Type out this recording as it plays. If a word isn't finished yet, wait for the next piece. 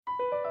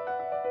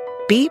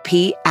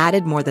BP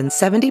added more than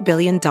 $70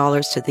 billion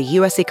to the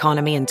U.S.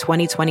 economy in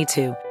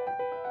 2022.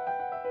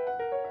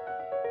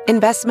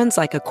 Investments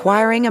like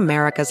acquiring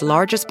America's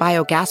largest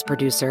biogas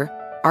producer,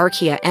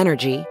 Archaea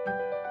Energy,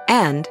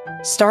 and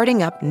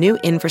starting up new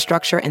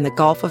infrastructure in the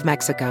Gulf of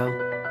Mexico.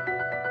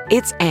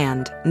 It's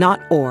and,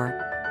 not or.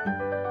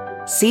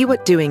 See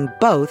what doing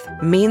both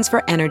means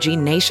for energy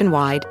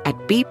nationwide at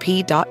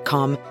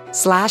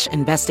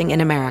bp.com/investing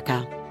in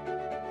America.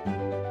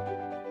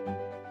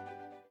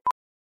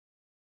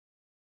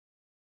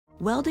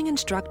 Welding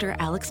instructor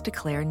Alex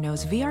DeClaire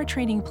knows VR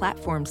training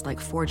platforms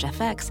like Forge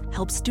FX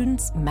help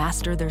students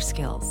master their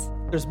skills.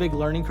 There's a big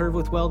learning curve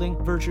with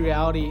welding. Virtual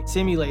reality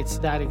simulates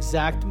that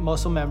exact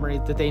muscle memory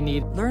that they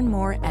need. Learn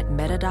more at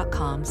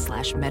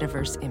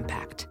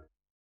meta.com/metaverseimpact.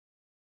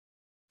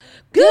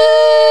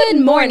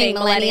 Good morning,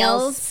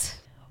 millennials.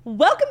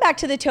 Welcome back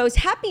to The Toast.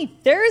 Happy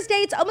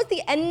Thursday. It's almost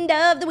the end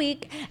of the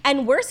week,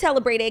 and we're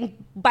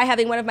celebrating by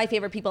having one of my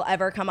favorite people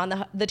ever come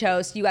on the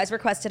Toast. You guys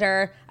requested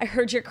her. I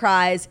heard your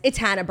cries. It's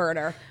Hannah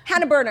Berner.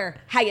 Hannah Berner,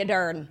 how you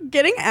doing?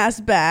 Getting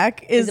asked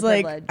back is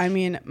like, privilege. I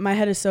mean, my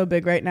head is so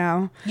big right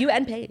now. You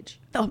and Paige.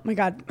 Oh my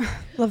God.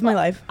 Love my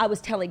life. I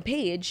was telling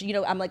Paige, you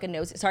know, I'm like a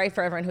nosy, sorry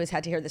for everyone who has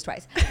had to hear this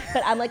twice,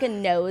 but I'm like a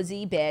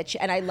nosy bitch,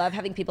 and I love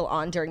having people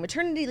on during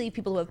maternity leave,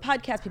 people who have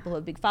podcasts, people who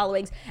have big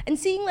followings, and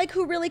seeing like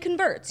who really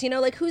converts, you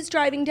know, like who's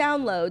driving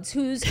downloads,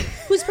 who's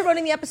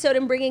promoting the episode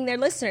and bringing their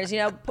listeners, you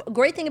know.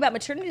 Great thing about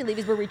maternity leave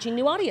is we're reaching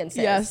new audiences.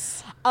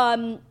 Yes.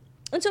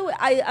 And so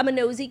I'm a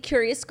nosy,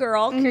 curious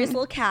girl, curious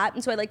little cat,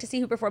 and so I like to see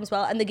who performs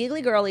well. And the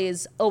giggly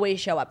girlies always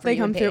show up for They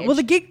you come and through. Paige. Well,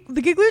 the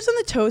gigglers and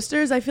the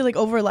toasters, I feel like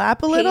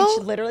overlap a little.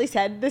 Paige literally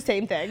said the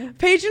same thing.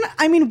 Paige and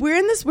I mean, we're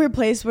in this weird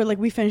place where like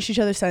we finish each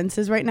other's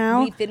sentences right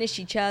now. We finish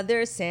each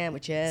other's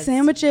sandwiches.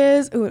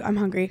 Ooh, I'm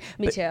hungry.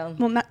 Me too.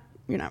 Well,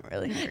 you're not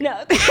really hungry.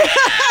 No.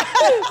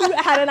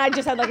 Hannah and I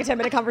just had like a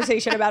 10-minute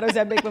conversation about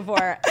Ozempic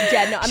before.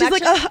 Jen, no, I'm She's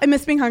actually, like, I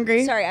miss being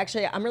hungry. sorry,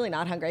 actually, I'm really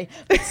not hungry.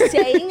 But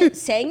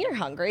saying you're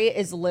hungry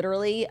is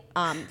literally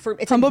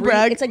it's Humble like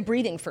brag. It's like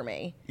breathing for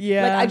me.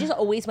 Yeah. Like I just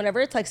always, whenever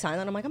it's like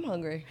silent, I'm like, I'm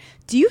hungry.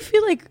 Do you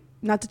feel like,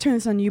 not to turn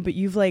this on you, but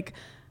you've like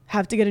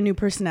have to get a new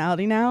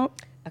personality now?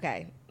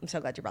 Okay, I'm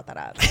so glad you brought that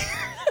up.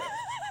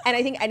 And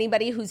I think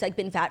anybody who's like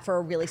been fat for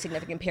a really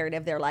significant period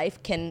of their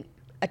life can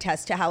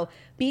attest to how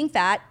being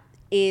fat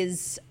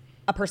is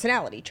a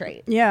personality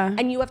trait. Yeah.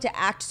 And you have to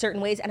act certain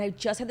ways. And I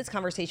just had this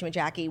conversation with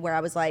Jackie where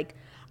I was like,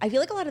 I feel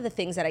like a lot of the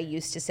things that I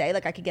used to say,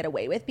 like I could get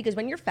away with, because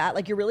when you're fat,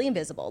 like you're really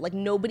invisible. Like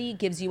nobody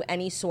gives you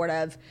any sort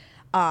of,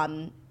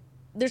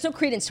 there's no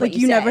credence to Like what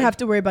you you say. never have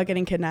to worry about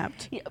getting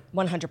kidnapped. Yeah,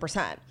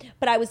 100%.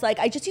 But I was like,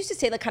 I just used to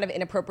say like kind of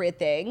inappropriate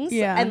things.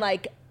 Yeah. And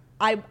like,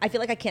 I feel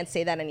like I can't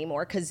say that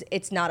anymore because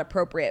it's not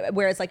appropriate.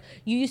 Whereas like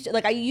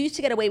I used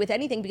to get away with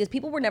anything because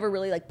people were never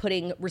really like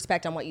putting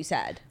respect on what you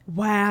said.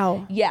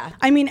 Wow. Yeah.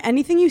 I mean,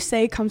 anything you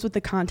say comes with the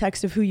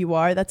context of who you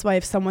are. That's why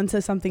if someone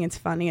says something, it's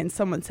funny, and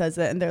someone says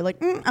it and they're like,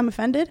 I'm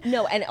offended.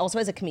 No, and also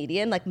as a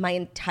comedian, like my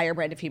entire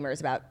brand of humor is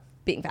about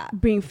being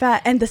fat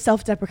And the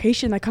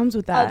self-deprecation that comes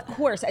with that. Of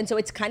course. And so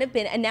it's kind of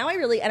been, and now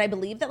I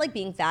believe that like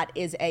being fat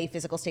is a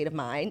physical state of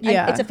mind.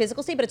 Yeah. It's a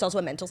physical state, but it's also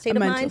a mental state of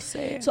mind.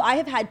 State. So I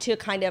have had to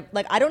kind of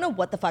like, I don't know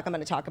what the fuck I'm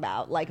going to talk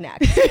about like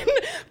next.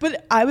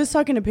 But I was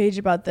talking to Paige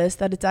about this,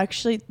 that it's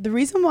actually the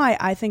reason why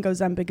I think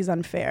Ozempic is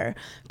unfair,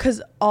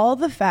 because all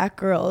the fat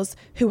girls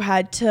who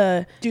had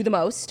to do the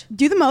most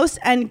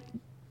and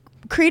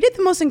created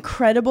the most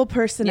incredible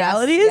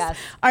personalities yes.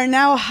 are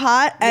now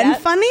hot and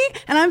funny,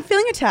 and I'm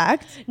feeling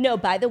attacked. No,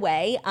 by the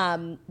way,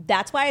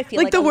 that's why I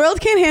feel like the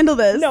world can't handle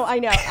this. No, I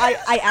know.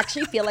 I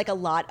actually feel like a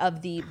lot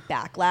of the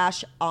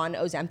backlash on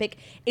Ozempic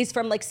is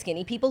from like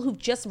skinny people who've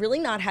just really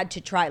not had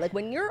to try. Like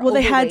when you're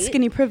they had overweight,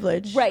 skinny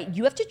privilege. Right.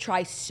 You have to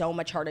try so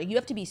much harder. You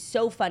have to be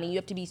so funny. You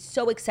have to be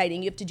so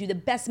exciting. You have to do the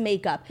best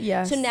makeup.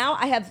 Yes. So now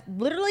I have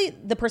literally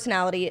the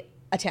personality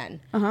a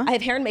 10. Uh-huh. I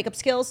have hair and makeup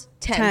skills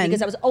 10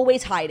 because I was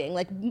always hiding,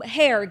 like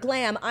hair,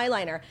 glam,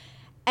 eyeliner.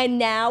 And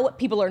now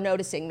people are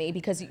noticing me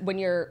because when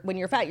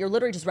you're fat, you're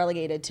literally just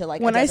relegated to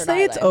like when a I desert say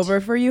island. it's over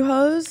for you,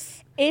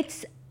 hoes,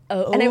 it's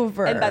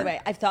over. And by the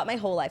way, I've thought my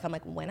whole life, I'm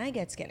like, when I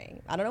get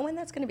skinny, I don't know when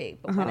that's going to be,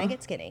 but when I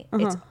get skinny,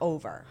 it's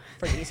over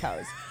for these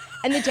hoes.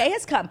 And the day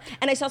has come.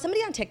 And I saw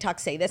somebody on TikTok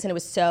say this, and it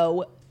was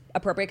so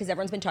appropriate because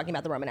everyone's been talking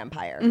about the Roman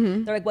Empire.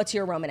 Mm-hmm. They're like, what's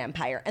your Roman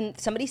Empire? And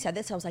somebody said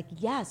this, I was like,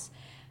 yes.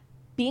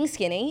 Being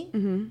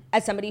skinny,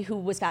 as somebody who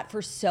was fat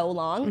for so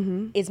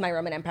long, is my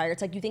Roman Empire.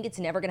 It's like, you think it's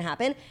never going to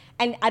happen?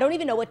 And I don't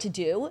even know what to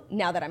do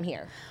now that I'm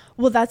here.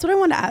 Well, that's what I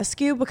want to ask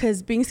you,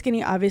 because being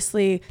skinny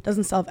obviously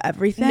doesn't solve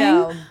everything.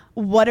 No.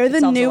 What are the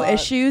solves a new lot.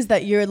 issues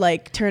that you're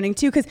like turning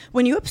to? Because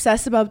when you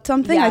obsess about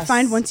something, I Yes.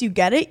 find once you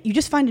get it, you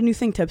just find a new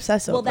thing to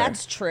obsess over. Well,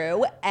 that's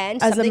true.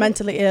 And as a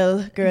mentally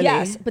ill girly.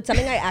 Yes, but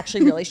something I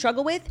actually really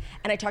struggle with,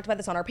 and I talked about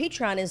this on our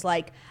Patreon, is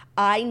like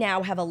I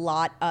now have a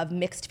lot of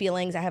mixed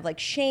feelings. I have like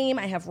shame,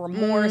 I have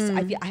remorse,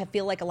 I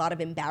feel like a lot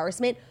of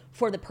embarrassment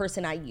for the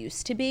person I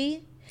used to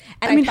be.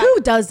 And I mean, who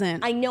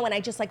doesn't? I know, and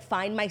I just like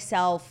find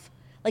myself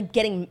like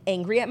getting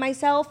angry at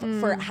myself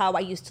for how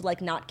I used to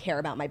like not care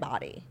about my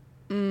body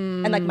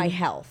and like my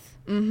health.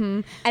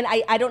 And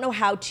I don't know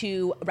how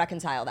to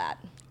reconcile that.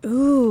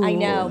 Ooh. I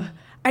know.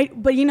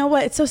 But you know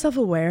what? It's so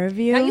self-aware of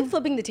you. Now you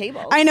flipping the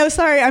table. I know.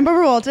 Sorry, I'm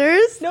Barbara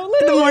Walters. No, In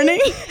literally. the morning.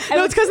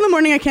 No, it's because in the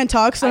morning I can't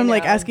talk, so I'm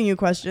like know. asking you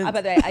questions.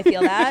 By the way, I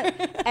feel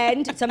that.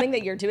 And something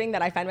that you're doing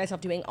that I find myself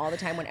doing all the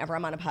time whenever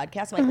I'm on a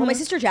podcast. I'm like, well, my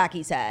sister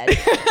Jackie said.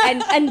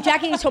 and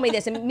Jackie told me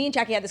this, and me and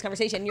Jackie had this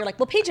conversation. And you're like,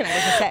 well, Paige and I were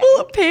just saying.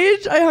 Well,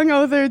 Paige, I hung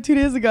out with her 2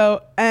 days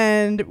ago,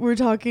 and we were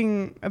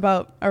talking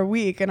about our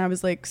week, and I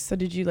was like, so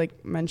did you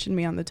like mention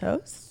me on the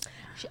toast?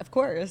 Of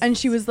course. And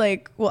she was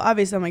like, well,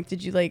 obviously. I'm like,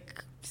 did you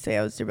like say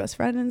I was your best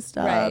friend and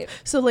stuff? Right.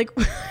 So like,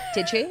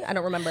 Did she? I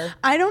don't remember.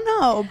 I don't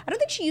know. I don't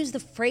think she used the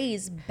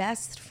phrase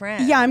best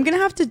friend. Yeah, I'm gonna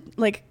have to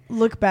like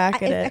look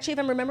back at it. Actually, if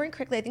I'm remembering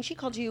correctly, I think she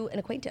called you an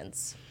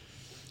acquaintance.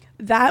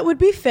 That would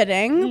be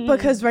fitting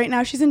because right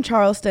now she's in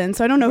Charleston,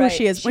 so I don't know who Right.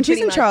 she is. She When she's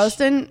pretty in much-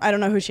 Charleston, I don't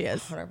know who she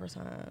is.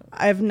 100%.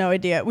 I have no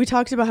idea. We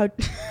talked about how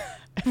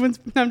I'm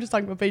just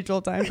talking about Paige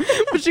all the time,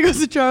 but she goes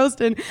to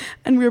Charleston,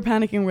 and we were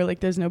panicking. We're like,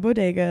 "There's no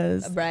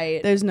bodegas,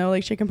 Right. There's no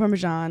like chicken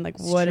parmesan. Like,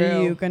 It's what are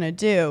true. you gonna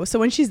do?" So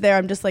when she's there,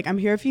 I'm just like, "I'm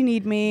here if you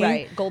need me."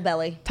 Right. Gold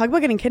belly. Talk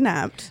about getting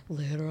kidnapped.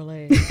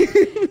 Literally.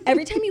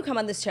 Every time you come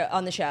on the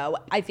show,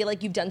 I feel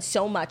like you've done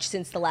so much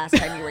since the last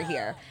time you were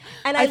here,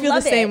 and I I feel the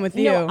love same it. with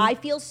No, you. I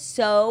feel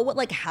so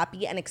like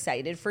happy and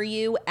excited for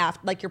you.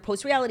 After like your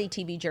post-reality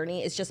TV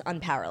journey is just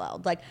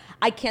unparalleled. Like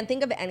I can't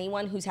think of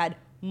anyone who's had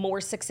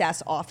more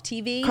success off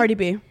TV. Cardi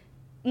B.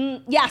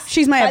 Yes,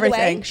 She's my by the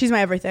everything. way. She's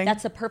my everything.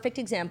 That's the perfect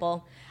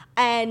example.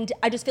 And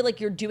I just feel like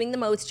you're doing the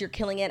most, you're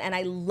killing it, and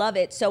I love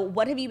it. So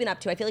what have you been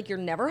up to? I feel like you're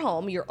never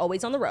home. You're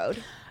always on the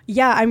road.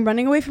 Yeah, I'm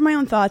running away from my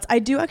own thoughts. I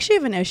do actually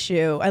have an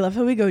issue. I love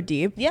how we go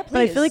deep. Yeah,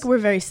 But I please. feel like we're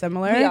very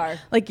similar. We are.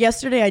 Like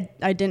yesterday,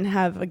 I didn't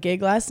have a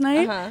gig last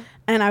night.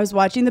 And I was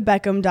watching the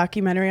Beckham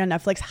documentary on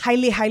Netflix.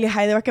 Highly, highly,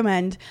 highly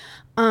recommend.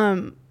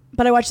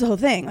 But I watched the whole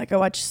thing. Like I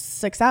watched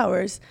 6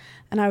 hours.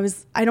 And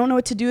I don't know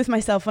what to do with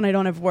myself when I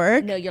don't have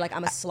work. No, you're like,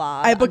 I'm a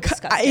slob. I'm I'm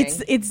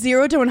disgusting. it's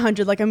 0 to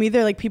 100. Like I'm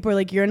either like people are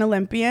like you're an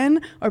Olympian,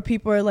 or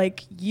people are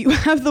like you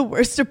have the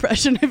worst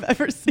depression I've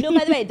ever seen. No,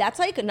 by the way, that's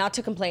like not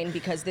to complain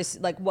because this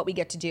like what we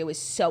get to do is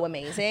so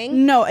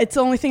amazing. No, it's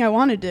the only thing I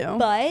want to do.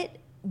 But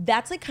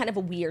that's like kind of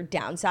a weird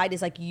downside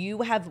is like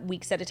you have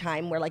weeks at a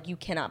time where like you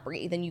cannot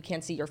breathe and you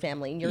can't see your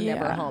family and you're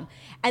never Yeah. home.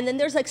 And then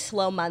there's like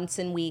slow months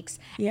and weeks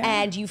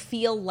and you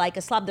feel like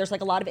a slob. There's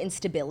like a lot of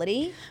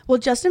instability. Well,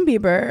 Justin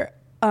Bieber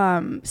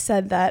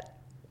said that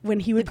when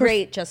he would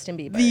Great Justin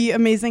Bieber. the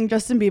amazing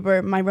Justin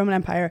Bieber, My Roman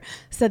Empire,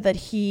 said that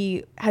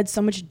he had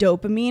so much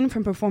dopamine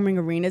from performing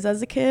arenas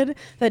as a kid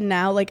that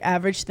now like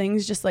average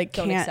things just like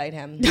Don't can't excite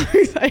him. Don't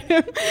excite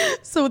him.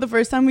 So the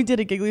first time we did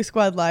a Giggly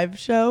Squad live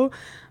show,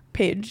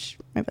 Paige,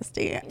 my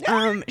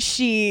bestie,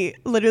 she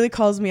literally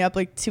calls me up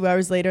like 2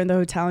 hours later in the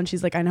hotel and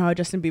she's like, I know how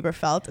Justin Bieber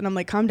felt. And I'm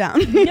like, calm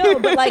down. No,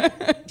 but like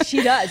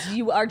she does.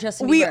 You are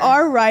Justin Bieber. We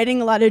are riding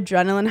a lot of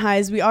adrenaline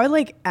highs. We are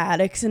like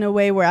addicts in a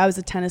way where I was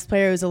a tennis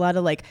player. It was a lot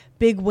of like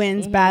big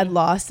wins, bad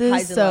losses.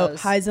 Highs and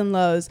lows. Highs and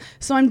lows.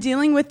 So I'm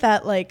dealing with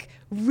that like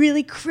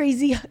really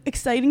crazy,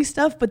 exciting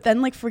stuff, but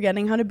then like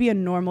forgetting how to be a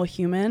normal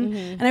human.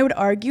 And I would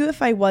argue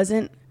if I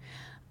wasn't,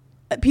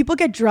 people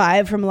get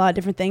drive from a lot of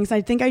different things.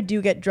 I think I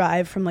do get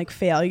drive from like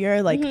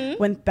failure, like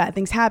when bad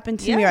things happen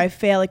to me or I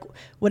fail, like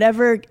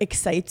whatever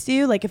excites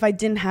you. Like if I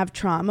didn't have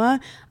trauma,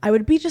 I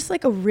would be just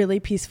like a really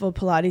peaceful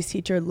Pilates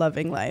teacher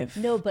loving life.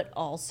 No, but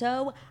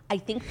also I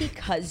think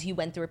because you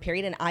went through a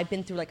period, and I've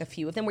been through like a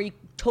few of them where you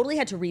totally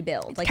had to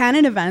rebuild. Like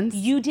Canon events.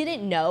 you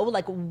didn't know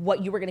like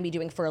what you were going to be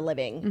doing for a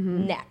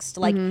living next.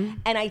 Like, and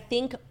I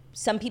think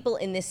some people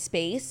in this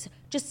space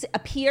just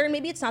appear,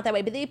 maybe it's not that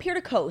way, but they appear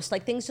to coast.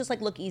 Like things just like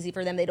look easy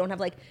for them. They don't have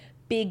like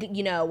big,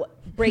 you know,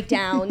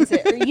 breakdowns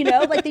or, you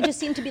know, like they just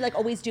seem to be like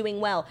always doing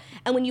well.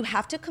 And when you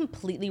have to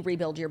completely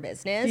rebuild your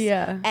business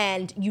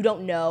and you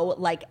don't know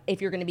like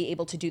if you're going to be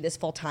able to do this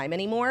full time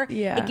anymore,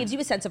 it gives you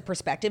a sense of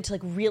perspective to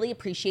like really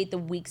appreciate the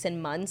weeks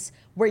and months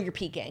where you're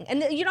peaking.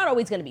 And you're not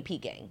always going to be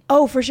peaking.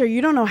 Oh, for sure.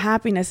 You don't know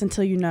happiness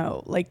until you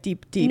know like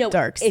deep, No,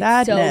 dark it's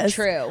sadness.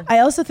 so true. I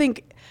also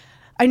think,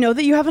 I know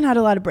that you haven't had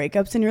a lot of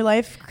breakups in your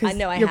life I because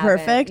know I you're haven't.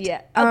 perfect.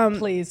 Yeah.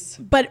 Please.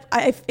 But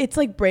it's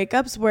like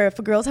breakups where if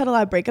a girl's had a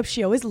lot of breakups,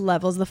 she always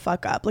levels the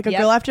fuck up. Like a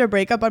Yep. girl after a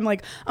breakup, I'm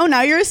like, oh,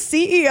 now you're a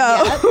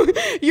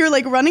CEO. You're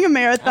like running a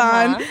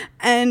marathon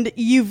and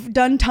you've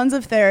done tons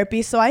of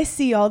therapy. So I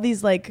see all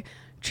these like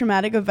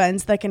traumatic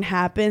events that can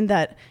happen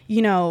that,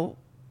 you know,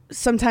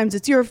 sometimes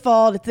it's your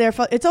fault, it's their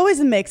fault. It's always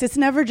a mix. It's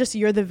never just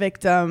you're the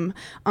victim.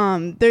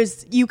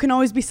 You can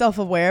always be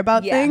self-aware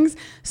about things.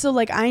 So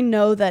like I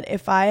know that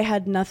if I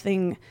had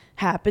nothing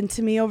happen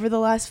to me over the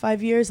last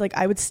 5 years, like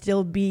I would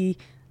still be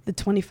the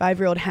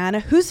 25-year-old Hannah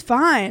who's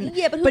fine.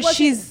 Yeah, but who wasn't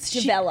she's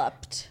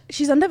developed.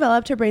 She's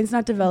undeveloped. Her brain's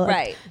not developed.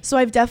 Right. So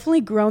I've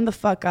definitely grown the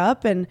fuck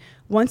up. And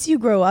once you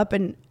grow up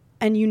and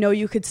you know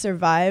you could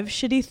survive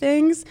shitty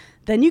things,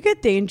 then you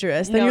get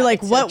dangerous. Then No, you're like,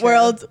 it's so what true.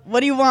 world? What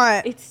do you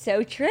want? It's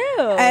so true.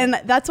 And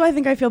that's why I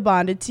think I feel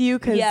bonded to you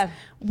because Yeah.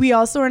 we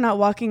also are not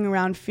walking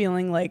around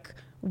feeling like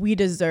we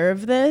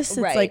deserve this. It's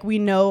Right. like we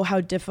know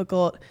how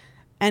difficult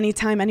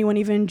anytime anyone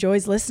even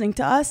enjoys listening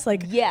to us.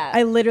 Like, Yeah.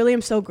 I literally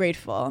am so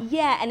grateful.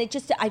 Yeah, and it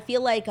just, I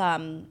feel like,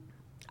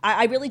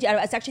 I really do.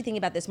 I was actually thinking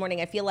about this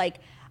morning. I feel like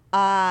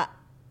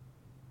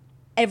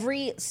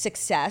every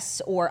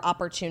success or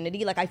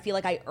opportunity, like I feel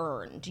like I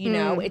earned, you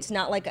know? It's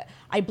not like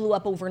I blew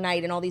up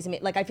overnight and all these,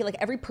 like I feel like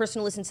every person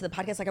who listens to the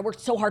podcast, like I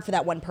worked so hard for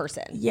that one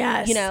person.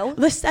 Yes. You know?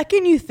 The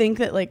second you think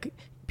that like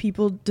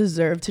people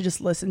deserve to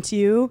just listen to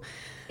you,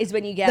 Is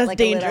when you get that's like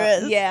dangerous. a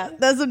little, yeah.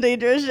 That's some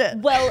dangerous shit.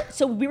 Well,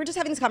 so we were just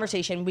having this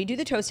conversation. We do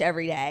the toast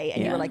every day,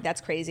 and you were like,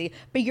 that's crazy.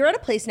 But you're at a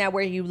place now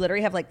where you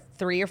literally have like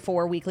 3 or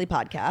 4 weekly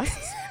podcasts.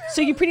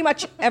 So you pretty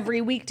much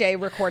every weekday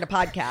record a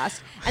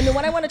podcast. And the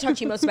one I want to talk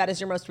to you most about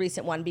is your most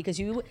recent one, because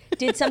you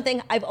did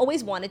something I've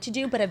always wanted to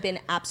do, but have been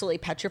absolutely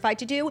petrified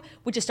to do,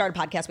 which is start a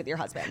podcast with your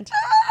husband.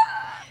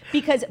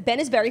 Because Ben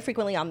is very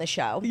frequently on the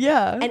show.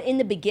 Yeah. And in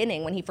the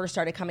beginning, when he first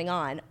started coming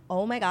on,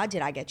 oh my God,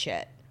 did I get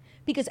shit.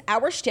 Because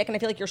our shtick, and I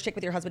feel like your shtick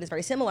with your husband is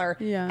very similar,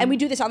 and we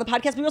do this on the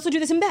podcast, but we also do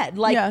this in bed.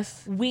 Like,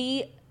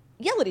 we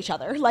yell at each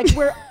other. Like,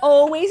 we're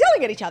always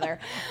yelling at each other.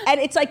 And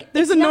it's like...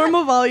 There's a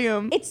normal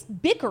volume. It's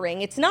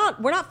bickering. It's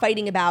not... We're not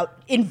fighting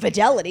about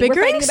infidelity.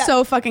 Bickering's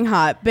so fucking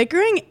hot.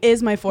 Bickering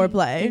is my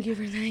foreplay. Thank you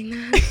for saying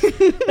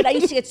that. But I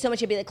used to get so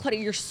much, I'd be like, Claudia,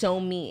 you're so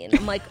mean.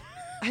 I'm like...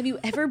 Have you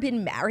ever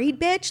been married,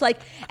 bitch? Like,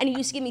 and it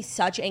used to give me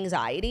such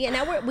anxiety. And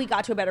now we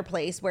got to a better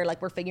place where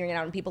like we're figuring it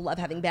out, and people love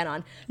having Ben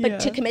on. But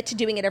to commit to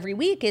doing it every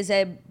week is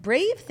a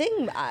brave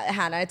thing,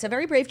 Hannah. It's a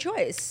very brave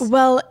choice.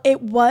 Well,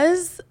 it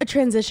was a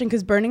transition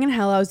because Burning in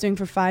Hell I was doing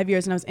for 5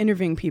 years, and I was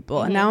interviewing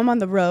people, and now I'm on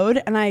the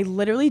road, and I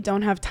literally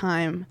don't have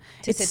time.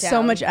 To it's sit so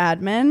down much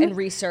admin and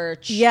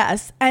research.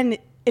 Yes, and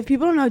if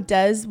people don't know,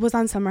 Des was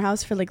on Summer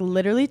House for like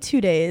literally 2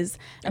 days.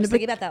 I was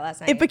thinking about that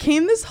last night. It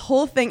became this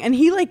whole thing, and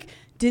he like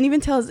didn't even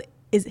tell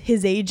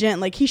his agent,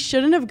 like he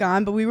shouldn't have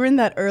gone, but we were in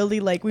that early,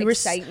 like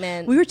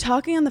excitement. We were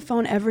talking on the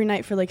phone every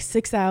night for like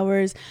 6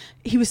 hours.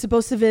 He was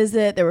supposed to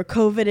visit. There were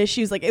COVID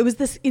issues. Like it was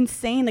this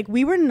insane, like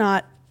we were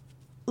not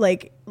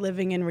like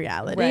living in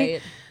reality.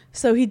 Right.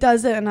 So he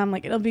does it, and I'm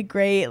like, it'll be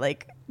great.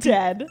 Like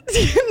dead.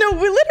 No,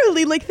 we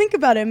literally like think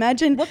about it.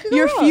 Imagine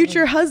your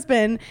future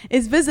husband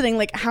is visiting.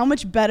 Like how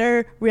much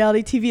better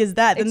reality TV is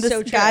that than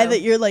this guy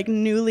that you're like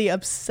newly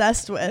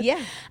obsessed with? Yeah.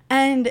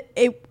 And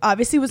it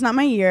obviously was not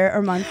my year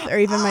or month or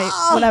even my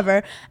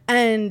whatever.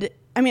 And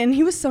I mean,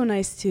 he was so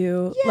nice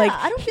too. Yeah, like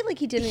I don't feel like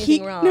he did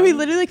anything wrong. No, he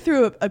literally like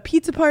threw a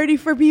pizza party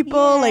for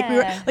people.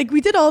 Yeah. Like we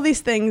did all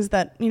these things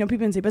that, you know,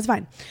 people didn't see, but it's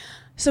fine.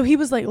 So he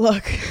was like,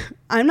 look,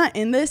 I'm not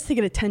in this to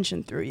get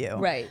attention through you.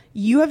 Right.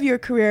 You have your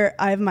career.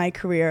 I have my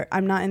career.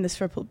 I'm not in this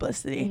for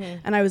publicity.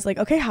 And I was like,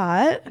 okay,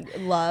 hot.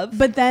 Love.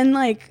 But then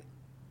like,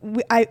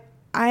 I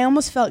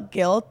almost felt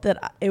guilt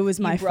that it was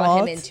my fault. You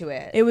brought him into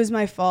it. It was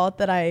my fault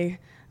that I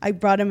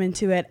brought him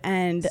into it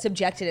and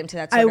subjected him to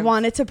that I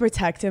wanted to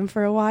protect him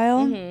for a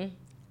while.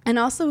 And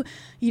also,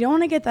 you don't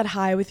want to get that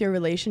high with your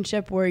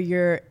relationship where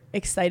you're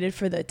excited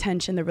for the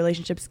attention the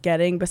relationship's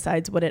getting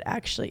besides what it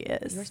actually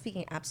is. You're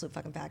speaking absolute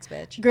fucking facts,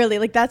 bitch. Girly,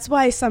 like that's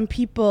why some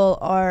people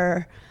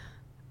are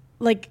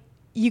like,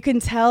 you can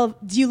tell,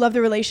 do you love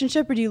the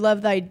relationship or do you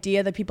love the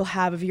idea that people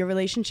have of your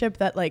relationship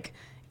that like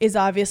is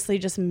obviously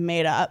just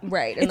made up?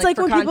 Right. It's like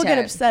when people get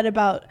upset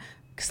about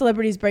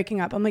celebrities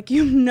breaking up. I'm like,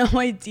 you have no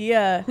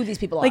idea who these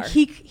people are. Like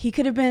he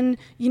could have been,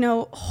 you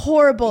know,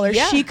 horrible, or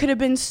she could have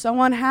been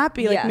so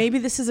unhappy. Like maybe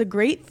this is a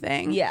great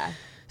thing. Yeah.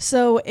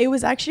 So it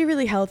was actually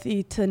really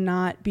healthy to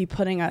not be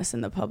putting us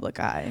in the public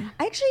eye.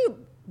 I actually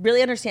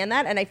really understand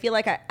that, and I feel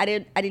like I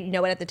didn't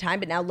know it at the time,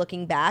 but now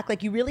looking back,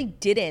 like you really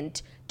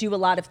didn't do a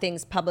lot of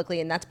things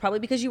publicly, and that's probably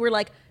because you were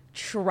like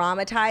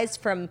traumatized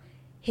from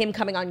him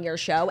coming on your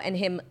show and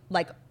him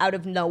like out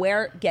of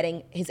nowhere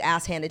getting his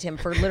ass handed to him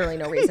for literally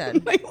no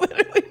reason. Like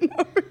literally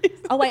no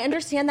reason. Oh, I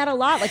understand that a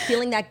lot, like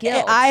feeling that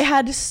guilt. I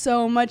had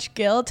so much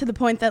guilt to the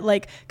point that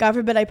like, God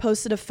forbid I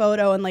posted a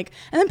photo and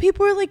then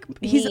people were like,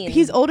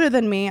 he's older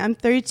than me. I'm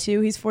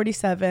 32, he's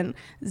 47,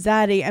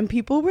 Zaddy. And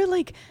people were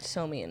like,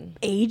 so mean.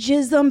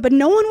 Ageism, but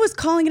no one was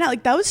calling it out.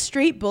 Like that was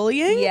straight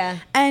bullying. Yeah.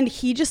 And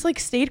he just like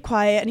stayed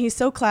quiet, and he's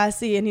so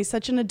classy and he's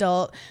such an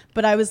adult.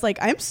 But I was like,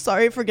 I'm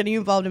sorry for getting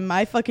involved in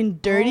my fucking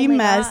dirty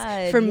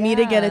mess for me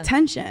to get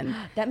attention.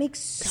 That makes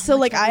so So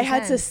much like I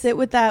had sense. to sit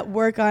with that,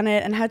 work on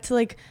it, and had to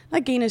like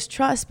not gain his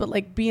trust, but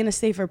like be in a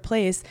safer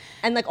place.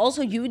 And like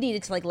also you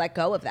needed to like let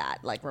go of that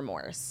like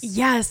remorse.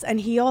 Yes,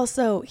 and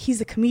he's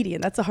a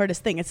comedian. That's the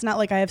hardest thing. It's not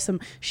like I have some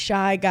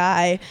shy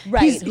guy.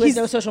 Right, who has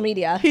no social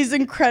media. He's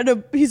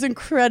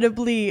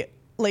incredibly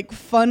like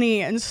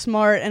funny and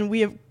smart, and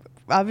we have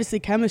obviously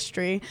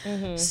chemistry.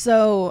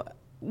 So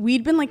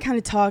we'd been like kind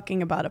of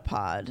talking about a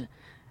pod,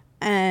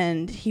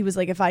 and he was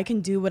like, if I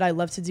can do what I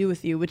love to do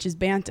with you, which is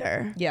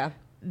banter,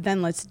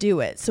 then let's do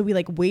it. So we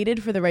like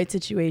waited for the right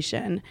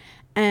situation,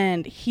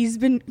 and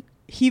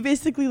he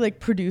basically like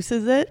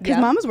produces it because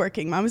mom was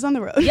working, mom was on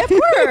the road. Yeah, of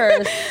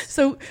course.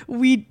 So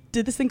we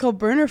did this thing called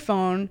Berner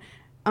phone,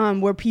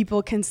 where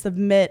people can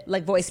submit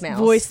like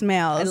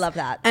voicemails. I love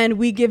that. And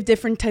we give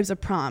different types of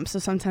prompts. So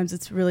sometimes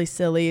it's really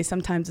silly,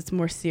 sometimes it's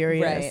more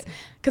serious. Right.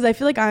 Because I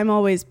feel like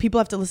people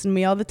have to listen to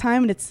me all the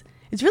time, and it's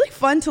it's really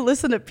fun to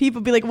listen to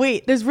people be like,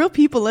 wait, there's real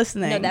people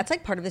listening. No, that's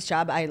like part of this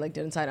job I like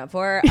didn't sign up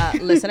for,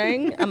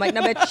 listening. I'm like,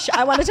 no, bitch,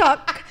 I want to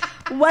talk.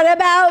 What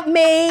about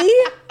me?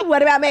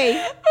 What about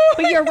me?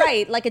 But you're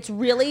right. Like, it's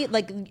really,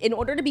 like, in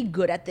order to be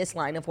good at this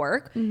line of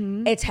work,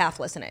 it's half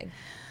listening.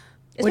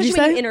 Especially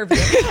when you interview.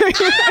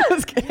 I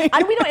was kidding.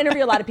 We don't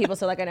interview a lot of people,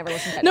 so like I never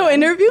listen to anyone. No,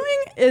 interviewing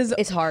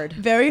it's hard.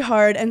 Very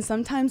hard. And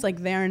sometimes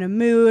like they're in a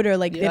mood or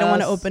like they don't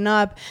want to open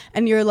up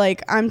and you're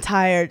like, I'm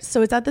tired.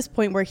 So it's at this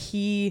point where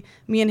me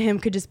and him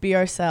could just be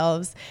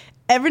ourselves.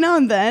 Every now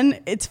and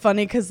then it's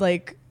funny because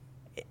like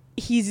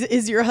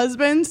is your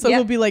husband, so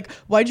he'll be like,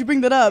 why'd you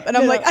bring that up? And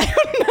I'm like, I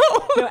don't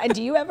know. No, and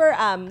do you ever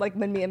like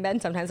when me and Ben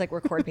sometimes like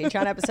record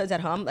Patreon episodes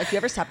at home, like do you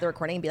ever stop the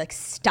recording and be like,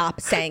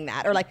 stop saying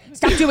that, or like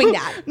stop doing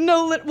that?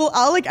 No, well,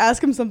 I'll like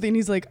ask him something and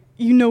he's like,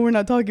 we're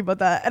not talking about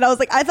that. And I was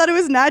like, I thought it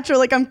was natural,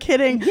 like I'm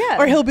kidding. Yeah.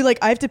 Or he'll be like,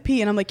 I have to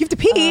pee, and I'm like, you have to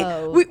pee?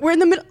 We're in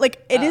the middle.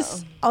 Like it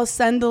is. I'll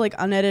send the like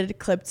unedited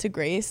clip to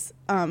Grace,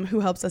 who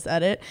helps us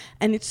edit,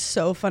 and it's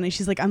so funny.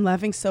 She's like, I'm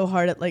laughing so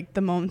hard at like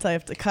the moments I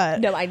have to cut.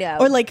 No, I know.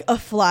 Or like a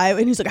fly,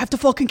 and he's like, I have to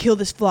fucking kill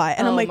this fly,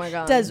 and I'm like, my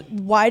God. Des,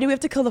 why do we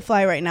have to kill the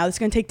fly right now? This is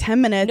gonna take 10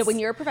 minutes. No, when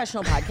you're a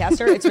professional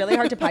podcaster, it's really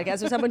hard to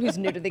podcast with someone who's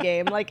new to the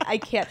game. Like I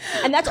can't.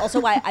 And that's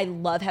also why I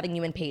love having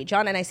you and Paige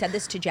on. And I said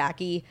this to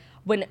Jackie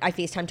when I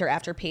FaceTimed her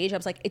after Paige. I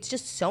was like, it's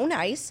just so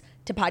nice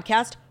to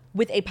podcast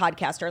with a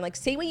podcaster and like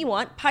say what you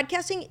want.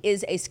 Podcasting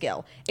is a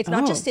skill. It's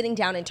not just sitting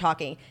down and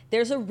talking.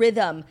 There's a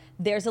rhythm,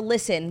 there's a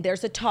listen,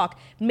 there's a talk,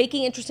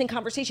 making interesting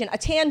conversation, a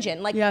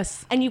tangent. Like,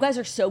 yes. And you guys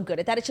are so good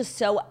at that. It's just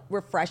so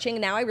refreshing.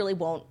 Now I really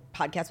won't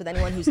podcast with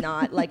anyone who's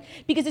not like,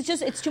 because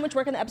it's too much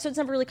work and the episodes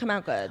never really come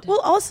out good. Well,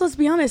 also, let's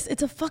be honest,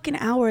 it's a fucking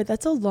hour.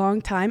 That's a long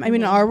time. I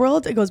mean, in our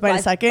world, it goes by in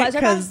a second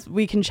because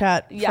we can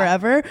chat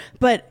forever,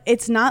 but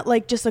it's not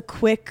like just a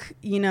quick,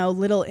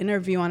 little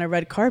interview on a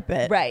red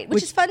carpet. Right.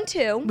 Which is fun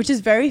too. Which is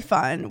very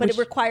fun. But it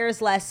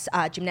requires less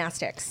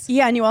gymnastics.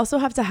 Yeah. And you also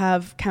have to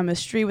have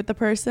chemistry with the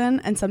person.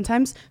 And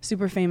sometimes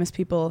super famous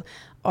people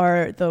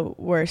are the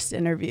worst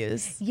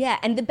interviews. Yeah.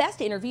 And the best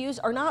interviews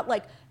are not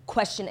like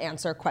question,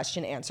 answer,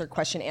 question, answer,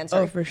 question, answer.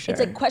 Oh, for sure. It's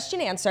like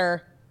question,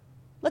 answer.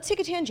 Let's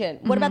take a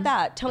tangent. What about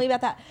that? Tell me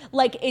about that.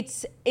 Like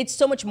it's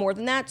so much more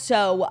than that.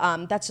 So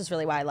that's just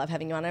really why I love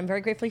having you on. I'm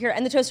very grateful here,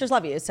 and the Toasters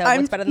love you. So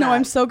what's better than that? No,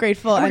 I'm so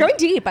grateful. And we're going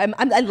deep. I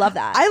love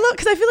that. I love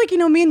because I feel like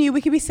me and you,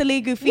 we could be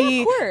silly, goofy,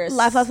 yeah, of course.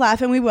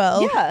 laugh, and we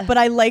will. Yeah. But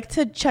I like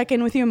to check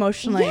in with you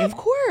emotionally. Yeah, of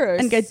course.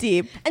 And get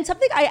deep. And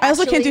something I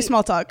also can't do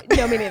small talk.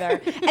 No, me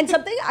neither. And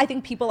something I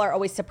think people are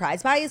always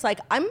surprised by is like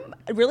I'm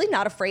really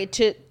not afraid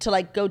to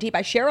like go deep.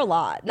 I share a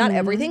lot, not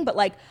everything, but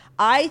like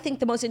I think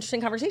the most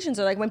interesting conversations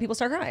are like when people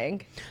start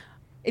crying.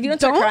 If you don't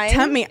start crying,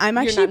 tempt me. I'm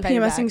actually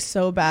PMSing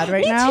so bad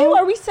right now. Me too.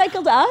 Are we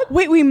cycled up?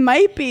 Wait, we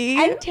might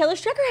be. And Taylor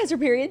Strecker has her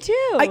period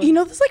too.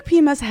 There's like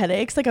PMS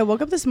headaches. Like I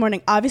woke up this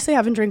morning. Obviously, I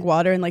haven't drank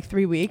water in like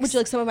 3 weeks. Would you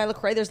like some of my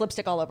LaCroix? There's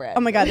lipstick all over it.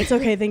 Oh my God, it's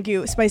okay. Thank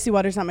you. Spicy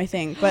water's not my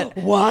thing. But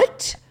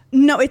what?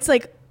 No, it's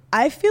like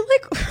I feel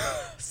like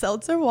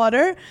seltzer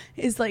water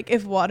is like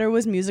if water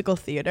was musical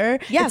theater.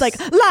 Yes. It's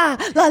like la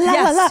la la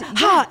yes. la la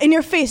ha in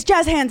your face,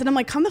 jazz hands, and I'm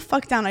like, calm the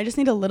fuck down. I just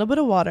need a little bit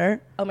of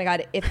water. Oh my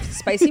God, if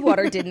spicy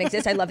water didn't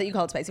exist, I love that you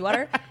call it spicy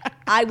water.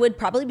 I would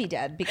probably be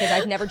dead because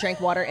I've never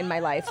drank water in my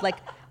life. Like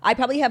I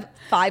probably have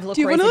 5 LaCroix a day.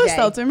 Do you have one of those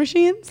seltzer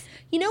machines?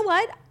 You know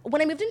what?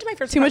 When I moved into my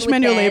first Too much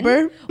manual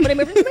labor. When I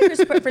moved into my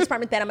first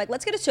apartment with Ben, I'm like,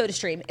 let's get a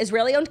SodaStream.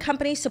 Israeli-owned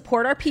company,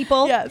 support our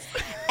people. Yes.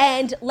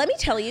 And let me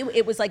tell you,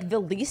 it was like the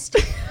least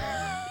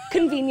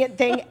convenient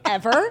thing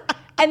ever.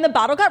 And the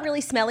bottle got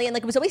really smelly and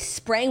like it was always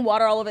spraying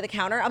water all over the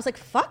counter. I was like,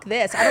 fuck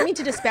this. I don't mean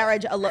to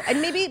disparage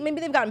and maybe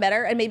they've gotten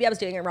better and maybe I was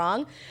doing it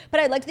wrong.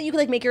 But I liked that you could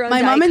like make your own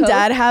My Diet mom and Coke.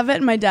 dad have it.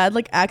 And my dad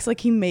like acts like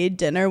he made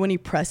dinner when he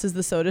presses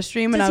the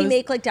SodaStream. Does he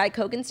make like Diet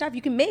Coke and stuff?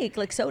 You can make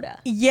like soda.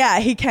 Yeah,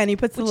 he can. He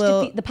puts the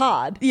little the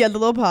pod. Yeah, the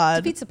little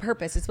pod. Defeats the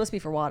purpose. It's supposed to be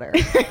for water.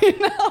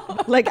 No.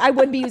 Like I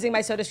would be using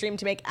my SodaStream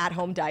to make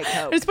at-home Diet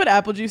Coke. I just put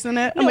apple juice in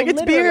it. No, I'm like, it's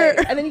literally.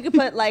 beer. And then you could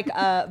put like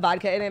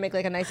vodka in it and make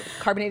like a nice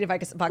carbonated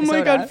vodka soda. Oh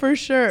my God, for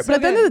sure. So but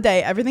at the end good. of the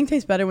day, everything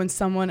tastes better when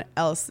someone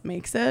else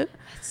makes it.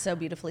 It's so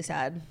beautifully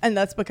sad. And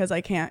that's because I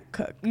can't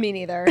cook. Me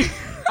neither.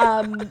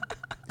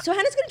 So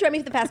Hannah's going to join me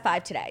for the Fast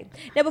 5 today.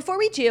 Now, before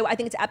we do, I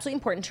think it's absolutely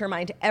important to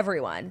remind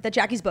everyone that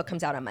Jackie's book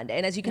comes out on Monday.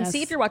 And as you can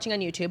see if you're watching on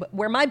YouTube,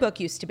 where my book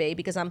used to be,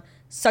 because I'm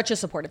such a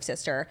supportive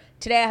sister,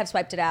 today I have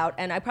swiped it out,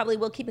 and I probably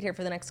will keep it here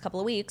for the next couple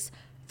of weeks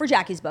for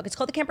Jackie's book. It's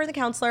called The Camper and the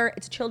Counselor.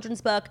 It's a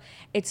children's book.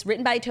 It's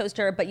written by a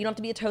toaster, but you don't have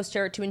to be a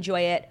toaster to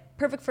enjoy it.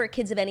 Perfect for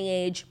kids of any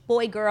age,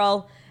 boy,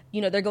 girl.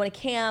 They're going to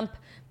camp.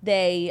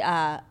 They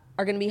are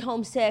going to be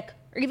homesick,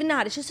 or even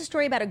not. It's just a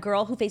story about a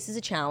girl who faces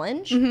a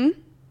challenge. Mm-hmm.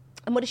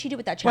 And what does she do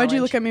with that challenge? Why'd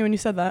you look at me when you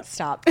said that?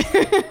 Stop.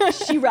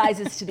 She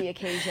rises to the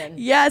occasion.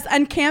 Yes,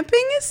 and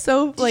camping is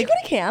so Did you go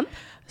to camp?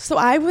 So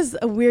I was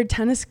a weird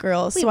tennis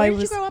girl. Wait, so where I did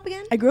was. you grow up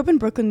again? I grew up in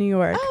Brooklyn, New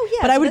York. Oh yeah.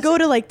 But so I would go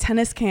to like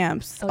tennis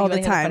camps all the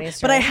really have the time.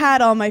 funniest But I story.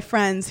 had all my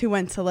friends who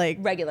went to like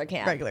regular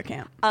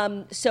camp.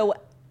 So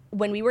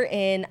when we were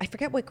in, I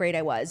forget what grade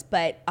I was,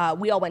 but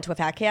we all went to a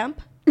fat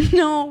camp.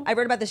 No. I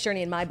wrote about this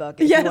journey in my book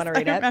if you want to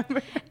read it.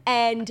 Remember.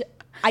 And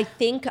I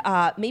think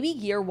maybe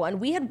year one,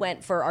 we had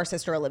went for our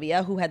sister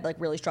Olivia, who had like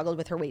really struggled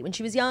with her weight when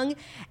she was young.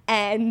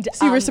 And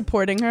so you were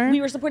supporting her?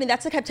 We were supporting.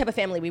 That's the type of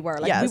family we were.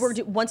 Like Yes. we were.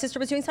 One sister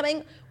was doing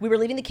something. We were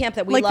leaving the camp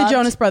that we like loved. the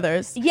Jonas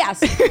Brothers.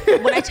 Yes.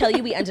 When I tell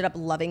you, we ended up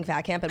loving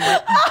fat camp, and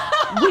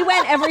we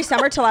went every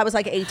summer till I was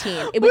like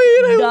 18. It was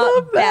Wait, I the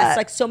love best. that.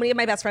 Like so many of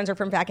my best friends are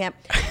from fat camp.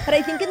 But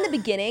I think in the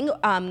beginning,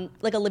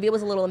 like Olivia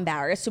was a little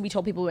embarrassed, so we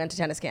told people we went to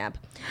tennis camp.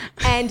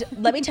 And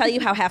let me tell you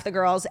how half the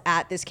girls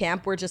at this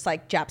camp were just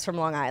like Japs from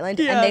Long Island,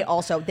 Yeah.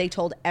 and they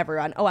told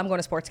everyone, "Oh, I'm going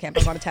to sports camp.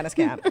 I'm going to tennis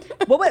camp."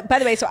 By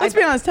the way, so Let's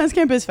be honest, tennis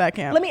camp is fat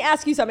camp. let me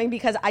ask you something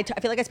because I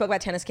feel like I spoke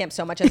about tennis camp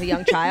so much as a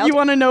young child. You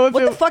wanna know if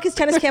what it- the fuck is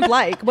tennis camp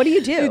like? What do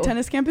you do? Dude,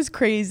 tennis camp is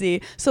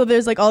crazy. So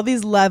there's like all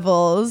these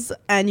levels,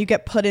 and you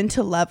get put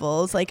into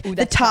levels, like the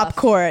that's top tough.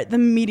 court, the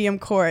medium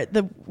court,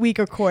 the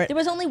weaker court. There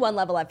was only one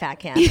level at fat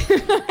camp,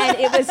 and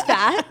it was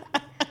fat.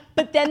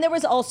 But then there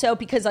was also,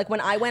 because like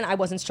when I went, I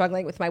wasn't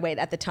struggling with my weight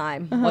at the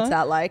time. What's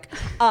that like?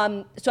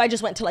 So I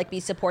just went to like be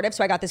supportive.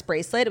 So I got this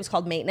bracelet. It was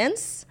called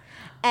maintenance.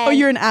 And Oh,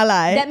 you're an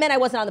ally. That meant I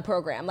wasn't on the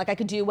program. Like I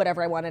could do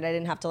whatever I wanted. I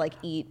didn't have to like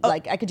eat.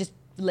 Like I could just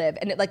live.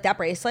 And like that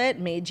bracelet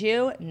made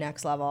you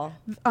next level.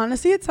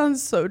 Honestly, it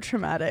sounds so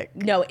traumatic.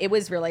 No, it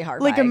was really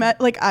hard.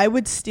 Like I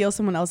would steal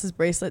someone else's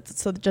bracelet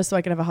just so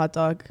I could have a hot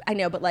dog. I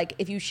know, but like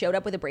if you showed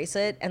up with a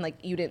bracelet and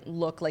like you didn't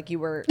look like you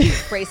were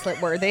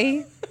bracelet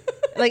worthy,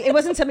 like it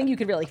wasn't something you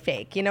could really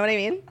fake. You know what I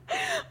mean?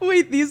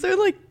 Wait, these are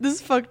like, this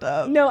is fucked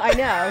up. No, I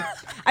know.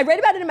 I read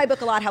about it in my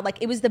book a lot, how like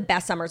it was the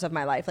best summers of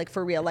my life, like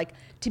for real. Like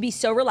to be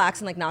so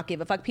relaxed and like not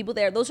give a fuck. People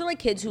there, those are like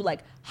kids who like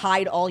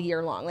hide all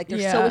year long. Like they're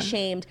so Yeah.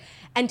 ashamed.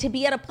 And to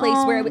be at a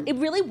place where it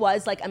really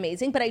was like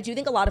amazing. But I do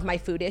think a lot of my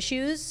food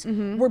issues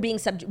were being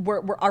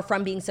are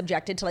from being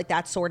subjected to like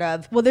that sort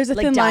of Well, there's a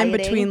like, thin line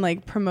dieting. between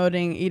like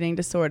promoting eating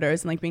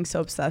disorders and like being so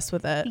obsessed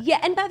with it. Yeah,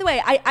 and by the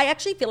way, I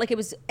actually feel like it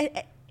was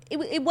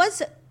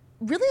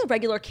really a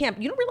regular camp.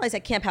 You don't realize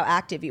at camp how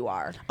active you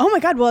are. Oh my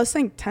God. Well, I was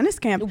saying tennis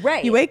camp.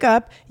 Right. You wake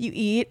up, you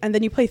eat, and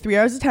then you play 3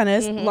 hours of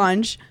tennis,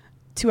 lunch,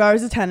 2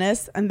 hours of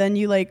tennis, and then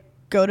you like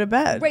go to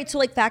bed. Right. So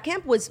like fat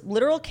camp was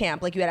literal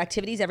camp. Like you had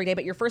activities every day,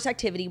 but your first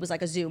activity was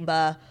like a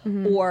Zumba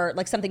or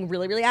like something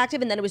really, really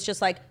active. And then it was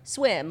just like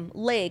swim,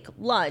 lake,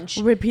 lunch.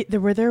 Were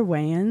there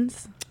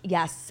weigh-ins?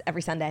 Yes.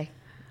 Every Sunday.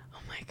 Oh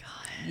my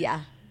God.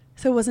 Yeah.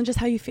 So it wasn't just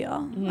how you feel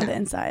on the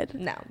inside.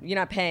 No, you're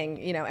not paying,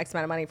 X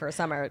amount of money for a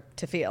summer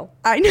to feel.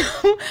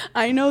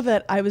 I know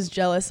that I was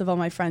jealous of all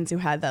my friends who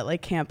had that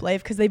like camp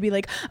life because they'd be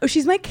like, oh,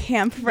 she's my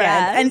camp friend.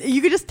 Yes. And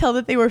you could just tell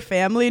that they were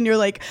family and you're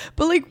like,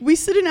 but like we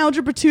sit in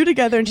algebra 2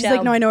 together. And she's No.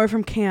 like, no, I know her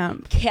from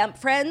camp. Camp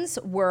friends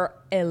were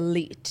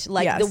elite.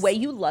 Like Yes. the way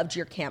you loved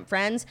your camp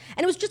friends.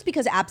 And it was just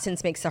because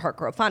absence makes the heart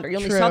grow fonder. You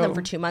only saw them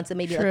True. for 2 months and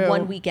maybe True. like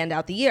one weekend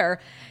out the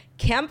year.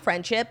 Camp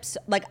friendships,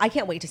 like I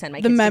can't wait to send my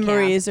The kids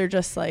memories to are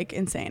just like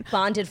insane. camp.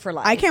 Bonded for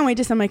life. I can't wait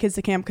to send my kids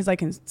to camp because I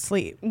can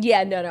sleep.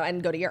 Yeah, no,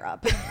 and go to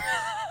Europe.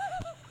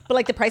 But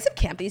like the price of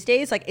camp these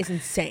days, like, is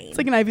insane. It's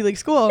like an Ivy League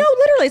school. no,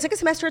 literally, it's like a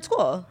semester at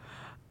school.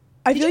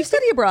 I Did feel you like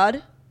study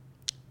abroad?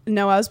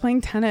 No, I was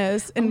playing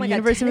tennis in my God,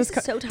 University tennis of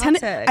is so Wisconsin.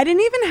 toxic. I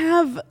didn't even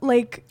have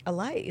like A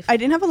life. I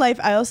didn't have a life.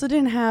 I also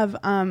didn't have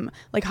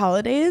like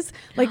holidays.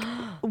 Like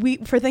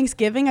for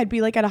Thanksgiving, I'd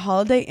be like at a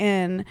Holiday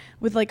Inn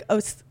with like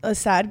a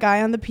sad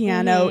guy on the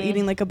piano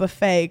eating like a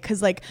buffet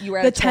because like You were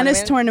at the a tennis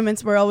tournament?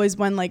 tournaments were always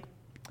when like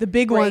the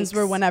big ones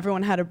were Breaks. when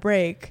everyone had a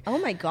break. Oh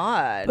my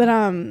God. But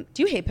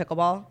do you hate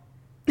pickleball?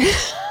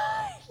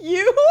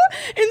 you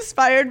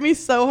inspired me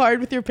so hard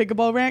with your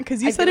pickleball rant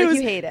because you I said feel it like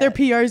was you hate it. their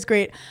PR is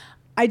great.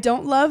 I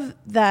don't love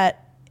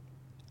that.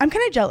 I'm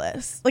kind of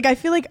jealous. Like I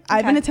feel like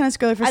I've been a tennis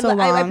girl for so long.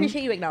 I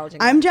appreciate you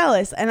acknowledging I'm that.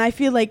 jealous, and I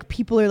feel like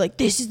people are like,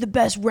 "This is the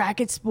best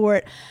racket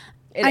sport."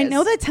 I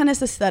know is. that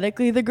tennis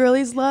aesthetically the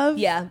girlies love.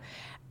 Yeah.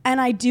 And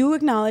I do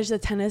acknowledge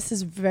that tennis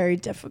is very Oh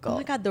difficult.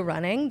 my God, the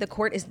running, the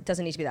court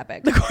doesn't need to be that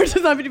big. The courts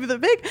does not need to be that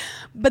big,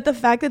 but the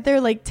fact that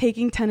they're like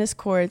taking tennis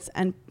courts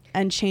and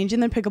changing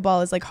them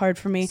pickleball is like hard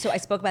for me. So I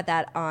spoke about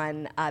that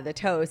on the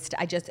Toast.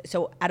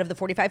 So out of the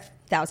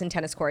 45,000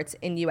 tennis courts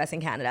in U.S.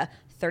 and Canada,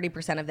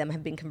 30% of them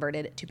have been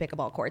converted to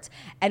pickleball courts.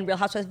 And Real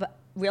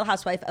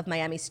Housewife of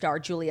Miami star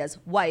Julia's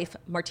wife,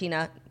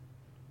 Martina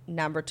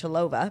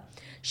Navratilova,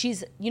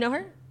 you know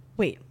her?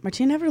 Wait,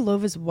 Martina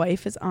Navratilovan's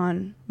wife is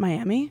on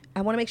Miami?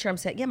 I want to make sure I'm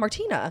saying, yeah,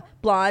 Martina,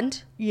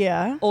 blonde,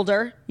 Yeah.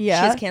 older. Yeah.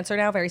 She has cancer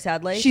now, very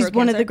sadly. She's throat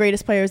one of cancer. the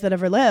greatest players that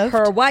ever lived.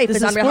 Her wife This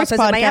is on a Real sports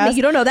Housewives of Miami. podcast.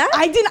 You don't know that?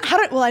 I didn't.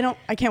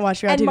 I can't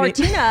watch reality And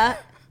TV. Martina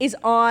is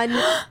on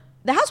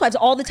The Housewives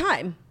all the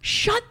time.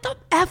 Shut the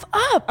F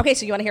up. Okay,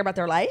 so you want to hear about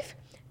their life?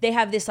 They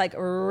have this like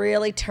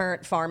really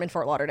turnt farm in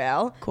Fort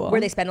Lauderdale, Cool.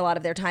 where they spend a lot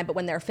of their time. But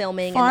when they're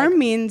filming, Farm and, like,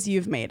 means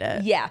you've made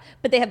it. yeah,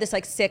 but they have this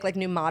like sick, like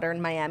new modern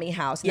Miami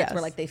house. And that's Yes.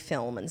 where like they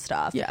film and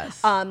stuff.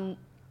 Yes. And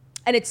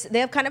they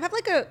have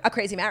like a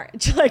crazy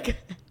marriage, like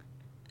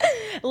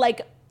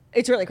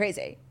it's really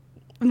crazy.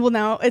 Well,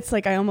 now it's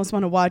like I almost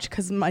want to watch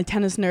because my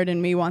tennis nerd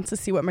in me wants to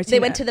see what Martina. They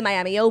went to the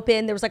Miami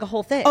Open. There was like a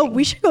whole thing. Oh,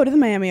 we should go to the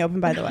Miami Open,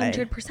 by the way.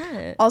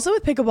 100%. Also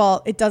with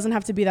pickleball, it doesn't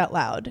have to be that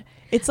loud.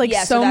 It's like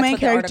so that's main what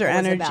the character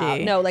article was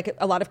energy. about. No, like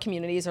a lot of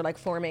communities are like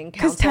forming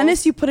Because councils.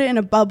 tennis, you put it in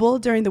a bubble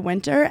during the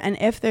winter,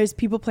 and if there's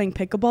people playing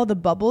pickleball, the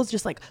bubble's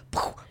just like.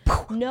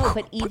 No,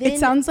 but even it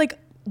sounds like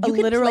a you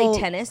could literal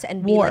play tennis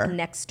and war. be like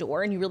next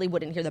door, and you really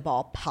wouldn't hear the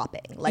ball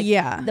popping. Like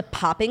Yeah. the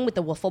popping with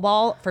the wiffle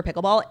ball for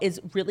pickleball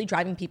is really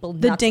driving people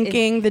The nuts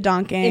dinking, the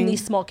donking. in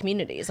these small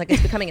communities. Like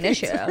it's becoming an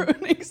issue.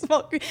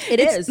 It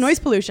is. noise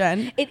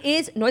pollution. It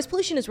is. Noise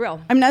pollution is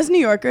real. I mean, as New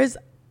Yorkers,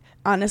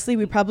 honestly,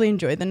 we probably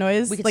enjoy the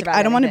noise. We could Like, survive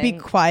I don't want to be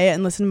anything. quiet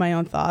and listen to my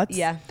own thoughts.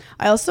 Yeah.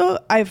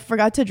 I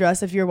forgot to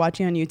dress. If you're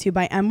watching on YouTube,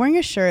 I am wearing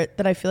a shirt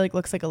that I feel like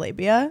looks like a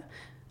labia.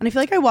 And I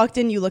feel like I walked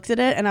in, you looked at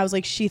it, and I was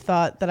like, she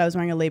thought that I was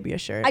wearing a labia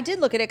shirt. I did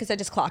look at it because I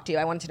just clocked you.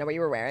 I wanted to know what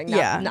you were wearing.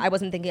 Yeah. I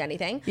wasn't thinking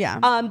anything. Yeah.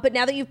 But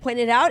now that you've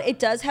pointed out, it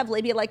does have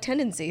labia-like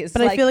tendencies.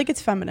 But I feel like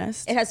it's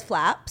feminist. it has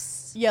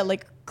flaps. Yeah,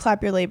 like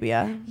clap your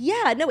labia.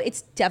 Yeah, no,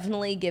 it's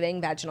definitely giving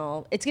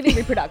vaginal. It's giving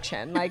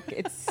reproduction. Like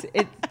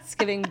it's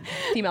giving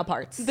female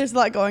parts. There's a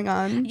lot going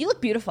on. You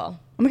look beautiful.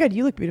 Oh my God,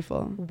 you look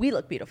beautiful. We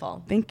look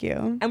beautiful. Thank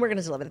you. And we're going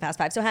to deliver the Fast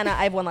Five. So Hannah,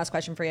 I have one last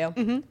question for you.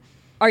 Mm-hmm.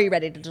 Are you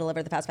ready to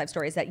deliver the Fast Five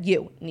stories that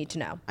you need to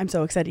know? I'm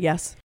so excited.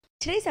 Yes.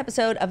 Today's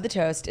episode of The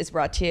Toast is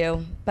brought to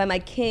you by my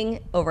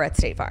king over at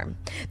State Farm.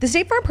 The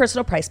State Farm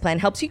Personal Price Plan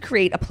helps you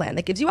create a plan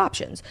that gives you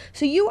options,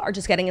 so you are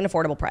just getting an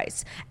affordable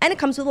price. And it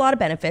comes with a lot of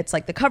benefits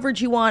like the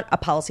coverage you want, a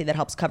policy that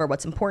helps cover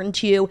what's important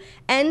to you,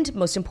 and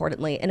most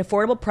importantly, an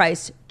affordable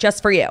price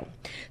just for you.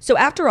 So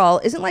after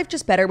all, isn't life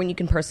just better when you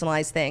can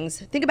personalize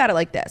things? Think about it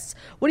like this.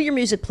 What do your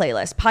music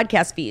playlists,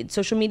 podcast feeds,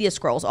 social media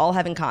scrolls all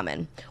have in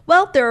common?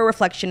 Well, they're a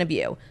reflection of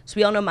you. So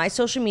we all know my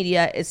social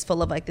media is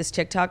full of like this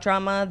TikTok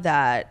drama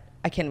that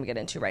I can't even get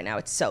into right now.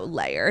 It's so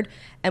layered.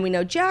 And we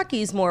know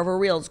Jackie's more of a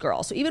Reels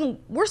girl. So even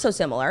we're so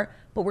similar,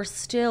 but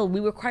we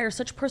require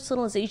such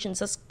personalization,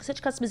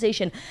 such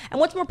customization.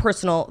 And what's more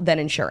personal than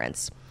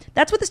insurance?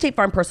 That's what the State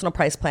Farm Personal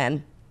Price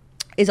Plan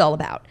is all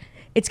about.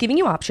 It's giving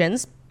you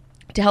options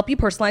to help you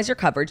personalize your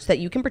coverage so that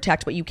you can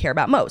protect what you care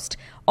about most,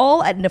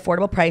 all at an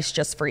affordable price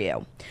just for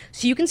you.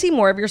 So you can see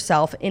more of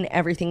yourself in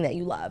everything that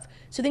you love.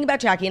 So think about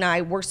Jackie and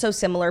I, we're so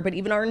similar, but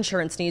even our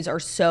insurance needs are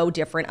so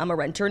different. I'm a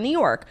renter in New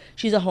York.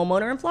 She's a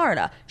homeowner in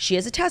Florida. She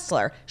is a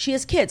Tesla. She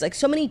has kids, like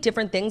so many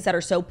different things that are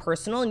so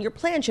personal, and your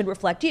plan should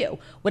reflect you,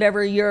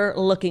 whatever you're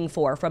looking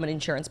for from an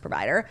insurance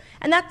provider.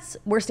 And that's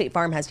where State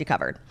Farm has you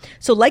covered.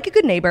 So like a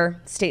good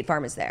neighbor, State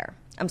Farm is there.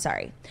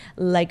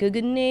 Like a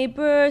good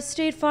neighbor,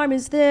 State Farm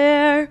is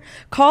there.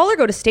 Call or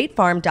go to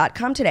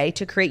statefarm.com today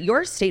to create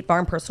your State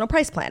Farm personal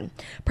price plan.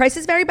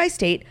 Prices vary by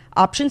state.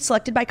 Options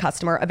selected by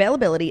customer.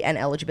 Availability and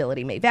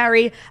eligibility may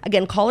vary.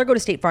 Again, call or go to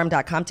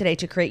statefarm.com today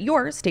to create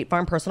your State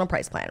Farm personal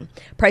price plan.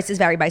 Prices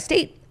vary by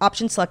state.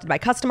 Options selected by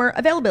customer.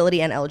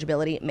 Availability and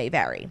eligibility may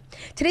vary.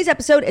 Today's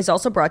episode is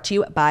also brought to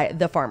you by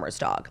The Farmer's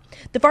Dog.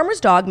 The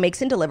Farmer's Dog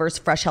makes and delivers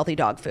fresh, healthy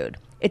dog food.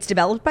 It's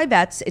developed by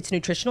vets, it's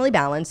nutritionally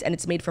balanced, and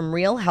it's made from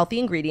real, healthy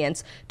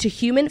ingredients to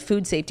human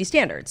food safety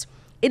standards.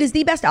 It is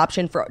the best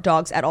option for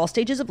dogs at all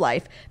stages of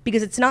life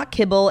because it's not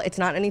kibble, it's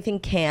not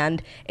anything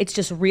canned, it's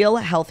just real,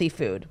 healthy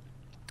food.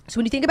 So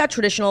when you think about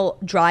traditional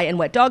dry and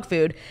wet dog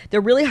food, they're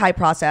really high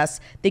process,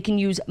 they can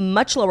use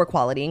much lower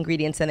quality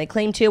ingredients than they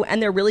claim to,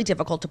 and they're really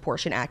difficult to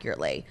portion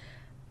accurately.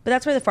 But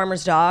that's where the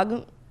Farmer's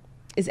Dog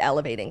is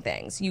elevating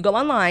things. You go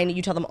online,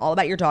 you tell them all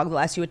about your dog, they'll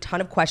ask you a ton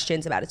of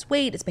questions about its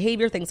weight, its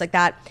behavior, things like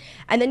that.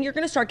 And then you're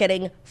gonna start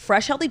getting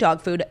fresh, healthy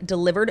dog food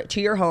delivered to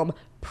your home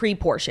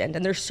pre-portioned.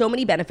 And there's so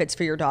many benefits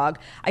for your dog.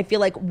 I feel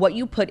like what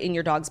you put in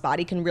your dog's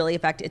body can really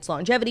affect its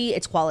longevity,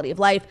 its quality of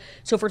life.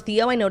 So for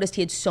Theo, I noticed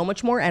he had so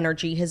much more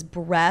energy. His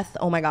breath,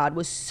 oh my God,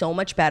 was so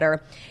much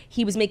better.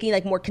 He was making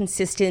like more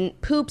consistent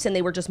poops and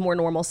they were just more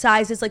normal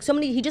sizes. Like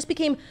he just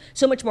became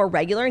so much more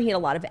regular and he had a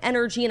lot of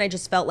energy. And I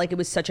just felt like it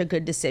was such a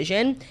good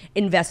decision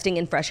investing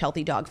in fresh,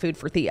 healthy dog food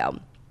for Theo.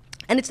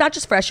 And it's not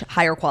just fresh,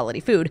 higher quality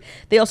food.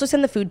 They also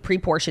send the food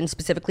pre-portioned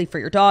specifically for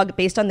your dog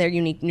based on their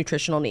unique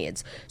nutritional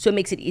needs. So it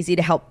makes it easy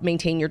to help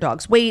maintain your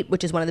dog's weight,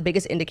 which is one of the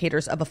biggest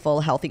indicators of a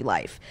full, healthy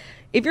life.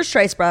 If your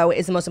Strice Bro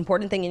is the most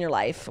important thing in your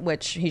life,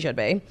 which he should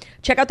be,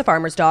 check out The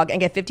Farmer's Dog and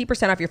get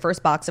 50% off your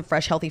first box of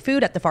fresh, healthy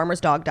food at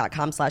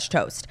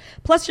thefarmersdog.com/toast.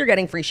 Plus, you're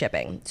getting free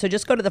shipping. So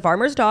just go to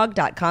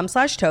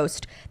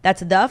thefarmersdog.com/toast.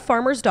 That's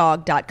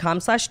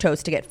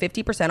thefarmersdog.com/toast to get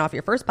 50% off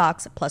your first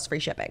box plus free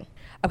shipping.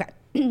 Okay.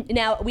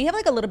 Now, we have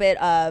like a little bit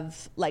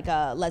of like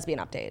a lesbian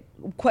update.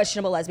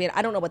 Questionable lesbian.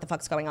 I don't know what the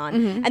fuck's going on.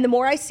 Mm-hmm. And the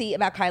more I see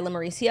about Kyle and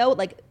Mauricio,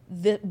 like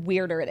the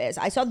weirder it is.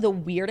 I saw the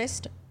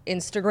weirdest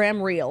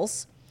Instagram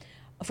reels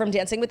from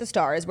Dancing with the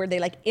Stars where they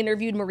like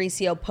interviewed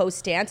Mauricio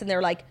post-dance and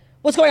they're like,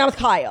 what's going on with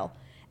Kyle?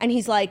 And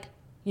he's like,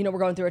 you know, we're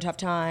going through a tough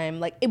time.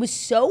 Like it was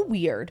so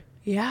weird.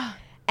 Yeah.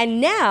 And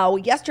now,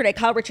 yesterday,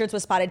 Kyle Richards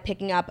was spotted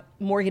picking up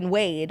Morgan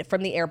Wade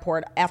from the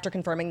airport after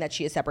confirming that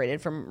she is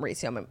separated from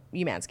Mauricio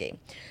Umansky.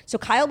 So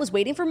Kyle was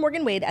waiting for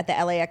Morgan Wade at the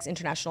LAX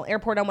International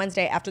Airport on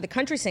Wednesday after the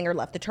country singer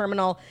left the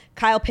terminal.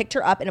 Kyle picked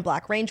her up in a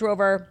black Range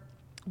Rover.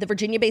 The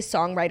Virginia-based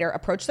songwriter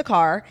approached the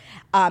car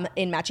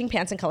in matching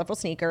pants and colorful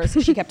sneakers.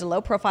 She kept a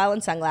low profile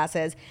and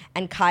sunglasses,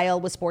 and Kyle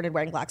was sported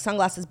wearing black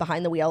sunglasses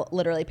behind the wheel,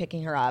 literally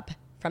picking her up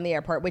from the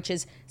airport, which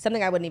is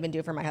something I wouldn't even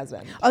do for my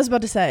husband. I was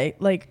about to say,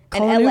 like,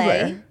 call In an LA,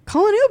 Uber.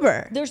 Call an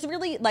Uber. There's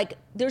really, like,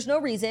 there's no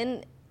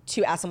reason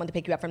to ask someone to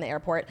pick you up from the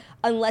airport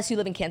unless you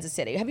live in Kansas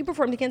City. Have you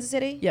performed in Kansas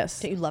City? Yes.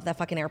 Don't you love that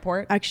fucking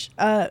airport? Actually,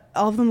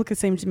 all of them look the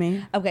same to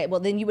me. Okay, well,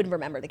 then you would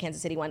remember the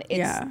Kansas City one.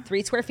 It's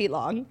 3 square feet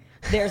long.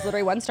 There's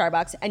literally one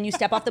Starbucks, and you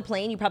step off the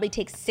plane, you probably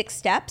take 6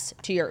 steps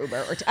to your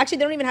Uber. Actually,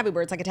 they don't even have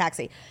Uber. It's like a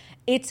taxi.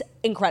 It's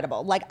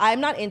incredible. Like,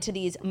 I'm not into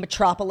these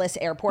metropolis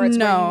airports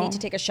where you need to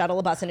take a shuttle,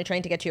 a bus, and a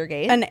train to get to your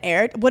gate.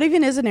 What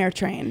even is an air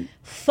train?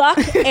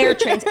 Fuck air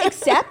trains.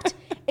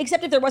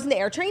 Except if there wasn't the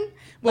air train,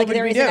 like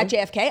there isn't at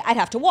JFK, I'd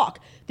have to walk.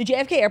 The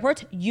JFK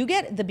airports, you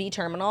get the B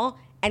terminal,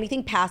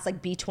 anything past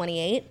like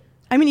B28.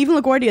 I mean, even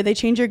LaGuardia, they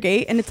change your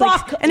gate, and it's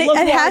Fuck like, and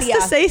it has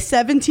to say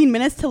 17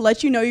 minutes to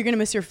let you know you're gonna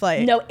miss your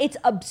flight. No, it's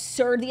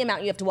absurd the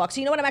amount you have to walk. So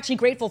you know what? I'm actually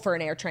grateful for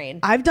an air train.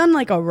 I've done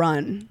like a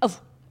run.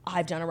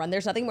 I've done a run.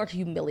 There's nothing more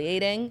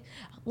humiliating.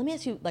 Let me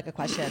ask you like a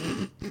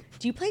question.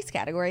 Do you place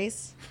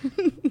categories?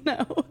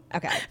 No.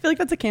 Okay. I feel like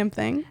that's a camp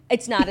thing.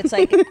 It's not. It's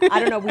like, I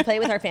don't know. We play it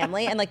with our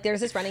family, and like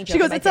there's this running joke. She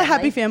goes, it's a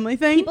happy family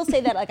thing. People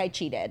say that like I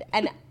cheated,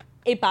 and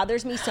it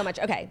bothers me so much.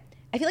 Okay.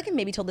 I feel like I've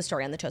maybe told this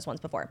story on the Toast once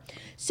before.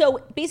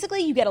 So basically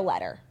you get a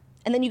letter,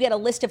 and then you get a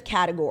list of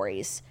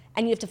categories,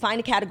 and you have to find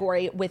a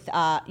category with, you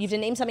have to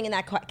name something in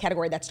that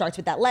category that starts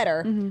with that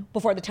letter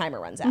before the timer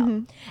runs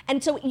out.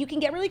 And so you can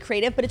get really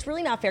creative, but it's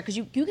really not fair because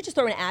you could just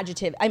throw an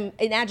adjective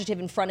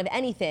in front of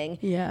anything.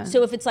 Yeah.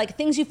 So if it's like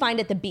things you find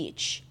at the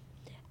beach,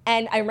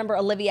 and I remember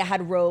Olivia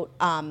had wrote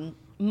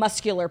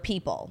muscular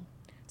people.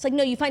 It's like,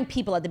 no, you find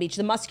people at the beach.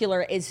 The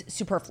muscular is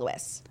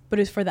superfluous. But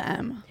it's for the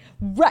M.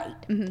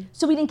 Right.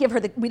 So we didn't give her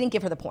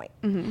the point.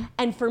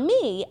 And for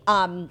me,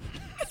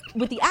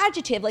 with the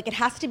adjective, like it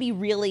has to be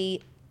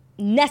really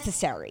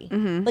necessary.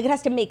 Like it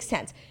has to make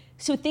sense.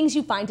 So things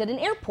you find at an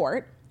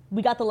airport,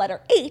 we got the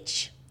letter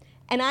H,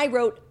 and I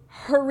wrote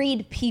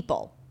hurried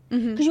people.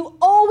 Because you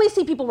always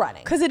see people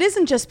running. Because it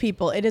isn't just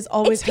people. It is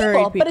always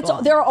hurried people.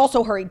 But there are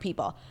also hurried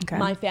people. Okay.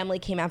 My family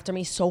came after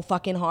me so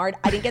fucking hard.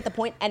 I didn't get the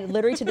point. And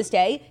literally to this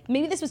day,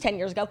 maybe this was 10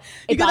 years ago.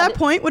 That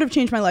point would have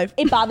changed my life.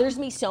 It bothers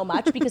me so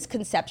much because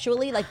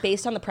conceptually, like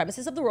based on the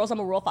premises of the rules, I'm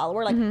a rule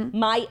follower. Like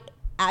my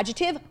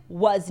adjective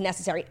was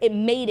necessary. It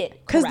made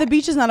it because the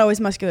beach is not always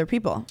muscular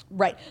people.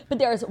 Right. But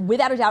there's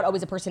without a doubt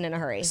always a person in a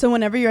hurry. So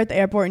whenever you're at the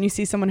airport and you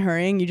see someone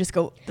hurrying, you just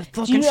go, the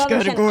fucking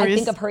categories. I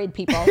think of hurried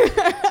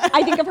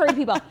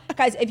people.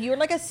 Guys, if you're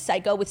like a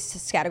psycho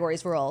with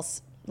categories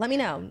rules, let me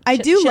know. I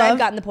do love I've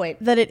gotten the point.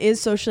 that it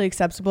is socially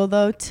acceptable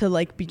though to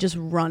like be just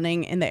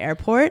running in the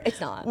airport. It's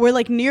not. Where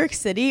like New York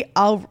City,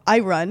 I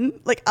run.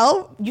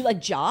 You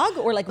like jog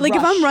or like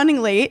if I'm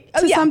running late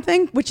to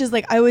something, which is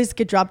like I always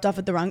get dropped off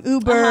at the wrong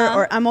Uber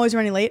or I'm always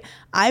running late,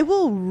 I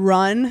will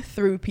run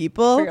through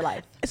people. For your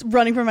life. It's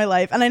running for my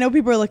life. And I know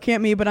people are looking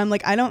at me, but I'm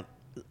like, I don't.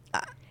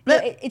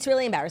 It's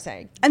really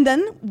embarrassing. And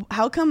then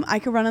how come I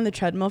could run on the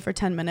treadmill for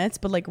 10 minutes,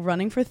 but like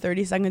running for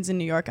 30 seconds in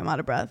New York, I'm out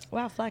of breath.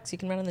 Wow, flex. You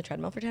can run on the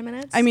treadmill for 10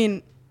 minutes? I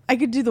mean, I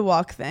could do the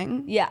walk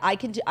thing. Yeah, I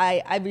could.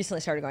 I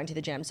recently started going to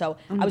the gym, so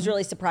I was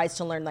really surprised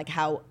to learn like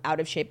how out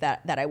of shape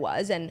that I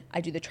was, and I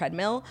do the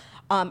treadmill.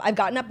 I've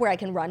gotten up where I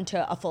can run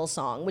to a full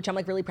song, which I'm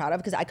like really proud of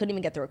because I couldn't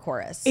even get through a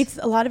chorus.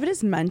 A lot of it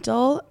is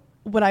mental.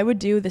 What I would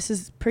do, this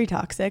is pretty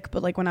toxic,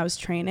 but like when I was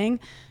training,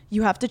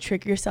 you have to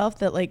trick yourself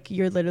that like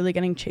you're literally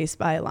getting chased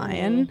by a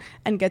lion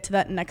and get to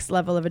that next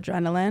level of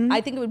adrenaline.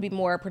 I think it would be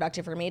more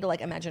productive for me to like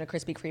imagine a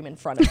Krispy Kreme in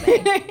front of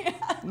me,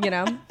 you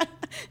know?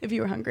 If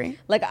you were hungry.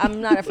 Like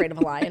I'm not afraid of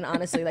a lion,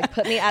 honestly. Like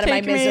put me out of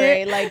my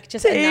misery. Like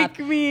just enough.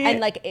 Me. And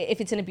like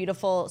if it's in a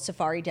beautiful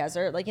safari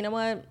desert, like you know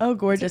what? Oh,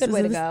 gorgeous. It's a good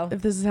way to go.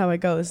 If this is how I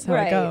go, this is how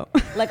I go.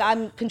 Like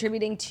I'm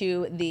contributing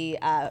to the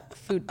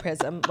food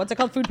prism. What's it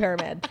called? Food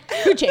pyramid.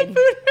 Food chain.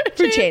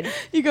 Food chain.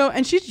 You go,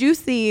 and she's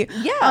juicy.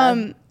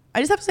 Yeah. I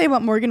just have to say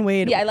about Morgan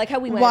Wade. Yeah, I like how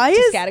we went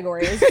to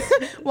categories.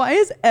 Why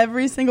is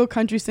every single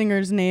country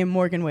singer's name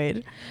Morgan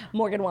Wade?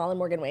 Morgan Wallen,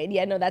 Morgan Wade.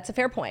 Yeah, no, that's a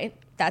fair point.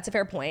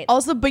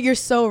 Also, but you're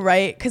so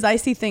right, because I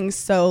see things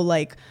so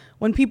like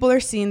when people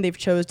are seen, they've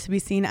chose to be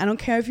seen. I don't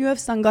care if you have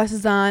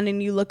sunglasses on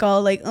and you look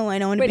all like, oh, I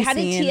don't want to be seen.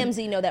 Wait, how did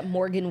TMZ know that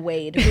Morgan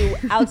Wade, who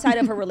outside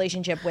of her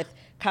relationship with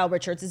Kyle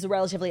Richards is a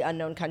relatively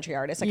unknown country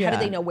artist, like how did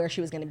they know where she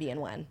was going to be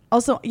and when?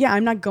 Also, yeah,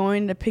 I'm not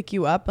going to pick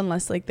you up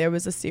unless like there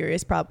was a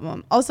serious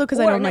problem. Also, because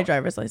I don't have my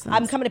driver's license.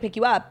 I'm coming to pick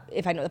you up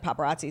if I know the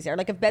paparazzi's there.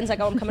 Like if Ben's like,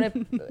 oh, I'm going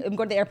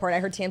to the airport. I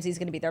heard TMZ's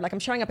going to be there. Like I'm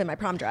showing up in my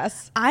prom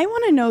dress. I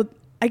want to know,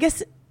 I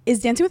guess,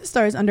 is Dancing with the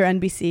Stars under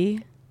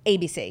NBC?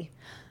 ABC.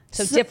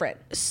 So different.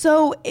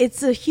 So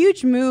it's a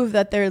huge move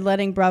that they're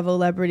letting Bravo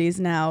celebrities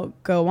now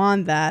go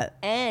on that.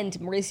 And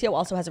Mauricio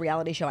also has a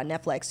reality show on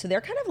Netflix. So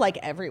they're kind of like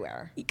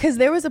everywhere. Because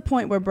there was a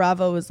point where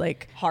Bravo was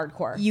like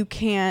hardcore. You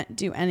can't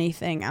do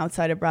anything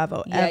outside of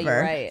Bravo yeah, ever.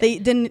 You're right. They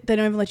don't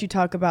even let you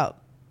talk about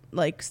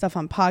like stuff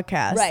on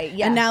podcasts. Right,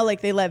 yeah. And now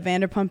like they let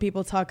Vanderpump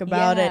people talk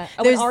about it.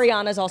 Oh, and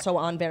Ariana's also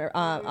on Dancing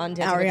with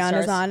the Ariana's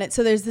Stars. on it.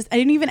 So there's this, I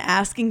didn't even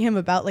asking him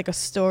about like a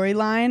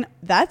storyline.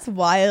 That's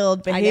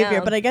wild behavior.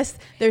 know. But I guess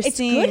It's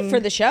good for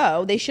the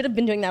show. They should have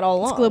been doing that all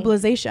along.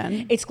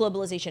 globalization. It's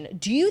globalization.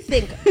 Do you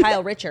think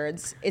Kyle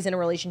Richards is in a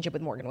relationship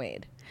with Morgan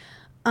Wade?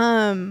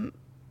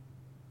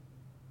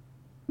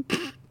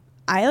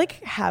 I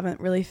like haven't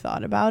really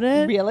thought about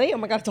it. Really? Oh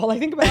my God, it's all I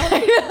think about.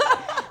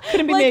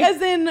 Couldn't be Like me.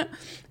 as in,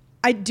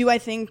 I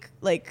think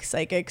like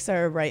psychics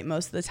are right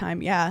most of the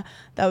time. Yeah,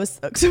 that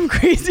was some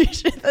crazy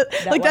shit.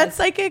 That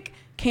psychic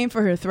came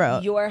for her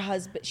throat. Your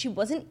husband, she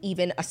wasn't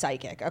even a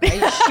psychic, okay?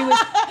 She was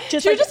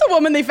just She was just a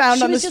woman they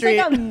found on the street. She was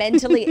just like a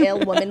mentally ill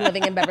woman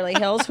living in Beverly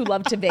Hills who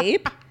loved to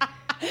vape.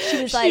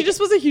 She was like, she just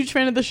was a huge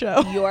fan of the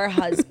show. your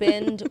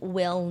husband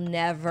will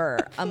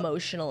never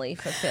emotionally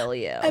fulfill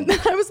you. And then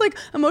I was like,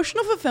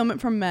 emotional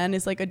fulfillment from men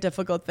is like a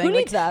difficult thing. Who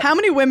needs that? How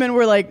many women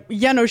were like,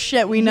 yeah, no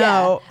shit, we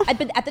know.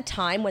 But at the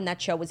time when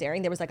that show was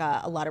airing, there was like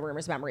a lot of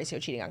rumors about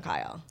Mauricio cheating on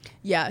Kyle.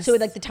 Yes. So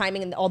like the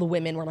timing and all the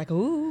women were like,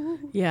 ooh,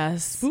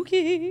 yes.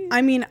 spooky.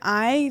 I mean,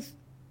 I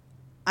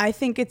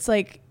think it's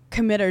like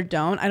commit or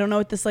don't. I don't know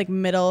what this like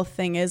middle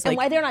thing is. And Like,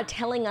 why they're not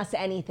telling us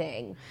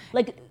anything.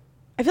 Like,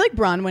 I feel like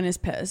Bronwyn is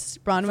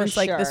pissed. Bronwyn's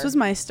like, this sure. was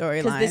my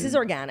storyline. because this is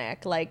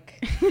organic.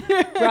 Like,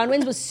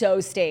 Bronwyn's was so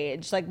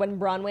staged. Like when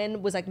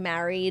Bronwyn was like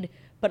married,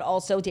 but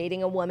also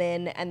dating a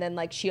woman, and then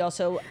like she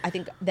also, I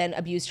think, then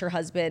abused her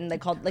husband. They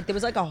called like there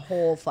was like a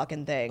whole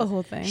fucking thing. A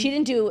whole thing. She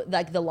didn't do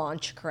like the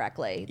launch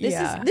correctly.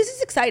 This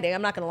is exciting.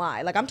 I'm not gonna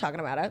lie. Like I'm talking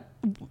about it.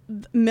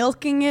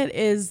 Milking it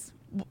is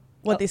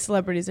what these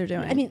celebrities are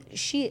doing. I mean,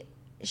 she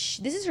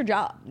this is her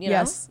job. You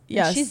Yes, know?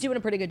 yes. She's doing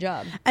a pretty good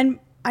job. And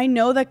I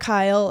know that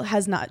Kyle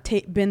has not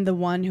been the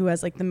one who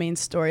has like the main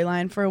story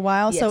for a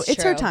while. Yeah, so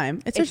it's her true.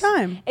 time. It's her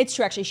time. It's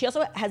true, actually. She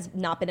also has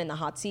not been in the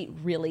hot seat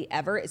really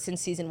ever since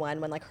season 1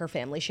 when like her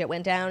family shit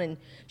went down. And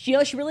she,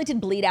 she really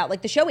did bleed out.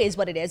 Like the show is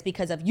what it is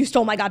because of you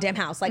stole my goddamn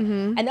house. Like,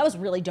 and that was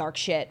really dark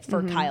shit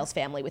for Kyle's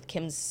family with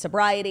Kim's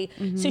sobriety.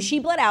 So she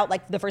bled out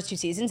like the first 2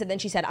 seasons and then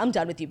she said, I'm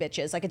done with you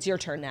bitches. Like it's your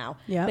turn now.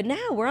 Yeah. But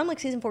now we're on like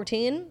season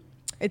 14.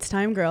 It's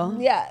time, girl.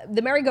 Yeah,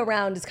 the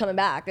merry-go-round is coming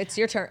back. It's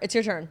your turn. It's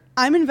your turn.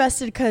 I'm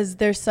invested because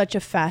they're such a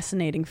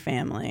fascinating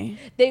family.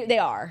 They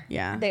are.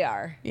 Yeah. They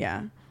are.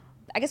 Yeah.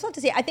 I guess we'll have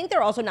to see. I think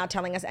they're also not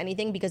telling us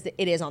anything because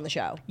it is on the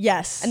show.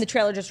 Yes. And the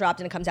trailer just dropped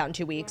and it comes out in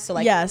 2 weeks. So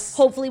like, Yes.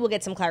 hopefully we'll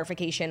get some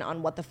clarification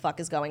on what the fuck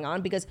is going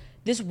on because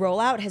this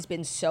rollout has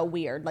been so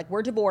weird. Like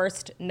we're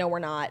divorced. No, we're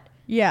not.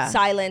 Yeah.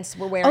 Silence.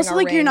 We're wearing Also, our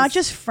like, you're not rings.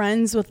 just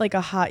friends with like a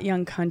hot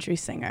young country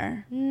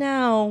singer.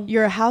 No.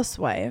 You're a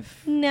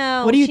housewife.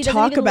 No. What do you she doesn't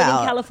talk even live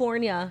about? in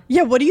California.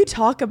 Yeah, what do you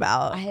talk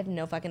about? I have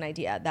no fucking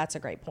idea. That's a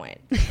great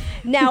point.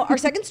 Now, our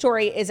second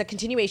story is a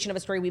continuation of a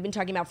story we've been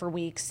talking about for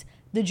weeks,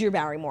 the Drew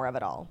Barrymore of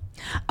it all.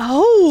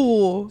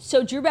 Oh.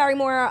 So Drew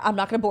Barrymore, I'm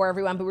not going to bore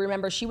everyone, but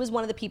remember she was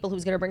one of the people who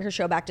was going to bring her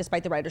show back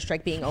despite the writer's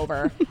strike being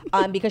over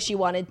because she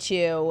wanted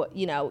to,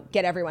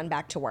 get everyone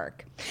back to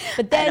work.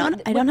 But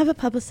then I don't have a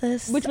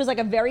publicist. which was like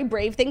a very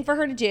brave thing for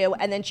her to do.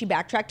 And then she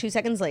backtracked 2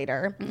 seconds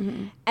later.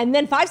 And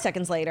then 5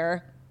 seconds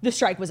later, the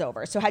strike was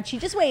over. So had she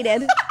just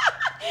waited...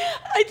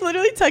 I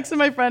literally texted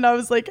my friend. I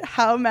was like,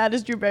 how mad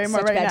is Drew Barrymore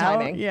Such right bad now?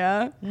 timing.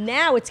 Yeah.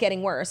 Now it's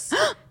getting worse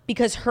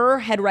because her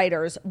head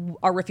writers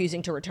are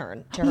refusing to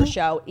return to her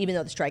show, even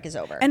though the strike is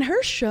over. And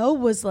her show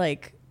was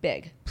like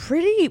Big.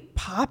 pretty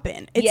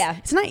poppin'.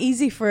 It's not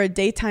easy for a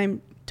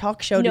daytime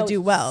talk show to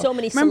do well. So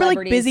many Remember like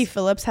celebrities. Busy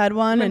Phillips had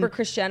one. Remember and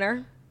Kris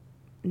Jenner?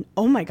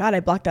 oh my God, I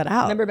blocked that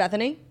out. Remember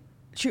Bethany?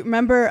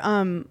 Remember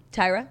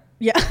Tyra?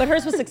 Yeah. But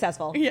hers was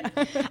successful. Yeah.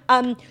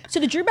 So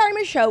the Drew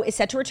Barrymore show is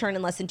set to return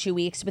in less than 2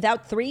 weeks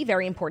without 3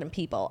 very important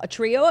people. A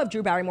trio of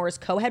Drew Barrymore's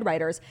co-head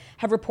writers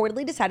have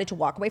reportedly decided to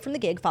walk away from the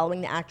gig following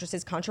the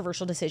actress's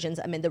controversial decisions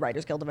amid the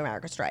Writers Guild of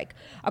America strike.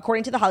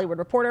 According to The Hollywood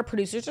Reporter,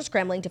 producers are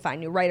scrambling to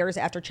find new writers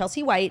after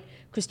Chelsea White,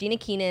 Christina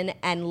Keenan,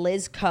 and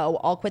Liz Coe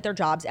all quit their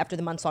jobs after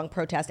the months-long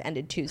protest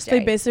ended Tuesday.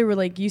 They basically were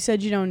like, you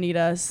said you don't need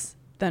us,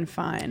 then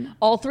fine.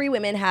 All 3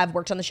 women have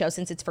worked on the show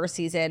since its first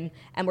season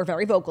and were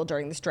very vocal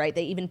during the strike.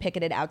 They even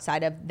picketed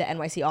outside of the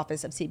NYC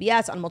office of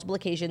CBS on multiple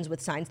occasions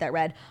with signs that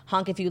read,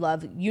 "Honk if you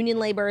love union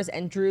labors"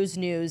 and "Drew's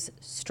News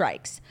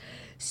strikes."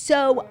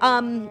 So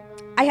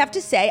I have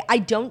to say, I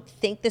don't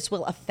think this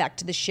will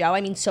affect the show. I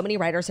mean, so many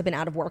writers have been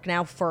out of work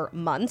now for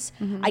months.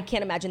 I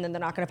can't imagine that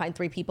they're not going to find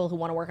 3 people who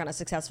want to work on a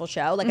successful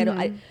show.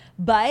 Like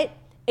but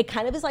it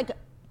kind of is like,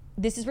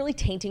 this is really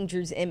tainting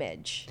Drew's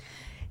image.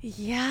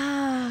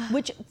 Yeah.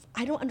 Which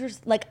I don't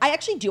understand. Like, I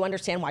actually do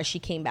understand why she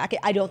came back.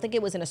 I don't think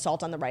it was an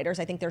assault on the writers.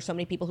 I think there's so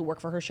many people who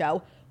work for her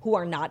show who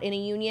are not in a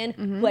union,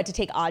 who had to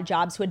take odd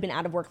jobs, who had been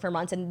out of work for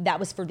months. And that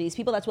was for these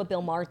people. That's what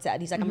Bill Maher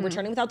said. He's like, I'm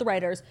returning without the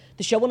writers.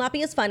 The show will not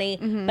be as funny,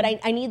 but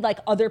I need like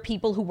other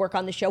people who work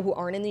on the show who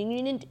aren't in the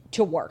union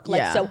to work.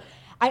 Like, so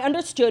I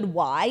understood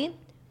why.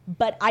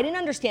 But I didn't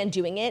understand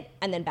doing it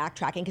and then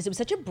backtracking because it was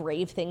such a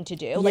brave thing to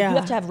do. Like, you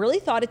have to have really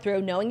thought it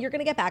through, knowing you're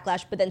going to get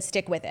backlash, but then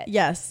stick with it.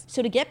 Yes.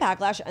 So to get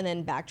backlash and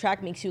then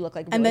backtrack makes you look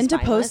like really and then to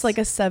spineless. post like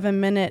a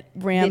 7-minute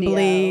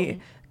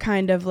rambly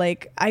kind of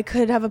like, I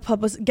could have a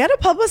publicist. Get a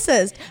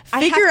publicist.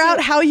 Figure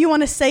out how you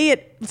want to say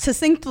it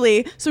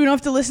succinctly so we don't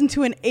have to listen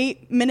to an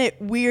 8-minute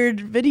weird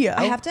video.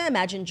 I have to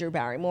imagine Drew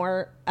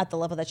Barrymore at the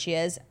level that she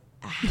is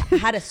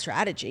had a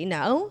strategy,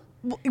 no?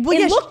 Well,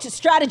 it looked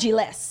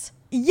strategyless.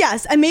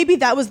 Yes, and maybe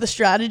that was the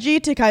strategy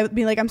to kind of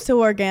be like, I'm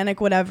so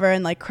organic, whatever,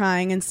 and like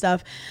crying and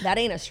stuff. That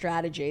ain't a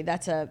strategy.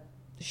 That's a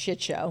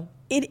shit show.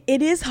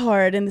 It is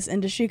hard in this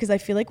industry because I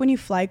feel like when you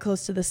fly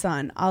close to the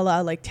sun, a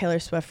la like Taylor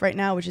Swift right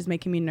now, which is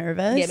making me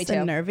nervous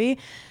and nervy.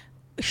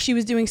 She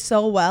was doing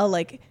so well.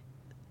 Like,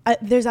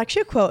 there's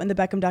actually a quote in the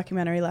Beckham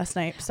documentary last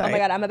night. Sorry. Oh my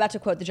God, I'm about to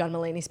quote the John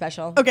Mulaney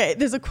special. Okay,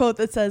 there's a quote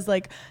that says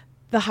like,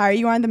 the higher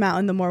you are on the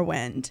mountain, the more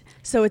wind.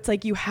 So it's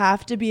like you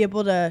have to be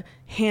able to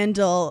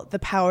handle the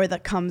power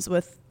that comes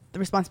with the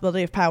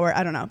responsibility of power.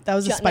 I don't know. That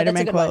was a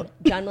Spider-Man quote.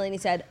 John Mulaney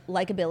said,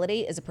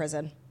 likability is a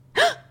prison.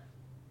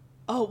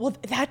 Oh, well,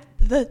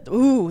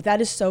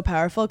 that is so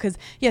powerful because,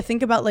 yeah,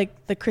 think about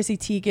like the Chrissy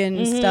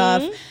Teigen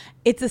stuff.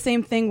 It's the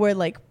same thing where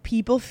like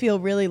people feel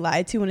really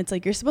lied to when it's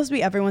like you're supposed to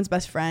be everyone's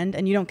best friend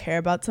and you don't care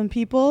about some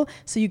people.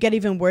 So you get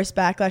even worse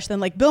backlash than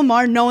like Bill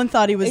Maher. No one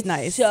thought he was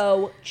nice.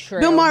 So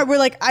true. Bill Maher, we're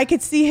like, I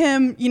could see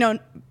him, you know,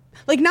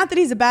 like not that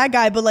he's a bad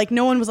guy, but like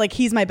no one was like,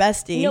 he's my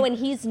bestie. No, and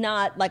he's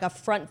not like a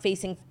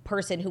front-facing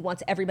person who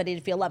wants everybody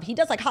to feel loved. He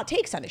does like hot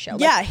takes on his show.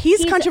 Yeah, like,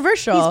 he's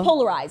controversial. He's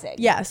polarizing.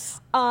 Yes.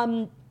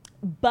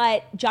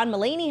 But John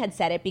Mulaney had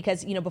said it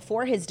because, you know,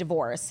 before his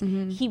divorce,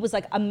 he was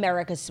like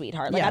America's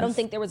sweetheart. Like, I don't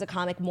think there was a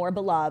comic more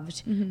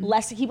beloved,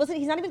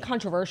 he's not even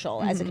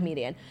controversial as a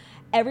comedian.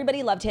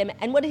 Everybody loved him.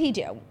 And what did he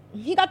do?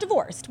 He got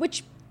divorced,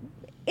 which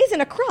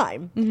isn't a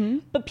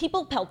crime. But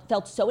people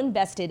felt so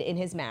invested in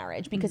his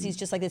marriage because he's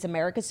just like this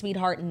America's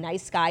sweetheart,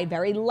 nice guy,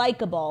 very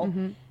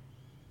likable.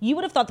 You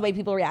would have thought the way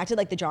people reacted,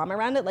 like the drama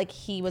around it, like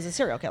he was a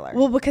serial killer.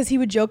 Well, because he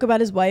would joke about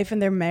his wife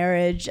and their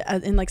marriage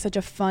in like such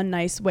a fun,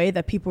 nice way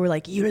that people were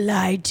like, you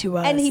lied to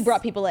us. And he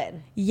brought people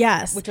in.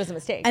 Yes. Which was a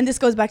mistake. And this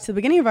goes back to the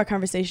beginning of our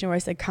conversation where I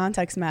said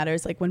context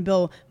matters. Like when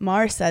Bill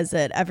Maher says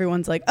it,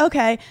 everyone's like,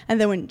 okay.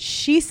 And then when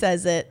she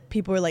says it,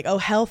 people were like, oh,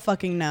 hell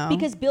fucking no.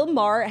 Because Bill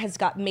Maher has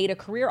made a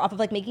career off of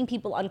like making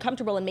people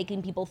uncomfortable and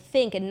making people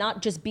think and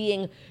not just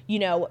being, you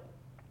know,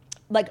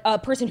 like a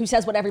person who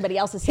says what everybody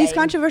else is saying. He's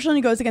controversial and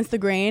he goes against the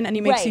grain and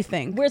he makes you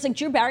think. Whereas like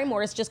Drew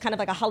Barrymore is just kind of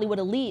like a Hollywood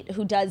elite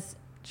who does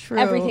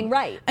everything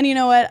right. And you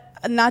know what?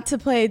 Not to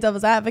play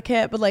devil's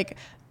advocate, but like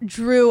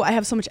Drew, I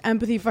have so much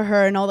empathy for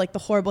her and all like the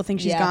horrible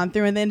things she's gone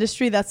through in the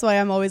industry. That's why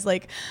I'm always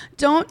like,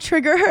 don't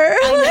trigger her.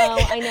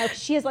 I know.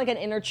 She has like an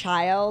inner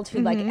child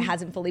who like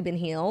hasn't fully been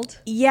healed.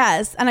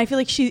 Yes, and I feel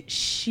like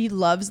she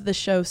loves the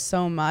show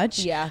so much.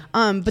 Yeah.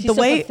 But she's the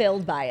so way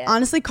fulfilled by it.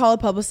 Honestly, call a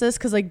publicist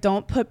because like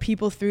don't put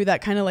people through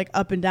that kind of like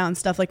up and down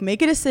stuff. Like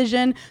make a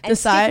decision, and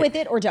decide stick with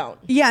it or don't.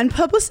 Yeah, and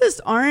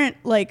publicists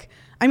aren't like.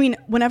 I mean,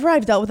 whenever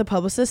I've dealt with a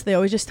publicist, they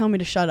always just tell me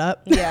to shut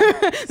up.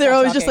 Yeah. They're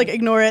always just like,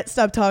 ignore it,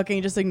 stop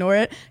talking, just ignore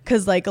it.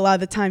 Because like a lot of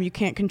the time you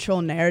can't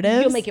control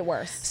narratives. You'll make it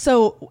worse.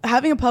 So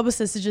having a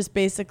publicist is just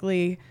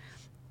basically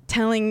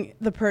telling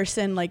the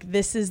person like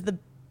this is the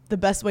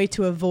best way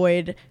to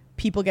avoid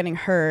people getting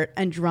hurt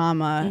and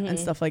drama and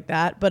stuff like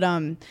that. But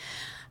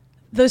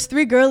those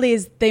three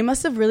girlies, they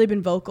must have really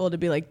been vocal to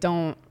be like,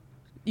 don't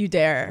you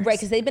dare. Right,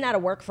 because they've been out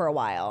of work for a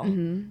while.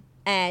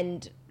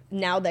 And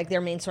now like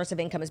their main source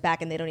of income is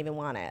back and they don't even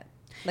want it.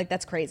 Like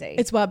that's crazy.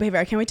 It's wild behavior.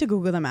 I can't wait to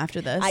Google them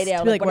after this. I know.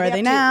 To be like where are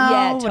they now?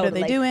 Yeah, what totally. are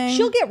they doing?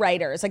 She'll get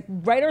writers. Like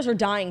writers are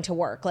dying to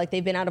work. Like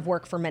they've been out of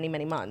work for many,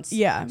 many months.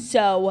 Yeah.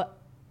 So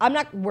I'm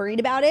not worried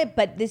about it,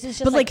 but this is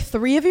just But like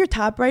 3 of your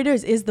top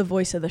writers is the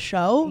voice of the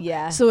show.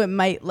 Yeah. So it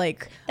might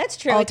like that's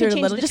true. alter it a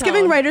little. Just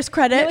giving writers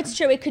credit. No, it's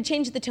true. It could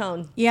change the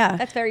tone. Yeah.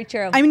 That's very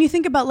true. I mean, you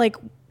think about like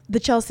the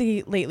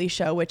Chelsea Lately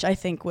show, which I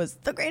think was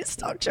the greatest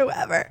talk show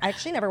ever. I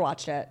actually never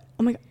watched it.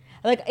 Oh my God.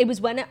 Like it was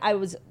when I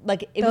was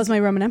like that was my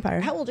Roman Empire.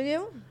 How old are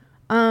you?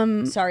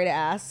 Sorry to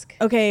ask.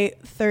 Okay,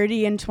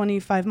 30 and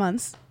 25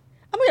 months.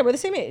 Oh my God, we're the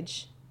same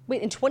age.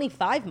 Wait, in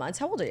 25 months,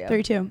 how old are you?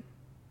 32.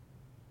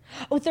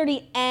 Oh,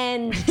 30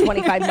 and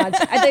 25 months.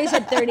 I thought you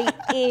said 30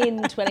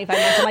 in 25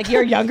 months. I'm like,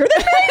 you're younger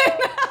than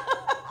me?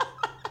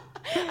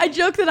 I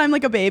joke that I'm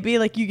like a baby,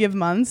 like you give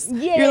months.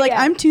 Yeah, You're like,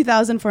 yeah. I'm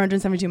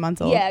 2,472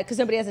 months old. Yeah, because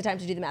nobody has the time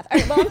to do the math. All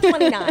right, well, I'm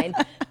 29.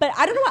 But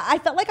I don't know. I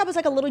felt like I was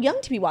like a little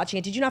young to be watching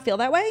it. Did you not feel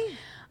that way?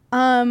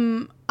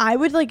 I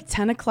would like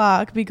 10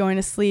 o'clock be going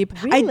to sleep.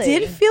 Really? I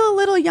did feel a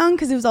little young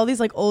because it was all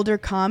these like older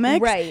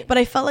comics. Right. But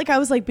I felt like I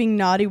was like being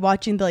naughty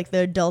watching the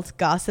adults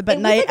gossip at It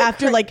was night like a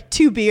after like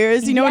 2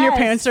 beers. You know when your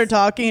parents start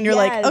talking and you're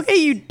like, okay,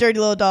 you dirty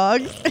little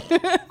dog.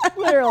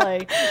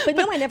 Literally. But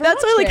no, I never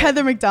That's why watched like it.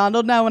 Heather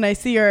McDonald now when I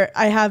see her,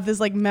 I have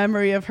this like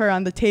memory of her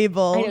on the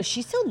table. I know.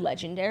 She's so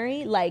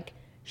legendary. Like,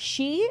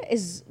 she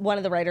is one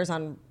of the writers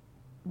on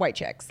White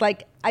Chicks.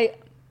 Like,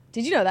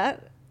 did you know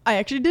that? I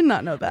actually did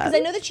not know that. Because I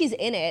know that she's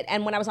in it,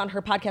 and when I was on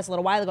her podcast a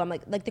little while ago, I'm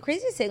like the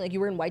craziest thing, like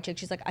you were in White Chicks.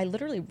 She's like, I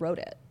literally wrote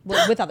it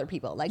with other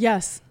people. Like,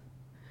 yes.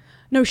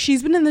 No,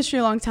 she's been in the industry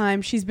a long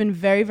time. She's been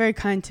very, very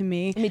kind to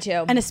me. Me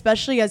too. And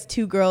especially as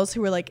 2 girls who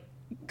were like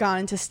gone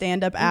into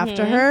stand up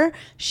after her,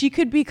 she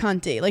could be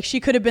cunty. Like she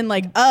could have been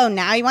like, oh,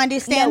 now you want to do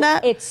stand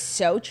up? It's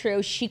so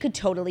true. She could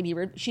totally be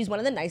rude. She's one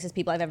of the nicest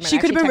people I've ever met. She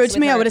could have been rude to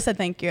me. I would have said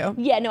thank you.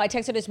 Yeah, no, I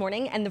texted her this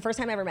morning, and the first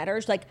time I ever met her,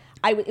 like,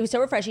 it was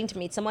so refreshing to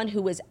meet someone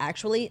who was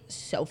actually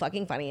so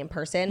fucking funny in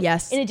person.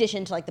 Yes. In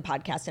addition to like the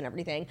podcast and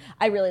everything,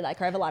 I really like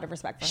her. I have a lot of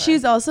respect for her.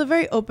 She's also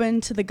very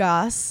open to the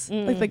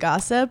like the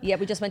gossip. Yeah,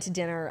 we just went to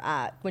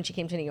dinner when she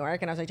came to New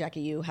York, and I was like,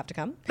 Jackie, you have to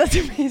come. That's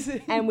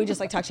amazing. And we just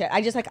like talk shit.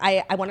 I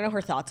want to know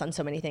her thoughts on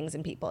so many things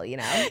and people, you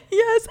know?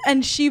 Yes,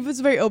 and she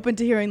was very open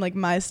to hearing like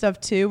my stuff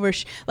too, where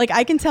she, like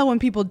I can tell when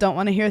people don't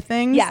want to hear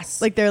things.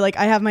 Yes. Like they're like,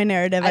 I have my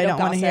narrative. I don't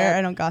want to gossip. hear.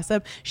 I don't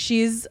gossip.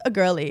 She's a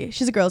girly.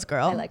 She's a girl's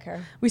girl. I like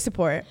her. We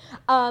support.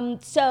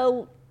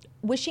 So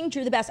wishing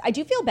Drew the best. I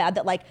do feel bad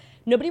that like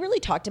nobody really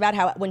talked about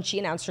how when she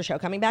announced her show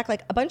coming back,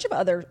 like a bunch of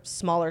other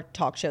smaller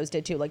talk shows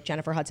did too, like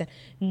Jennifer Hudson.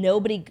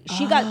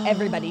 She got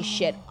everybody's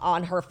shit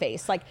on her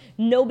face. Like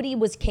nobody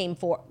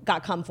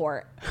got come for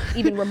it,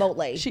 even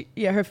remotely.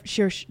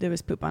 There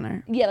was poop on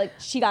her. Yeah, like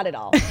she got it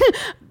all.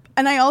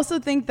 And I also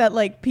think that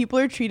like people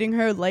are treating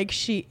her like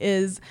she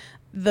is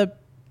the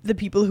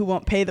people who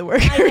won't pay the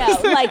workers. I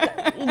know,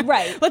 like,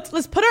 right.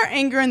 Let's put our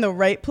anger in the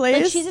right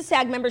place. Like she's a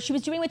SAG member. She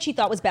was doing what she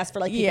thought was best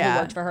for like people who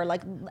worked for her.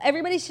 Like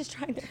everybody's just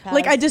trying to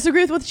Like I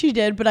disagree with what she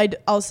did, but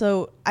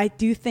I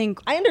do think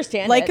I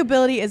understand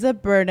likability is a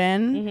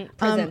burden.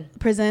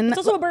 Prison. It's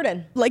also a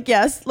burden. Like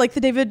yes, like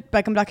the David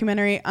Beckham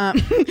documentary.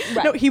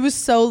 Right. No, he was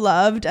so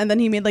loved, and then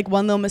he made like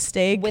one little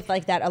mistake With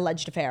like that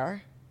alleged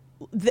affair.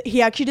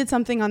 He actually did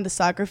something on the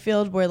soccer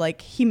field where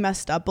like he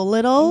messed up a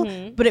little,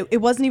 but it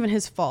wasn't even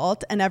his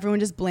fault, and everyone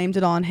just blamed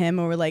it on him,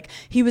 or were like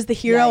he was the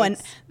hero. Yikes.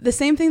 And the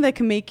same thing that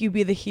can make you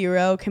be the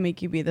hero can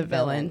make you be the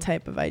villain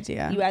type of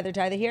idea. You either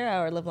die the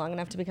hero or live long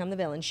enough to become the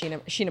villain.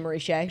 Sheena Marie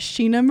Shea.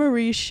 Sheena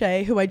Marie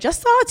Shea, who I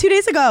just saw 2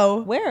 days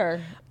ago.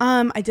 Where?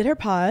 I did her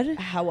pod.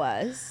 How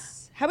was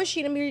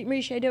Sheena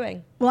Marie Shea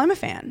doing? Well, I'm a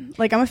fan.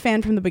 Like, I'm a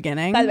fan from the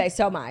beginning. By the way,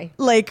 so am I.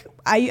 Like,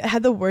 I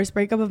had the worst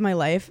breakup of my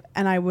life,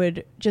 and I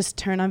would just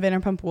turn on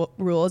Vanderpump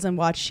Rules and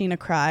watch Sheena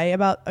cry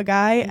about a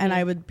guy, and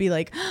I would be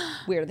like,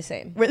 we're the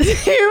same. We're the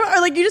same. Or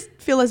like, you just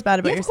feel less bad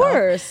about yourself. Of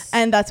course.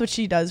 And that's what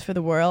she does for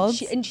the world.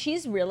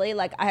 She's really,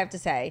 like, I have to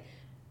say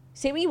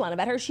what you want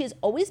about her, she has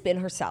always been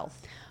herself.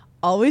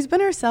 Always been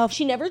herself.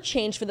 She never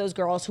changed for those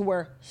girls who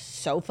were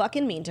so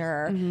fucking mean to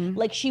her.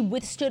 Like she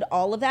withstood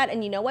all of that,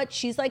 and you know what?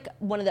 She's like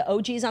one of the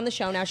OGs on the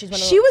show now. She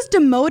was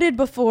demoted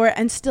before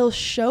and still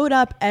showed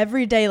up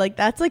every day. Like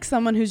that's like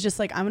someone who's just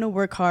like, I'm gonna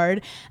work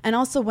hard. And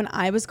also when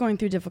I was going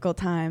through difficult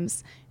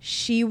times,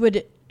 she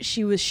was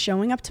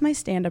showing up to my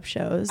stand-up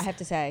shows. I have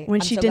to say, when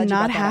she did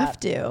not have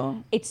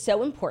to. It's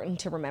so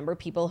important to remember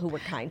people who were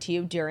kind to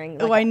you during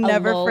like, I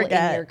never a lull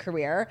forget in your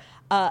career.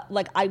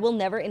 Like I will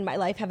never in my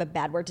life have a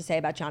bad word to say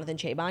about Jonathan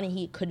Chabon.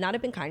 He could not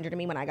have been kinder to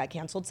me when I got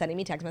canceled, sending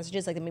me text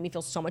messages like that made me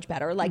feel so much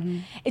better. Like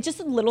it's just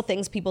the little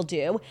things people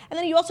do, and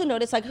then you also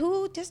notice like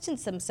who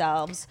distance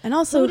themselves, and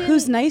also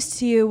who's nice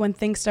to you when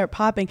things start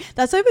popping.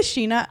 That's why with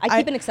Sheena, I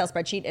keep an Excel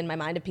spreadsheet in my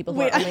mind of people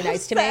who are only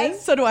nice to me.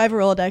 So do I have a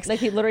Rolodex.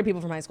 Like literally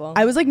people from high school.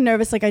 I was like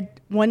nervous, like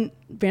when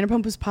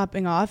Vanderpump was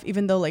popping off,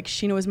 even though like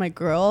Sheena was my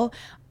girl,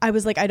 I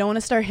was like, I don't want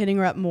to start hitting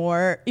her up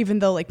more, even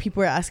though like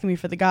people were asking me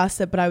for the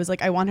gossip, but I was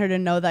like, I want her to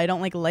know that I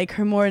don't like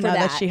her more now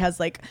that she has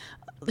like,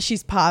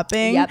 she's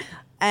popping. Yep.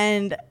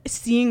 And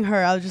seeing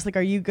her, I was just like,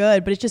 are you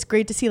good? But it's just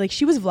great to see, like,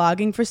 she was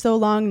vlogging for so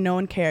long, no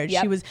one cared.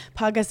 Yep. She was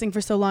podcasting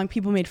for so long,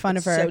 people made fun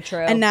of her. So true.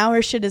 And now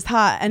her shit is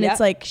hot. And it's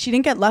like, she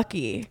didn't get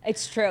lucky.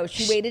 It's true.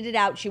 She waited it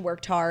out. She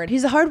worked hard.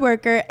 She's a hard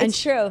worker. And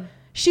it's true.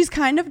 She's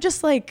kind of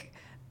just like,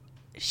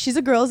 she's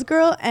a girl's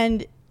girl,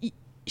 and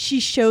she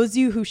shows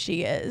you who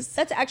she is.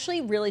 That's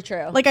actually really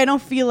true. Like, I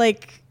don't feel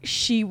like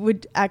she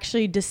would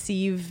actually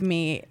deceive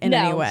me in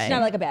any way. No, she's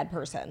not like a bad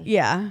person.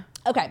 Yeah.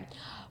 Okay.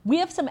 We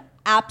have some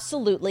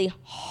absolutely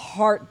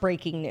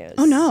heartbreaking news.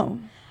 Oh, no.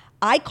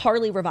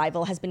 iCarly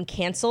revival has been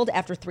canceled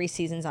after 3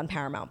 seasons on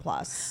Paramount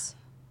Plus.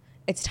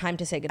 It's time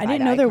to say goodbye to I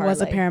didn't know there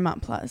was a iCarly.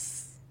 Paramount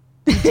Plus.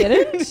 You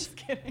didn't? Just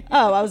kidding.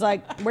 Oh, I was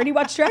like, where do you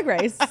watch Drag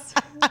Race?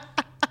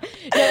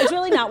 No, it's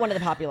really not one of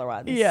the popular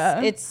ones.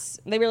 Yeah.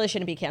 They really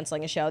shouldn't be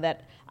canceling a show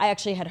that I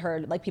actually had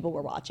heard like people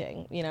were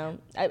watching, you know?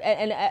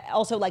 And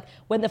also like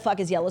when the fuck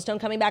is Yellowstone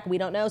coming back? We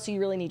don't know, so you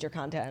really need your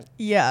content.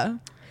 Yeah.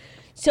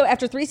 So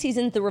after 3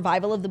 seasons, the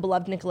revival of the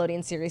beloved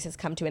Nickelodeon series has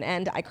come to an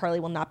end.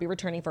 iCarly will not be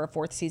returning for a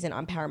 4th season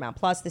on Paramount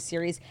Plus. The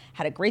series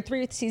had a great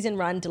 3-season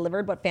run,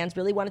 delivered what fans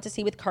really wanted to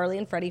see with Carly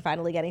and Freddie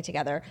finally getting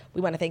together.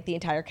 We want to thank the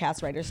entire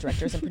cast, writers,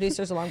 directors, and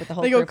producers, along with the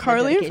whole crew.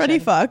 Carly and Freddie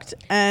fucked,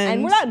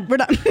 and we're done. We're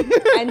done.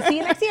 And see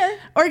you next year.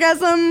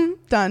 Orgasm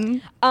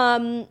done.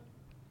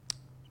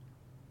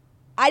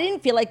 I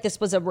didn't feel like this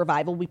was a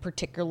revival we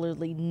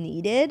particularly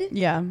needed.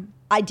 Yeah.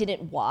 I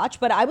didn't watch,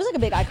 but I was like a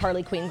big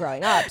iCarly queen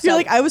growing up. So You're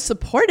like, I was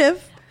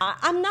supportive.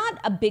 I'm not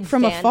a big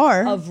from fan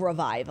afar of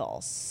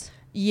revivals.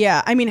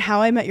 Yeah. I mean,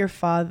 How I Met Your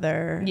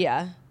Father.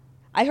 Yeah.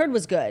 I heard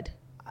was good.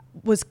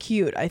 Was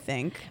cute, I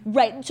think.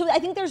 Right. So I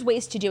think there's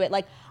ways to do it.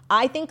 Like,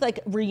 I think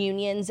like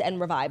reunions and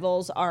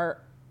revivals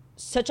are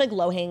such like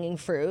low hanging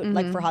fruit,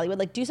 like for Hollywood,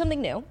 like do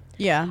something new.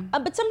 Yeah.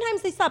 But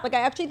sometimes they stop. Like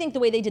I actually think the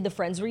way they did the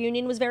Friends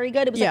reunion was very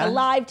good. It was like a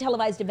live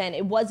televised event.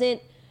 It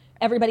wasn't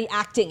everybody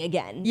acting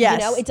again. Yes. You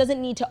know, it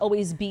doesn't need to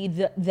always be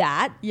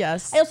that.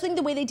 Yes. I also think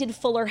the way they did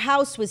Fuller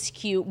House was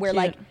cute, where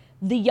like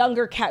the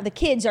younger the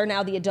kids are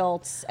now the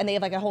adults and they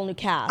have like a whole new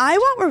cast. I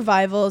want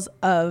revivals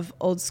of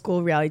old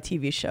school reality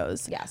TV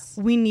shows. Yes.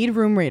 We need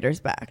Room Raiders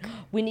back.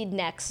 We need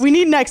Next. We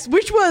need Next,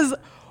 which was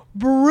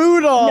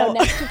brutal. No,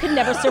 Next could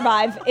never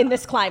survive in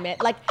this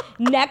climate. Like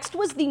Next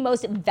was the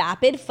most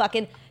vapid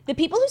fucking. The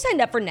people who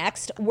signed up for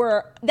Next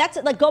that's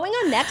like going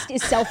on Next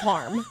is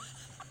self-harm.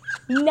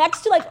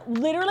 Next, like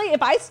literally,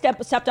 if I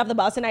stepped off the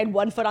bus and I had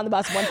 1 foot on the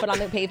bus, 1 foot on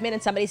the pavement,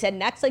 and somebody said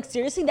Next, like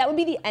seriously, that would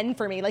be the end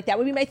for me. Like that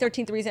would be my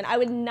 13th reason. I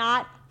would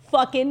not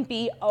fucking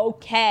be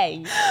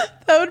okay.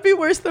 That would be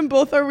worse than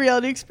both our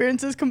reality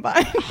experiences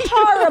combined.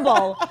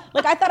 Horrible.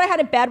 Like I thought I had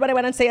it bad when I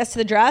went on Say Yes to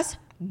the Dress.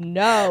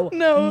 No.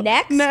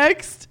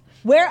 Next.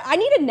 Where I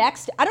need a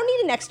Next. I don't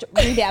need a Next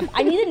revamp.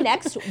 I need a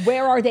Next.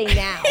 Where are they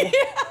now?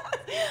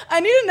 I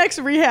need a Next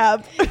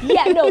rehab.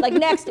 Yeah, no, like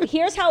Next.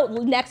 Here's how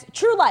Next.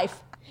 True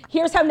Life.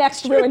 Here's how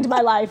Next ruined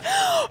my life.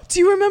 Do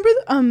you remember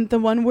the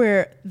one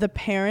where the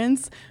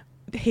parents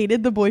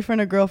hated the boyfriend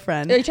or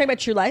girlfriend? Are you talking about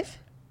True Life?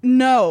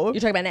 No. You're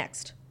talking about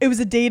Next. It was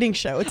a dating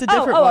show. It's a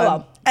different one.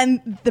 Oh.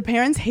 And the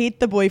parents hate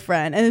the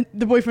boyfriend. And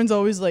the boyfriend's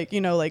always like, you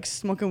know, like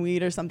smoking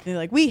weed or something.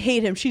 Like, we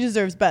hate him. She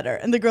deserves better.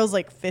 And the girl's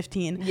like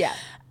 15. Yeah.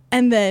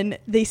 And then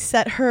they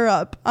set her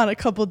up on a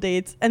couple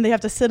dates. And they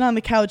have to sit on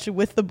the couch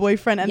with the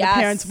boyfriend and the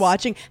parents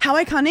watching.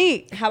 How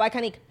iconic. How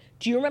iconic.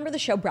 Do you remember the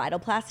show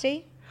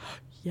Bridalplasty?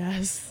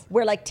 Yes.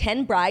 Where like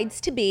 10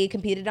 brides-to-be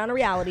competed on a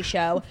reality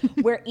show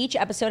where each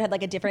episode had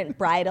like a different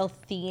bridal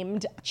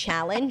themed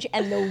challenge,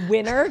 and the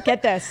winner,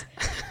 get this,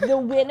 the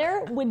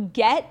winner would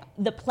get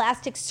the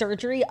plastic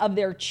surgery of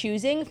their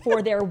choosing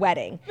for their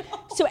wedding.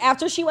 So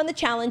after she won the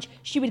challenge,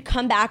 she would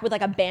come back with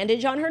like a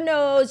bandage on her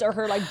nose or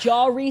her like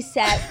jaw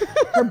reset,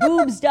 her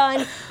boobs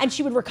done, and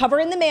she would recover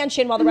in the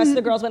mansion while the rest of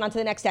the girls went on to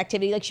the next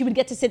activity. Like she would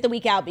get to sit the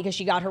week out because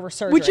she got her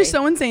surgery. Which is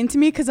so insane to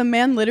me because a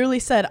man literally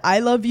said, I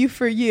love you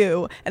for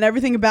you and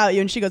everything about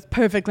you, and she goes,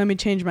 perfect, let me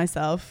change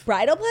myself.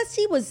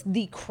 Bridalplasty was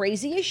the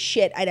craziest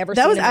shit I'd ever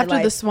seen. That was in my after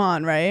life. The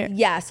Swan, right?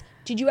 Yes.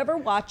 Did you ever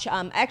watch,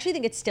 I actually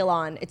think it's still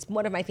on. It's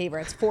one of my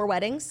favorites, 4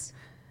 Weddings.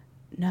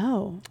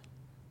 No.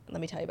 Let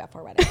me tell you about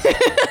 4 Weddings.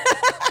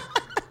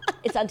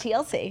 It's on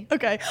TLC.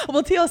 Okay.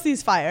 Well,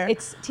 TLC's fire.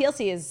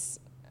 TLC is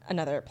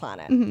another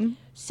planet.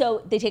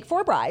 So they take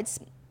 4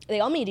 brides, they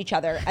all meet each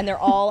other, and they're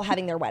all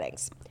having their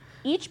weddings.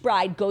 Each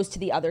bride goes to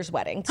the other's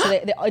wedding. So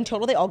in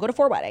total, they all go to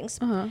 4 weddings.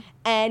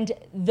 And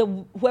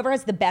whoever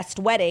has the best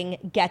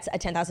wedding gets a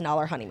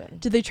 $10,000 honeymoon.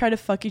 Did they try to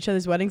fuck each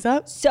other's weddings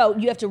up? So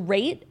you have to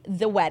rate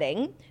the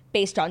wedding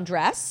based on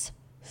dress,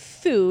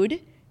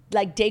 food,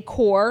 like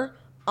decor,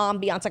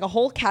 ambiance, like a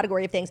whole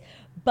category of things.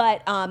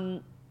 But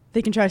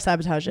they can try to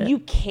sabotage it. You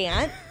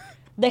can't.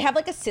 They have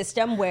like a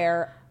system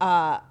where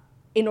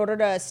in order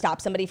to stop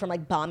somebody from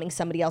like bombing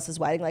somebody else's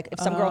wedding, like if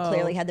some girl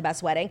clearly had the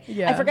best wedding,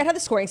 I forget how the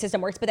scoring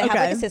system works, but they have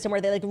like a system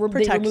where they like they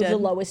remove the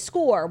lowest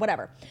score,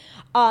 whatever.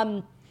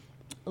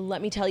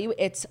 Let me tell you,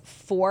 it's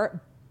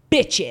 4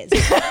 bitches,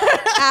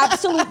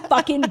 absolute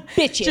fucking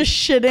bitches, just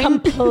shitting,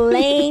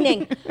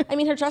 complaining. I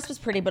mean, her dress was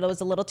pretty, but it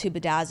was a little too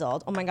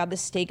bedazzled. Oh my god, the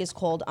steak is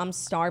cold. I'm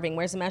starving.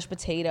 Where's the mashed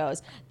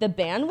potatoes? The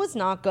band was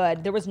not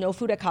good. There was no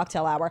food at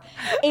cocktail hour.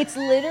 It's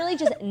literally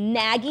just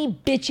naggy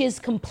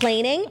bitches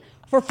complaining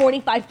for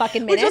 45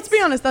 fucking minutes. Which, let's be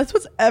honest, that's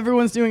what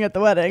everyone's doing at the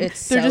wedding.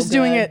 They're just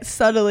doing it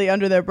subtly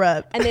under their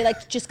breath. And they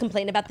like just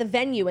complain about the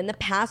venue and the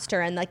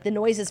pastor and like the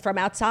noises from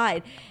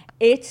outside.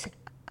 It's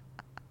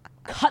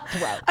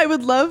cutthroat. I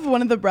would love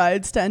one of the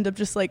brides to end up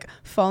just like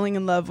falling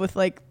in love with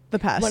like the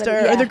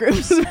pastor or the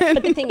groomsman.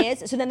 But the thing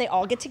is, so then they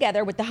all get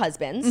together with the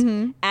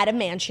husbands at a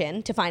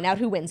mansion to find out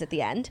who wins at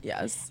the end.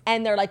 Yes.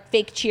 And they're like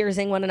fake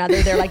cheersing one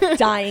another. They're like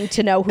dying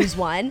to know who's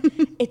won.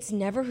 It's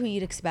never who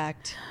you'd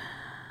expect.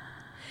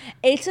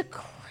 It's a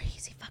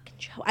crazy fucking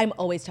show. I'm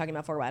always talking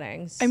about 4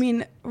 weddings. I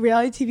mean,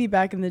 reality TV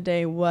back in the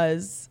day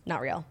was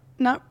not real.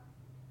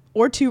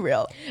 Or too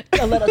real.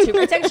 A little too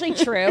real. It's actually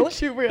true.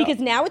 Too real. Because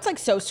now it's like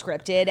so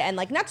scripted and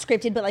like not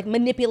scripted, but like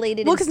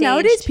manipulated. Well, because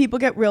nowadays people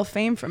get real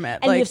fame from it.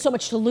 And like, you have so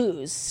much to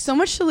lose. So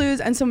much to lose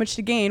and so much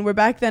to gain. Where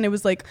back then it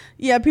was like,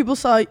 yeah, people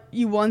saw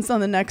you once on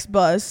the next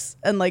bus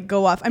and like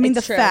go off. I mean,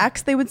 the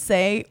facts they would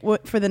say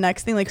for the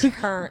next thing, like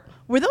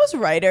were those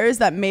writers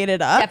that made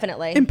it up?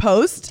 Definitely. In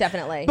post?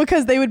 Definitely.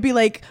 Because they would be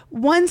like,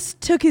 once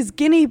took his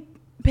guinea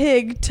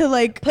pig to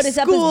like put his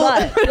school.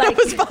 Up his butt. Like,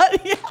 up his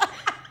butt, yeah.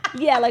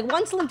 Yeah, like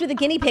once lived with a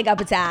guinea pig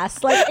up its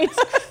ass. Like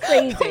it's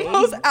crazy. The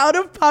most out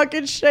of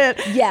pocket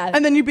shit. Yeah.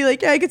 And then you'd be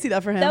like, yeah, I could see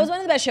that for him. That was one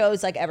of the best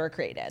shows like ever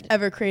created.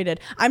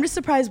 I'm just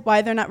surprised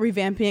why they're not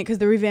revamping it because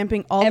they're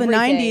revamping all the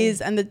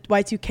 90s and the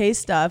Y2K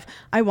stuff.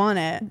 I want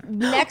it.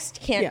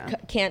 Next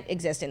can't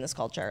exist in this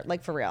culture,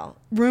 like for real.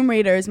 Room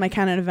Raiders, my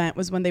canon event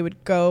was when they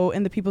would go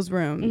in the people's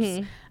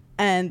rooms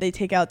and they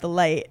take out the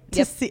light to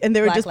Yep. see, and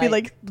there would Black just be light.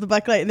 like the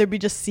black light, and there'd be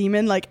just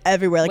semen like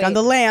everywhere, like on Wait.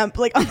 the lamp,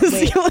 like on the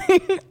Wait.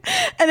 ceiling,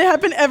 and it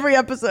happened every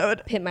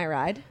episode. Pimp My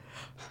Ride.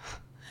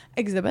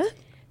 Exhibit.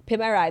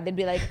 Pimp My Ride. They'd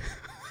be like,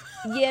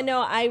 yeah,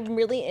 no, I'm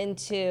really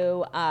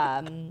into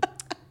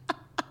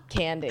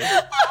candy.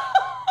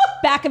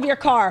 Back of your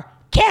car,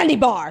 candy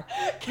bar.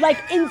 Like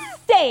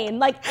insane.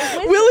 Like it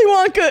was,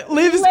 Willy Wonka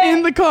lives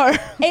in the car.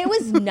 it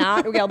was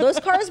not real. Those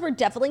cars were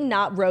definitely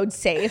not road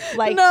safe.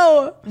 Like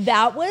No.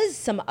 that was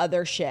some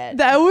other shit.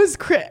 That was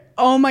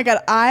oh my god,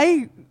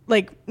 I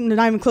like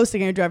not even close to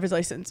getting a driver's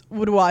license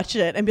would watch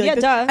it and be like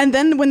Yeah, duh. and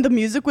then when the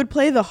music would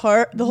play, the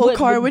whole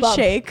car would bump.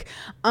 shake.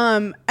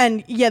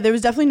 And yeah, there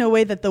was definitely no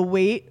way that the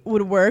weight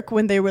would work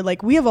when they were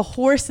like, we have a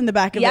horse in the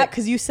back of it, Yep.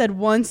 because you said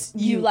once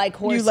You like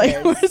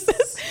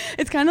horses.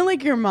 It's kind of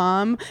like your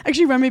mom.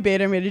 Actually, Remy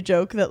Bader made a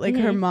joke that like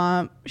Mm-hmm. her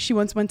mom, she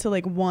once went to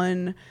like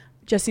one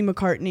Jesse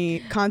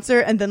McCartney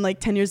concert, and then like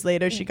 10 years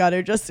later she got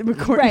her Jesse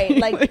McCartney Right,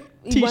 like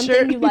t-shirt. one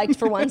thing you liked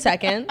for 1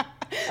 second.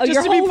 Oh,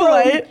 Just to be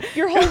polite.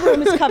 your whole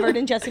room is covered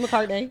in Jesse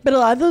McCartney. But a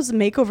lot of those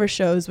makeover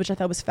shows, which I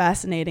thought was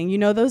fascinating, you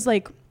know, those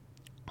like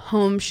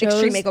home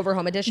shows. Extreme Makeover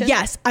Home Edition.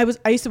 Yes, I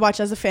used to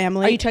watch as a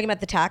family. Are you talking about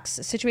the tax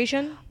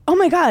situation? Oh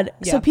my god.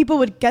 Yeah. So people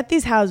would get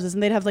these houses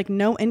and they'd have like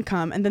no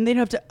income, and then they'd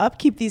have to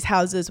upkeep these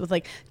houses with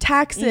like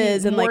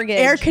taxes and Mortgage, like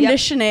air yep.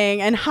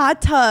 conditioning and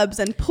hot tubs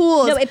and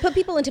pools. No, it put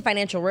people into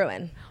financial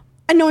ruin.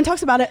 and no one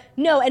talks about it.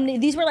 No,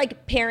 and these were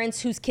like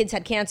parents whose kids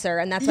had cancer,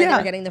 and that's why they Yeah.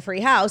 were getting the free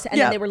house, and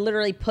Yeah. then they were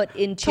literally put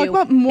into Talk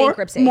about more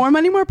bankruptcy. more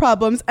money, more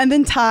problems. And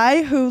then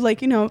Ty, who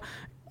like, you know,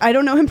 I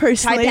don't know him Ty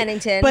personally,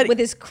 Pennington but with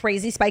his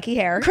crazy spiky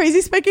hair.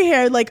 crazy spiky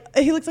hair, like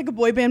he looks like a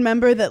boy band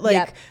member that like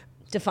Yep.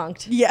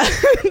 Defunct. yeah,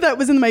 that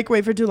was in the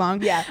microwave for too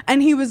long. Yeah.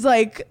 And he was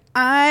like,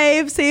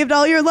 I've saved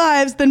all your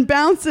lives, then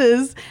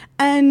bounces,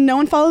 and no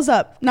one follows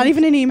up. Not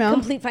even an email.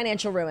 Complete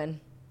financial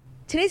ruin.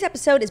 Today's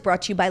episode is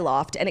brought to you by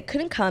Loft, and it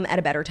couldn't come at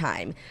a better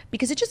time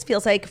because it just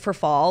feels like for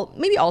fall,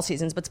 maybe all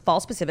seasons, but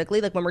fall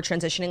specifically, like when we're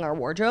transitioning our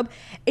wardrobe,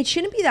 it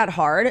shouldn't be that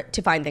hard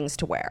to find things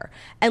to wear.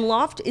 And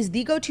Loft is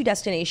the go-to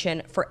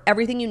destination for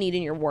everything you need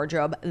in your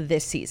wardrobe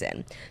this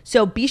season.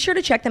 So be sure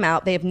to check them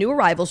out. They have new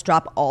arrivals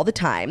drop all the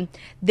time.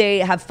 They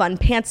have fun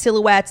pants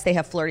silhouettes. They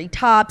have flirty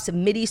tops,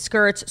 midi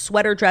skirts,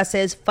 sweater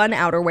dresses, fun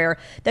outerwear.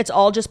 That's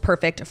all just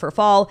perfect for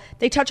fall.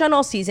 They touch on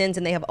all seasons,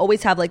 and they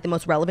always have like the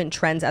most relevant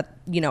trends at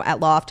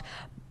Loft.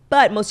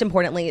 But most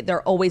importantly,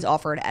 they're always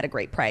offered at a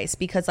great price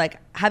because like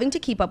having to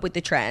keep up with the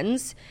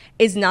trends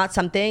is not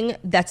something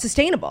that's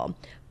sustainable.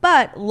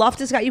 But Loft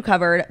has got you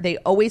covered. They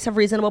always have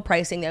reasonable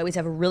pricing. They always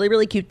have really,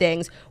 really cute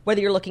things. Whether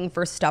you're looking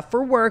for stuff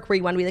for work, where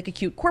you want to be like a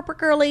cute corporate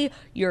girly,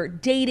 you're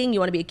dating, you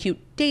want to be a cute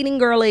dating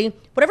girly,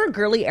 whatever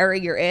girly area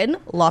you're in,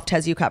 Loft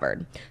has you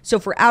covered. So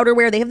for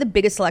outerwear, they have the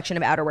biggest selection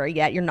of outerwear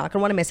yet. You're not going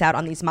to want to miss out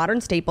on these modern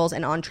staples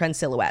and on-trend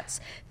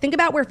silhouettes. Think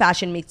about where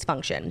fashion meets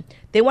function.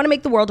 They want to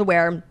make the world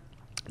aware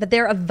that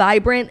they're a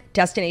vibrant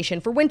destination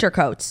for winter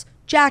coats,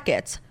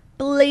 jackets,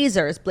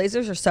 blazers.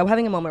 Blazers are so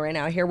having a moment right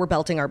now. Here we're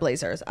belting our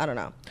blazers. I don't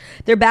know.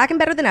 They're back and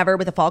better than ever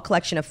with a fall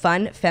collection of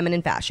fun,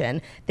 feminine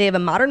fashion. They have a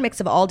modern mix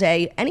of all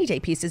day, any day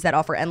pieces that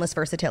offer endless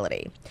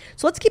versatility.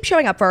 So let's keep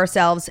showing up for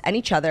ourselves and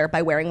each other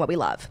by wearing what we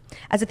love.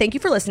 As a thank you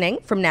for listening,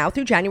 from now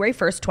through January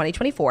 1st,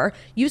 2024,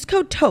 use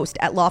code TOAST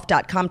at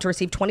loft.com to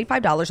receive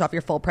 $25 off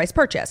your full price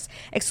purchase.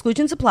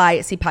 Exclusions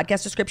apply. See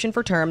podcast description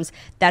for terms.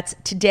 That's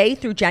today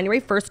through January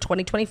 1st,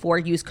 2024.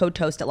 Use code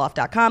TOAST at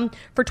loft.com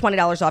for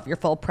 $20 off your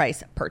full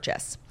price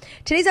purchase.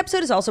 Today's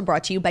episode is also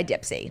brought to you by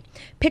Dipsy.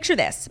 Picture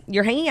this.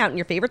 You're hanging out in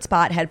your favorite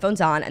spot, headphones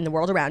on, and the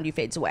world around you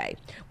fades away.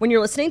 When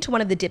you're listening to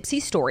one of the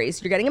Dipsy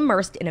stories, you're getting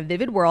immersed in a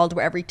vivid world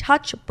where every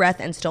touch, breath,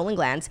 and stolen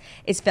glance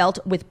is felt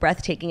with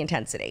breathtaking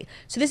intensity.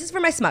 So this is for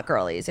my smut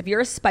girlies. If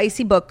you're a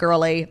spicy book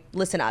girly,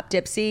 listen up.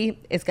 Dipsy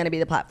is going to be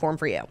the platform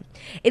for you.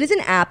 It is an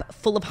app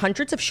full of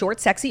hundreds of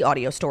short, sexy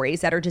audio stories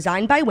that are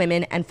designed by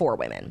women and for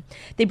women.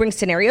 They bring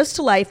scenarios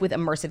to life with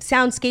immersive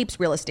soundscapes,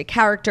 realistic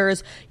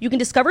characters. You can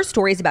discover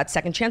stories about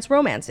second chance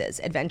romances,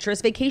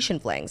 adventurous vacation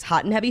flings,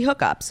 hot and heavy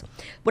hookups.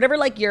 Whatever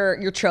like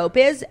your trope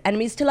is,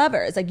 enemies to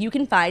lovers. Like you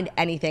can find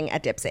anything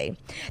at Dipsy.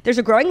 There's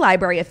a growing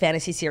library of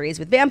fantasy series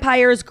with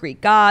vampires,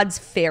 Greek gods,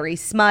 fairy,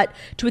 smut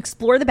to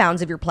explore the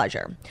bounds of your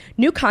pleasure.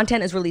 New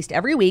content is released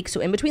every week, so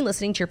in between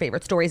listening to your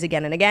favorite stories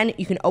again and again,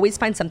 you can always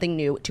find something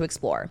new to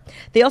explore.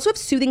 They also have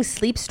soothing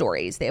sleep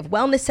stories. They have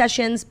wellness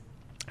sessions,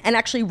 and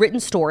actually written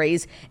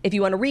stories if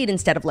you want to read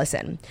instead of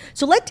listen.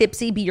 So let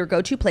Dipsy be your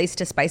go-to place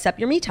to spice up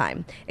your me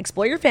time.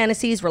 Explore your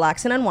fantasies,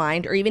 relax and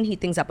unwind, or even heat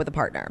things up with a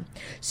partner.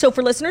 So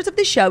for listeners of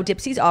the show,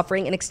 Dipsy's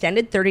offering an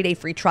extended 30-day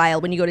free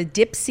trial when you go to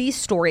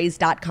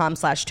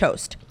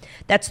dipsystories.com/toast.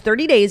 That's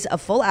 30 days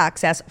of full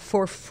access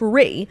for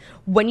free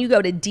when you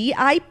go to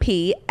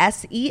DIPSEA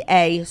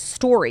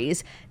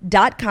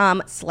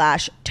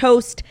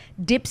stories.com/toast,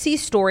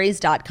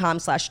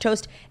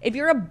 dipsystories.com/toast. If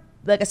you're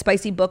a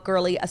spicy book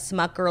girly, a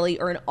smut girly,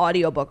 or an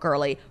audiobook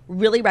girly,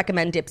 really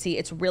recommend Dipsy.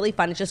 It's really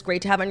fun. It's just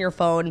great to have on your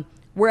phone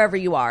wherever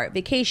you are.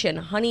 Vacation,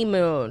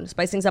 honeymoon,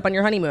 spice things up on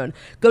your honeymoon.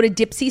 Go to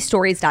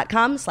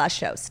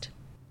dipsystories.com/toast.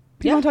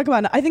 People don't talk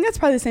about it. I think that's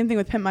probably the same thing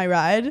with Pimp My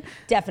Ride.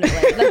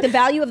 Definitely. Like the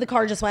value of the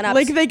car just went up.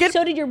 Like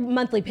so did your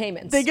monthly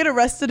payments. They get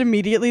arrested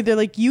immediately. They're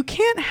like, you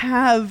can't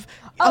have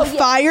a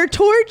fire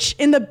torch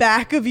in the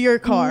back of your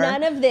car.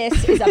 None of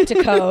this is up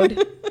to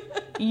code.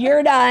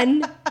 You're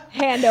done.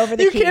 Hand over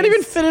the keys. You can't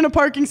even fit in a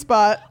parking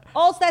spot.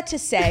 All's that to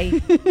say,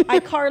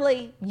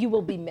 iCarly, you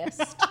will be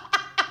missed.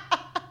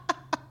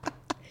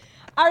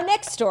 Our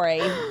next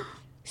story.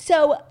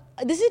 So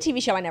this is a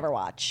TV show I never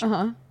watch.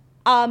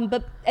 And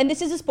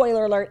this is a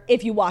spoiler alert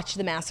if you watch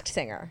The Masked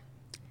Singer.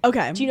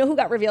 Okay. Do you know who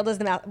got revealed as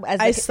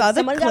I saw the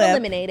someone clip. got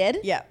eliminated?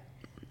 Yeah.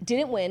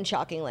 Didn't win,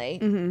 shockingly.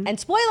 And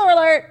spoiler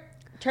alert,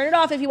 turn it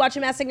off if you watch The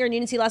Masked Singer and you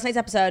didn't see last night's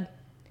episode.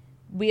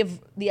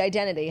 The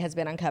identity has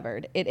been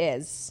uncovered. It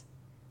is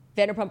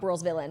Vanderpump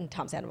Rules villain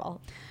Tom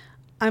Sandoval.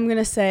 I'm going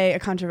to say a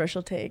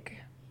controversial take.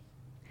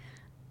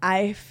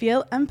 I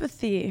feel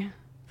empathy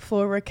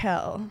for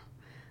Raquel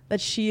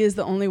that she is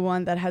the only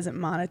one that hasn't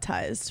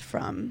monetized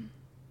from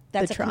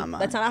the trauma.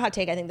 That's not a hot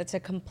take. I think that's a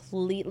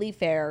completely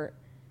fair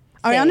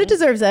thing. Ariana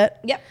deserves it.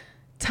 Yep.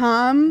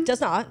 Tom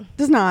does not.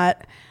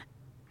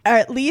 Or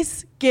at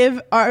least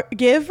give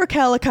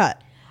Raquel a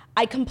cut.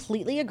 I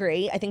completely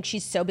agree. I think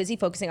she's so busy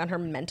focusing on her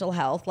mental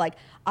health. Like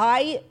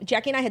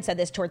Jackie and I had said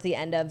this towards the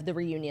end of the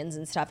reunions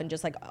and stuff, and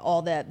just like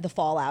all the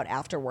fallout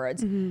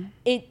afterwards.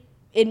 It,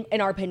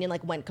 in our opinion,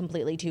 like went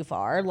completely too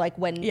far. Like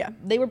when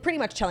they were pretty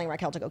much telling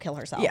Raquel to go kill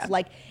herself. Yeah.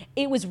 Like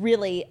it was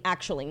really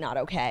actually not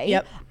okay.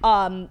 Yep.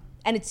 And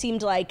it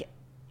seemed like,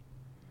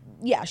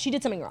 she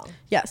did something wrong.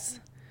 Yes.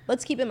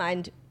 Let's keep in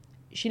mind,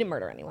 she didn't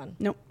murder anyone.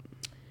 Nope.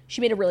 She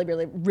made a really,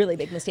 really, really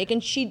big mistake,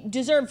 and she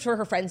deserved for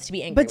her friends to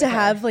be angry. But to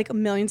have like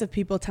millions of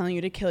people telling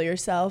you to kill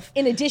yourself,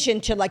 in addition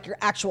to like your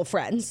actual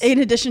friends, in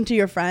addition to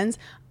your friends,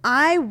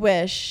 I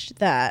wish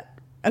that.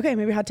 Okay,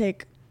 maybe hot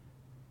take.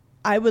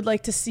 I would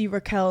like to see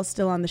Raquel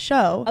still on the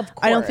show. Of course.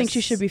 I don't think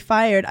she should be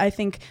fired. I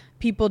think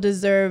people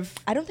deserve.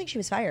 I don't think she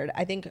was fired.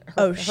 I think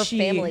her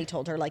family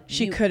told her like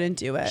she couldn't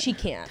do it. She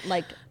can't.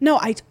 Like no,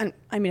 I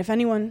mean, if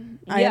anyone,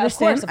 I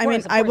understand. Of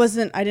course,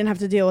 I didn't have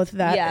to deal with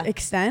that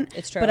extent.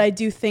 It's true. But I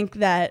do think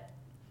that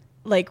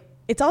like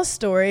it's all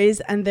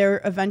stories, and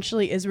there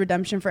eventually is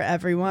redemption for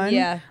everyone.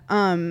 Yeah.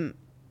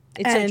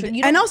 It's so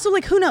true. And also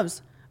like who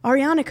knows?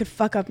 Ariana could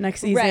fuck up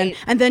next season, right.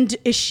 And then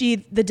is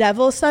she the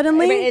devil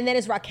suddenly? Right. And then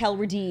is Raquel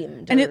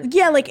redeemed? And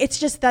it's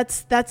just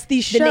that's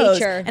these shows,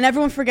 nature. And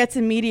everyone forgets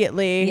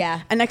immediately.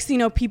 Yeah. And next thing you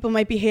know, people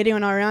might be hating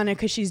on Ariana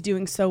because she's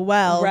doing so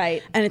well,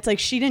 right? And it's like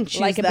she didn't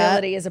choose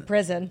likability is a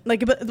prison.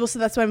 So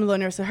that's why I'm a little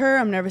nervous of her.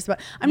 I'm nervous about.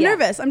 I'm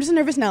nervous. I'm just a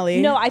nervous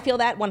Nelly. No, I feel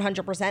that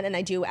 100%, and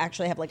I do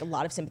actually have like a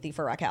lot of sympathy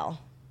for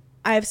Raquel.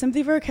 I have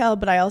sympathy for Raquel,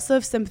 but I also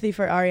have sympathy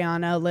for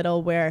Ariana a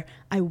little. Where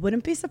I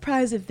wouldn't be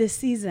surprised if this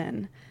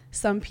season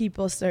some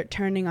people start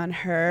turning on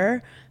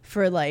her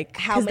for like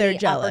how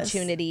many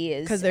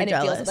opportunities because they're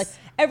jealous. It feels like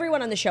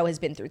everyone on the show has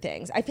been through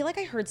things. I feel like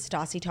I heard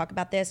Stassi talk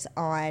about this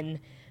on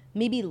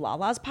maybe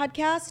Lala's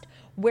podcast,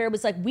 where it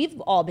was like we've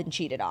all been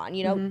cheated on.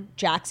 You know,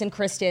 Jax and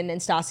Kristen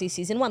and Stassi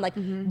season 1, like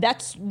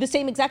that's the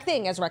same exact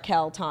thing as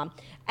Raquel, Tom.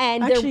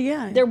 And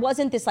there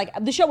wasn't this like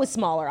the show was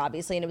smaller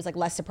obviously, and it was like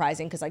less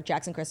surprising because like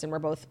Jax and Kristen were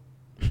both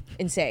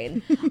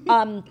insane.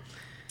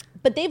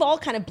 But they've all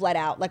kind of bled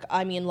out, like,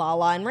 I mean,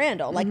 Lala and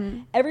Randall. Like,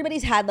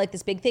 everybody's had, like,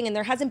 this big thing, and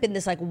there hasn't been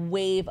this, like,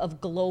 wave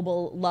of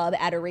global love,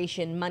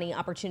 adoration, money,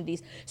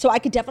 opportunities. So I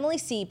could definitely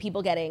see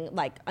people getting,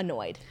 like,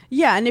 annoyed.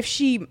 Yeah, and if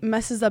she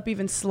messes up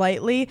even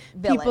slightly,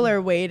 people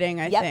are waiting,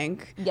 I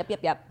think.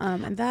 Yep.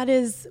 And that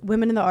is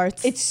women in the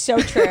arts. It's so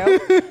true.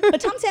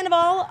 But Tom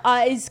Sandoval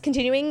is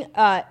continuing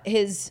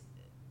his,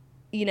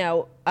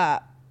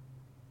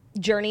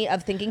 journey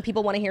of thinking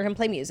people want to hear him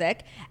play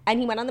music, and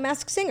he went on The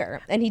Masked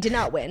Singer, and he did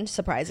not win,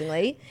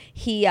 surprisingly.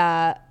 He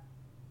I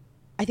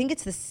think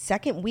it's the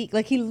second week,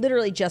 like he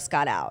literally just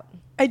got out.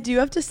 I do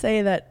have to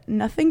say that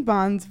nothing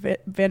bonds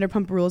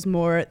Vanderpump Rules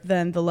more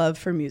than the love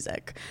for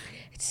music.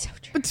 It's so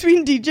true.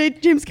 Between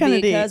DJ James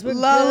Kennedy,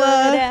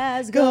 Lala, good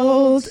as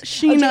gold,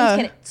 Sheena.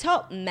 James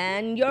Top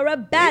man, you're a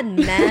bad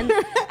man.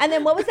 And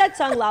then what was that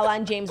song Lala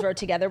and James wrote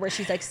together where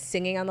she's like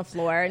singing on the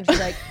floor and she's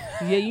like,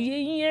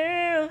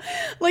 yeah.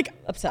 Like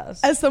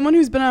obsessed. As someone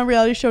who's been on a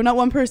reality show, not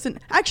one person.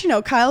 Actually,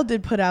 no, Kyle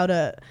did put out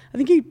I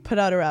think he put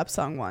out a rap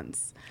song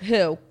once.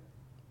 Who?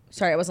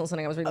 Sorry, I wasn't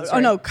listening. I was reading the story.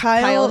 Oh no,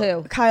 Kyle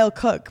who? Kyle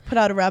Cook put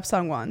out a rap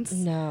song once.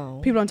 No.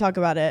 People don't talk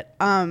about it.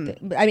 I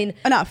mean,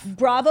 enough.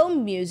 Bravo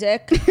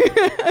Music.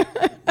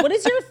 What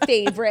is your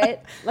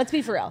favorite? Let's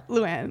be for real.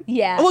 Luann.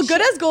 Yeah. Well,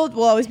 Good as Gold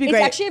will always be great.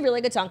 It's actually a really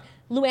good song.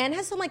 Luann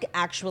has some like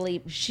actually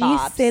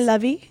bops. C'est la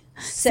vie.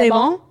 C'est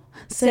bon.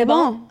 C'est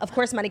bon. Of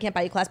course, Money Can't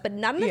Buy You Class, but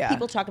not enough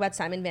people talk about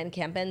Simon Van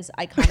Kempen's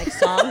iconic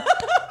song,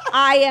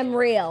 I Am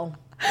Real.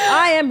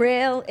 I Am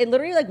Real. It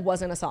literally like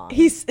wasn't a song.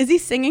 Is he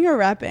singing or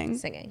rapping?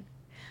 Singing.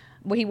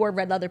 Well, he wore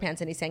red leather pants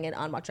and he sang it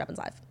on Watch What Happens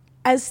Live.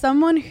 As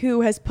someone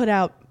who has put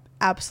out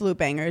absolute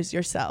bangers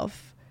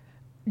yourself,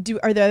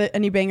 are there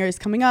any bangers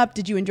coming up?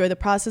 Did you enjoy the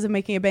process of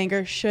making a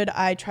banger? Should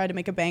I try to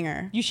make a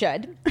banger? You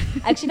should.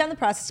 I actually found the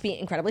process to be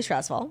incredibly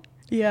stressful.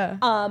 Yeah.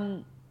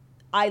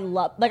 I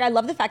love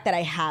the fact that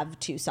I have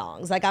 2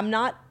 songs. Like I'm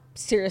not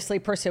seriously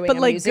pursuing But a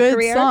like music good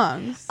career.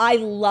 songs. I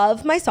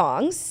love my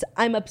songs.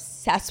 I'm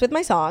obsessed with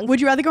my songs.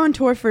 Would you rather go on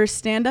tour for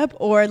stand-up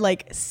or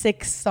like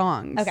 6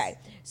 songs? Okay.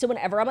 So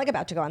whenever I'm like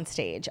about to go on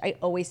stage, I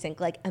always think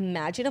like,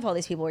 imagine if all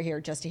these people were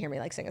here just to hear me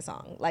like sing a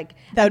song. Like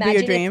That would be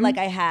your imagine dream? if, like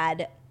I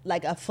had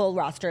like a full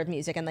roster of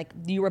music and like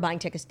you were buying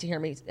tickets to hear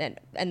me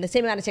and the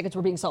same amount of tickets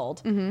were being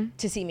sold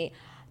to see me.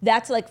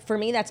 That's like, for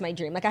me, that's my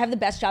dream. Like I have the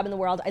best job in the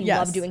world. I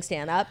love doing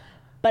stand-up.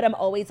 But I'm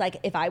always like,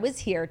 if I was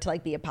here to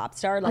like be a pop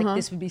star, like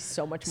this would be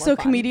so much more fun. So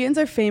comedians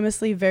are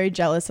famously very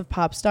jealous of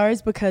pop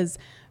stars because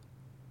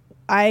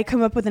I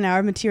come up with an hour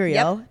of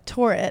material,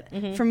 tour it.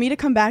 For me to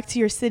come back to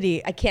your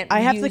city,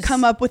 I have to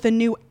come up with a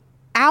new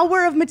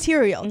hour of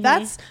material.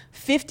 That's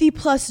 50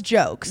 plus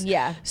jokes.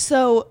 Yeah.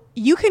 So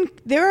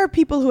there are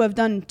people who have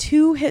done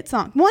 1 hit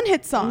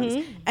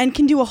songs and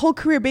can do a whole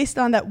career based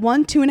on that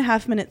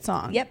 2.5 minute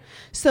song. Yep.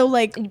 So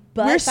like,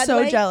 But, we're by the so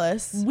way,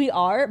 jealous. We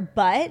are,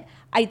 but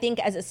I think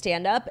as a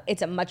stand-up,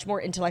 it's a much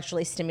more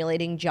intellectually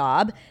stimulating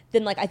job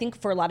than like, I think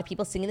for a lot of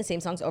people singing the same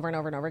songs over and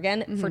over and over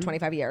again for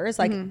 25 years,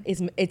 like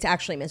it's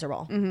actually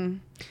miserable.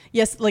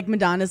 Yes, like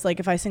Madonna's like,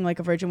 if I sing like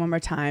a virgin one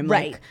more time.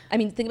 Right. Like, I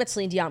mean, think about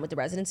Celine Dion with The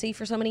Residency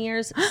for so many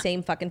years,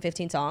 same fucking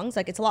 15 songs.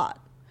 Like it's a lot.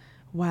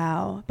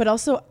 wow. But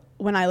also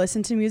when I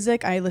listen to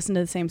music, I listen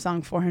to the same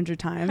song 400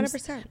 times.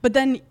 100%. But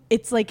then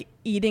it's like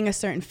eating a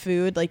certain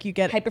food. Like you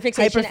get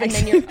Hyperfixation and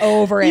then you're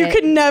over it. You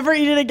could never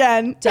eat it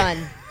again. Done.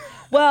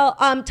 Well,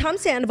 Tom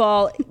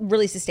Sandoval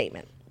released a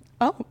statement.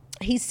 Oh.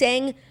 He's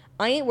saying,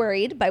 I Ain't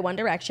Worried by One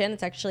Direction.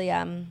 It's actually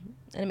an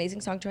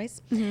amazing song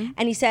choice. And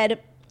he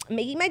said,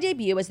 making my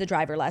debut as the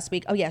driver last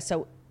week. Oh, yeah.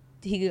 So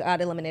he got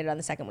eliminated on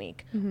the second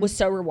week. Was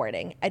so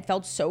rewarding. It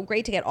felt so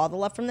great to get all the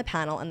love from the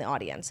panel and the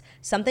audience.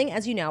 Something,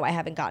 as you know, I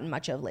haven't gotten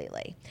much of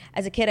lately.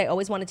 As a kid, I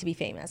always wanted to be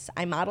famous.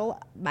 I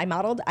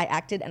modeled, I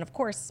acted, and of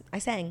course, I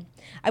sang.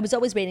 I was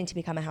always waiting to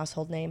become a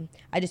household name.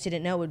 I just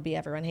didn't know it would be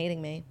everyone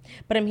hating me.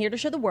 But I'm here to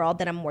show the world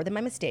that I'm more than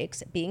my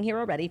mistakes. Being here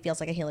already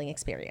feels like a healing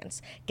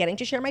experience. Getting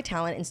to share my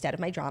talent instead of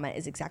my drama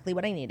is exactly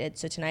what I needed.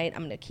 So tonight,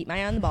 I'm going to keep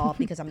my eye on the ball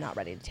because I'm not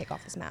ready to take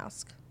off this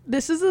mask.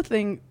 This is the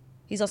thing.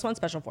 He's also on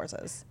Special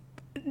Forces.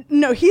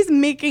 No, he's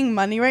making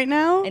money right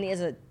now. And he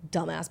has a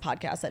dumbass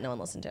podcast that no one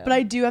listened to. But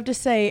I do have to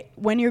say,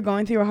 when you're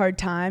going through a hard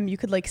time, you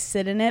could like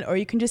sit in it or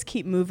you can just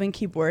keep moving,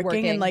 keep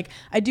working. And like,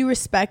 I do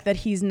respect that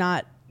he's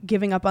not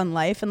giving up on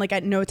life. And like,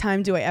 at no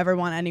time do I ever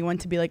want anyone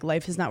to be like,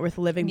 life is not worth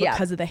living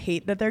because of the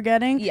hate that they're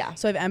getting. Yeah.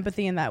 So I have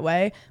empathy in that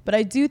way. But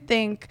I do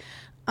think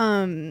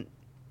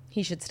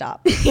he should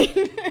stop.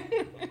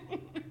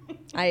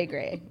 I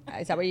agree.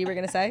 Is that what you were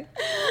going to say?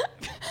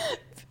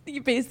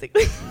 You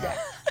basically. Yeah.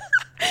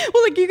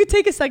 Well, like you could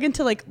take a second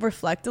to like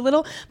reflect a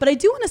little, but I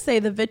do want to say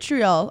the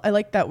vitriol. I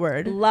like that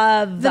word.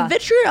 Love the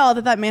vitriol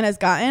that man has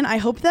gotten. I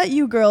hope that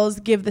you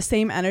girls give the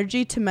same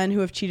energy to men who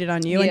have cheated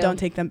on you and don't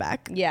take them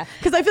back. Yeah,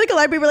 because I feel like a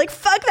lot of people are like,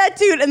 "Fuck that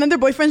dude," and then their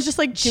boyfriend's just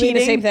like doing cheating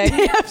the same thing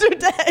day after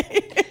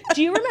day.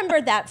 Do you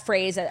remember that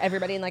phrase that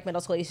everybody in like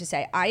middle school used to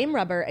say? I am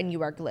rubber and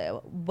you are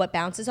glue. What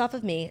bounces off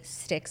of me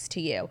sticks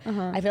to you.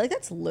 I feel like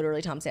that's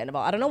literally Tom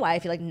Sandoval. I don't know why I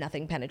feel like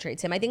nothing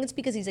penetrates him. I think it's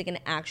because he's like an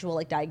actual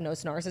like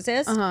diagnosed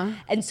narcissist,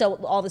 and so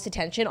all this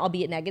attention,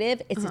 albeit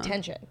negative, it's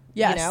attention.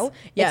 Yes. You know,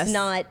 yes. It's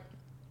not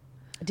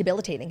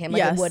debilitating him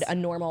like it would a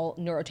normal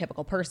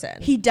neurotypical person.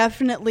 He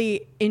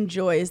definitely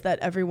enjoys that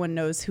everyone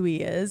knows who he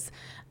is,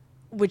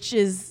 which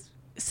is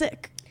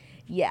sick.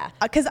 Yeah,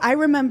 because I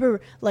remember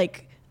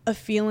like a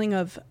feeling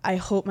of I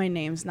hope my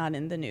name's not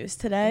in the news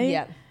today.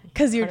 Yeah.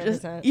 Because you're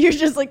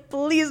just like,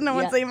 please no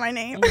one say my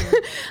name.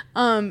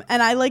 And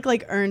I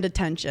like earned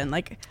attention.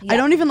 Like I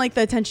don't even like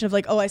the attention of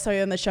like, oh, I saw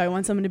you on the show. I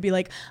want someone to be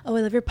like, oh,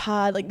 I love your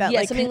pod, like that. Yeah,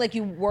 like something like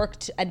you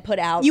worked and put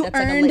out. You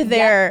earned like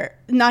there,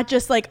 not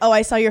just like, oh,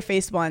 I saw your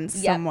face once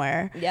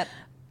somewhere. Yep.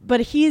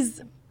 But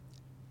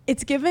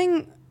it's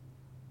giving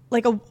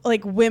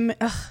like women.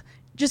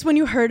 Just when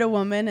you hurt a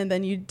woman and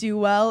then you do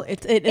well,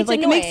 it's like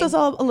annoying. It makes us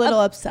all a little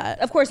upset.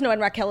 Of course, no,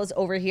 and Raquel is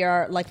over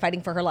here like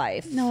fighting for her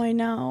life. No, I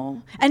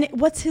know. And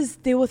what's his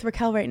deal with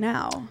Raquel right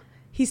now?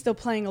 He's still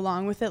playing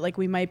along with it, like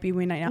we might be,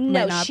 we might not.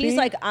 No, she's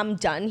like, I'm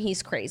done.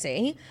 He's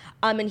crazy.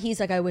 And he's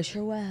like, I wish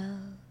her well.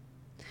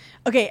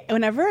 Okay,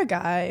 whenever a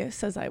guy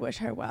says I wish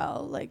her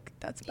well, like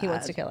that's bad. He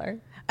wants to kill her.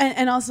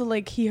 And also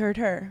like he hurt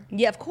her.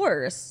 Yeah, of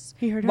course.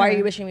 He hurt her. Why are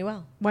you wishing me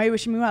well? Why are you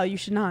wishing me well? You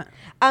should not.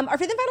 Our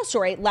fifth and final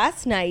story.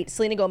 Last night,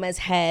 Selena Gomez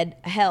had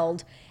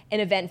held an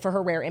event for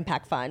her Rare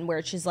Impact Fund,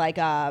 where she's like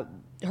her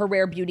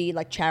Rare Beauty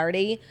like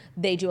charity.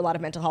 They do a lot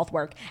of mental health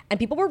work, and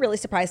people were really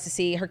surprised to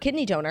see her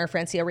kidney donor,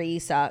 Francia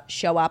Raisa,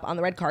 show up on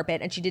the red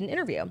carpet, and she did an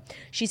interview.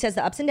 She says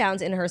the ups and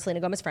downs in her Selena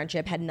Gomez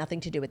friendship had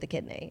nothing to do with the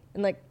kidney.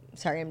 And like,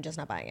 sorry, I'm just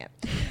not buying it.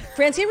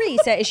 Francia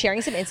Raisa is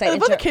sharing some insight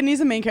into the kidney's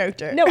the main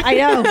character. No, I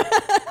know.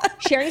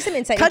 Sharing some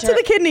insight. Cut to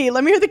the kidney.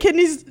 Let me hear the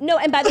kidneys. No,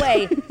 and by the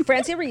way,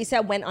 Francia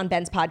Raisa went on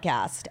Ben's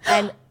podcast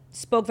and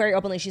spoke very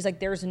openly. She's like,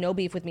 there's no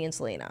beef with me and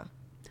Selena.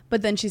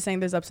 But then she's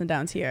saying there's ups and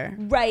downs here.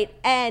 Right.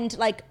 And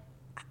like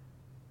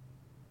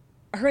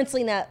her and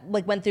Selena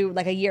like went through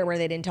like a year where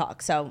they didn't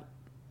talk. So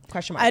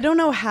Question mark. I don't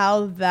know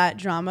how that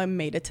drama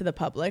made it to the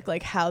public,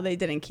 like how they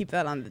didn't keep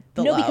that on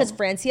the No, low. because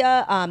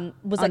Francia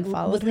was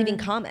Unfollowed leaving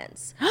her?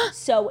 comments.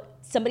 So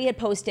somebody had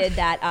posted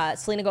that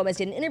Selena Gomez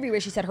did an interview where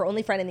she said her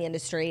only friend in the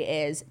industry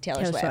is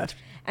Taylor Swift.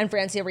 And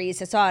Francia Reese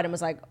saw it and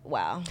was like,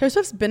 wow. Taylor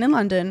Swift's been in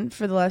London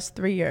for the last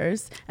 3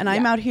 years, and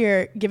I'm out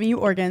here giving you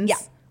organs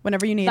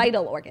whenever you need.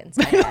 Vital organs.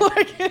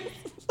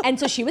 And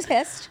so she was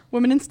pissed.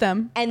 Women in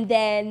STEM. And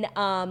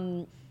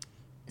then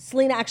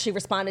Selena actually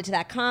responded to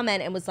that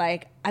comment and was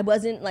like, I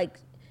wasn't like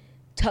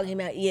talking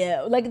about you.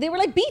 Like they were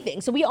like beefing.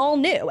 So we all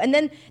knew. And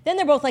then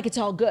they're both like, it's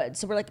all good.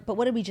 So we're like, but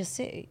what did we just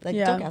see? Like,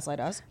 don't gaslight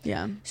us.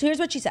 Yeah. So here's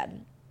what she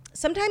said.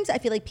 Sometimes I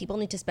feel like people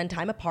need to spend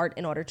time apart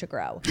in order to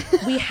grow.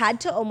 We had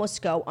to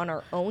almost go on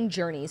our own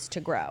journeys to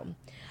grow.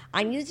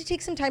 I needed to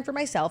take some time for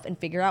myself and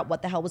figure out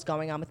what the hell was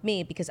going on with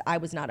me because I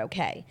was not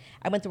okay.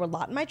 I went through a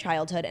lot in my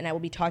childhood and I will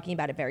be talking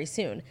about it very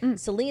soon.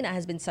 Selena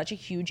has been such a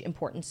huge,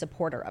 important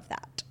supporter of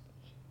that.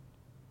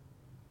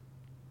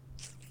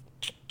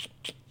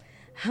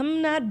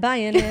 I'm not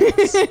buying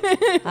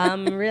it.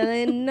 I'm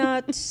really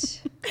not.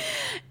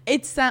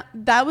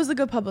 That was a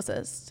good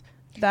publicist.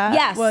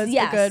 That was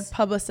a good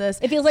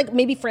publicist. It feels like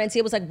maybe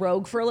Francia was like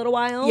rogue for a little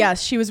while.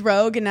 Yes, she was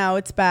rogue and now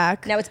it's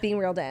back. Now it's being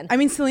reeled in. I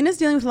mean, Selena's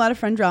dealing with a lot of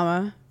friend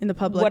drama in the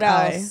public What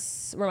eye. else?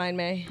 Remind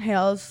me.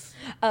 Hales.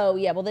 Oh,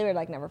 yeah. Well, they were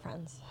like never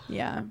friends.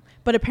 Yeah.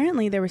 But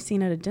apparently they were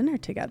seen at a dinner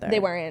together.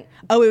 They weren't.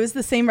 Oh, it was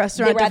the same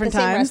restaurant, They were at the different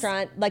same times?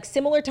 restaurant, like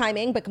similar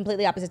timing, but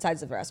completely opposite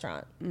sides of the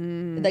restaurant.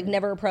 Like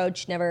never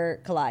approached, never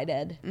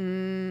collided.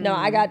 No,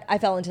 I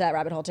fell into that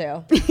rabbit hole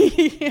too.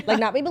 Like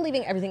not me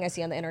believing everything I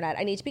see on the internet.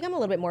 I need to become a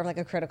little bit more of like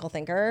a critical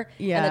thinker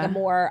and like a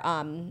more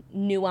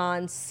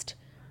nuanced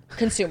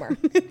consumer.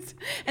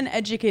 An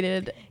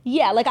educated.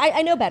 Yeah, like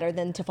I know better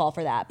than to fall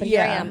for that. But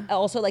here I am.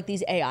 Also like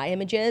these AI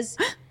images,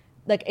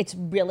 like it's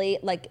really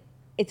like,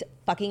 it's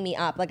fucking me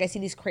up. Like I see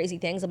these crazy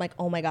things. I'm like,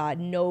 oh my God,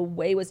 no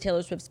way was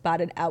Taylor Swift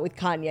spotted out with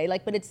Kanye.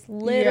 Like, but it's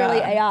literally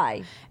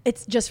AI.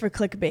 It's just for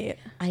clickbait.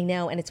 I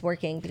know, and it's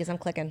working because I'm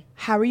clicking.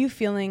 How are you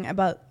feeling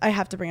about, I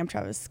have to bring up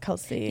Travis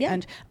Kelce. Yeah.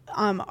 And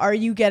are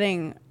you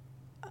getting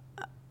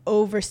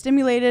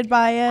overstimulated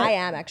by it? I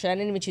am actually. I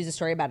didn't even choose a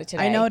story about it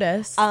today. I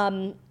noticed.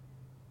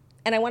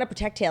 And I want to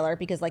protect Taylor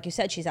because like you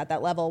said, she's at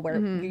that level where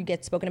you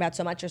get spoken about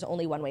so much, there's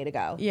only one way to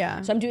go.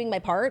 Yeah. So I'm doing my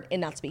part in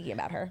not speaking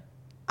about her.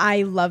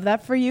 I love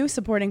that for you,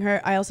 supporting her.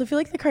 I also feel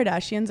like the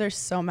Kardashians are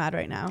so mad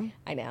right now.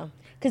 I know.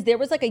 Because there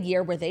was like a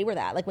year where they were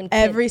that. Like when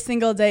every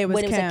single day it was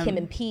when Kim. It was like Kim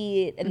and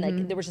Pete and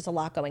like there was just a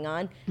lot going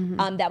on.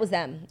 That was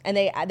them. And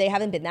they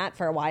haven't been that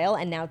for a while.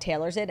 And now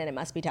Taylor's it and it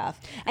must be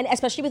tough. And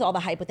especially with all the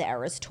hype with the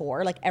Eras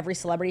tour, like every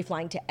celebrity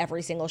flying to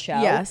every single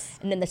show. Yes.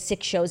 And then the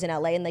 6 shows in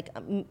LA. And like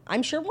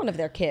I'm sure one of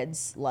their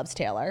kids loves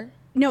Taylor.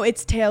 No,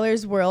 it's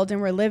Taylor's world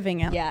and we're living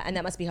it. Yeah, and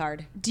that must be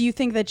hard. Do you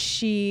think that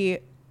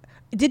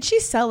did she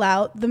sell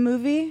out the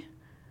movie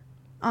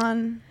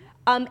on?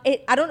 I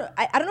don't know.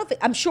 I don't know if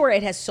I'm sure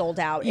it has sold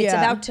out. It's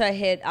about to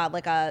hit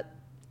like a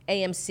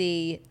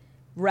AMC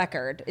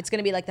record. It's going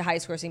to be like the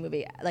highest grossing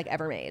movie like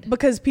ever made.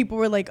 Because people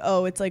were like,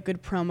 oh, it's like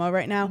good promo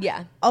right now.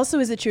 Yeah. Also,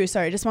 is it true?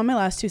 Sorry, just want my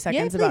last 2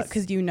 seconds about,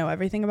 because you know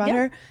everything about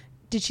her.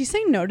 Did she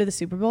say no to the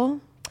Super Bowl?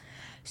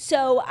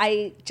 So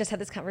I just had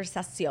this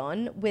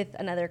conversation with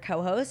another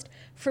co-host.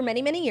 For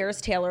many, many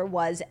years, Taylor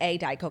was a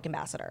Diet Coke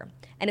ambassador.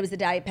 And it was the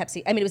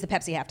Pepsi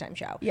halftime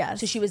show. Yes.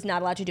 So she was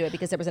not allowed to do it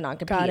because there was a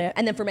non-compete. Got it.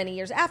 And then for many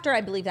years after,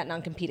 I believe that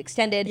non-compete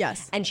extended.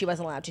 Yes. And she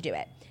wasn't allowed to do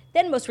it.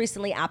 Then most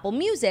recently, Apple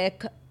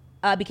Music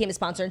became a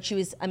sponsor and she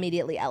was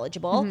immediately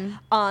eligible.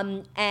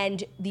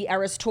 And the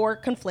Eras tour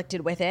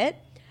conflicted with it.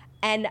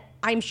 And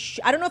I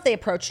don't know if they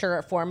approached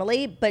her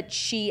formally, but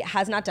she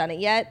has not done it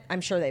yet. I'm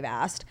sure they've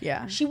asked.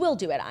 Yeah. She will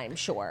do it, I'm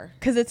sure.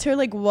 Because it's her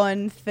like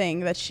one thing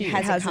that she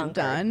hasn't conquered.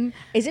 done.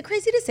 Is it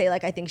crazy to say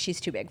like I think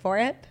she's too big for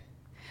it?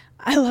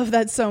 I love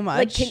that so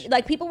much.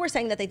 Like people were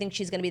saying that they think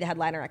she's going to be the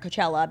headliner at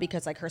Coachella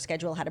because like her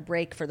schedule had a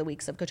break for the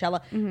weeks of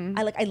Coachella.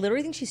 I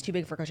literally think she's too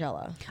big for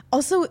Coachella.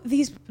 Also,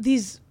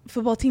 these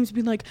football teams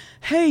being like,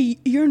 "Hey,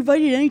 you're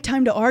invited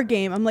anytime to our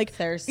game." I'm like,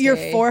 Thirsty. Your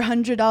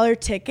 $400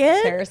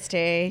 ticket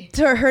Thirsty.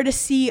 to her to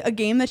see a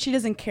game that she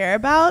doesn't care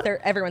about.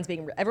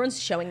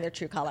 Everyone's showing their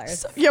true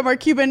colors. Yeah,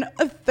 Mark Cuban,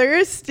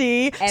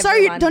 thirsty. Everyone.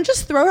 Sorry, don't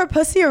just throw her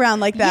pussy around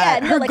like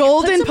that. Yeah, no, her like,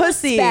 golden put some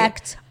pussy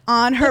respect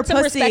on her Put some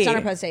pussy. respect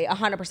on her pussy,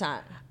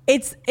 100%.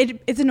 It's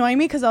annoying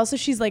me because also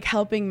she's like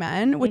helping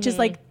men, which is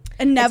like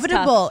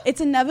inevitable. It's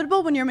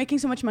inevitable when you're making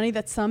so much money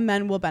that some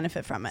men will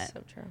benefit from it.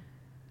 So true.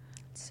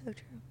 So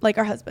true. Like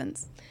our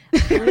husbands.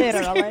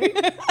 Literally.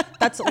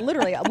 That's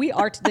literally, we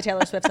are the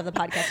Taylor Swifts of the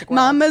podcasting world.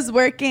 Mama's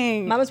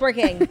working. Mama's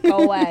working.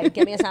 Go away.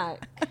 Give me a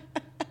snack.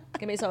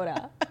 Give me a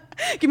soda.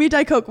 Give me a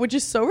Diet Coke, which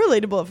is so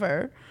relatable for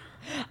her.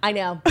 I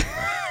know.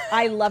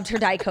 I loved her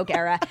Diet Coke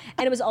era.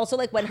 And it was also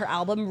like when her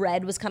album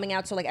Red was coming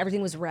out. So like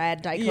everything was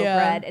red, Diet Coke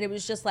Red. And it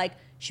was just like,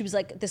 she was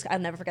like, I'll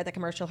never forget that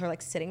commercial. Her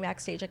like sitting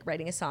backstage, like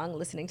writing a song,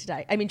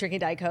 drinking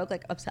Diet Coke,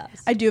 like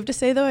obsessed. I do have to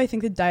say though, I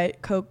think the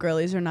Diet Coke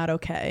girlies are not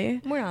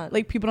okay. We're not.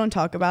 Like people don't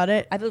talk about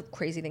it. I have a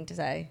crazy thing to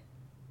say.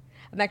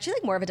 I'm actually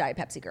like more of a Diet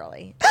Pepsi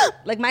girly.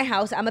 Like my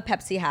house, I'm a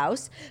Pepsi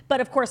house.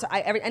 But of course,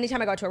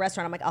 anytime I go to a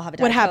restaurant, I'm like, I'll have a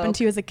Diet What happened Coke.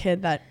 to you as a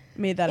kid that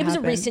made that happen? It was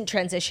a recent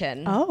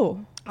transition.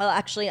 Oh.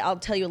 I'll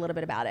tell you a little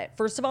bit about it.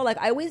 First of all, like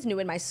I always knew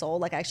in my soul,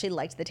 like I actually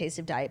liked the taste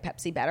of Diet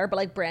Pepsi better. But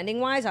like branding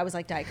wise, I was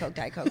like Diet Coke,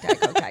 Diet Coke, Diet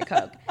Coke, Diet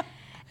Coke.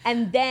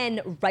 And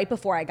then right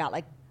before I got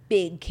like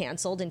big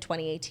canceled in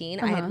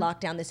 2018, I had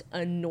locked down this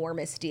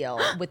enormous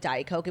deal with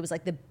Diet Coke. It was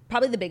like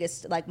probably the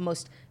biggest, like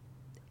most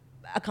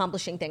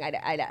accomplishing thing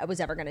I was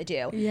ever going to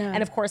do. Yeah.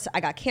 And of course I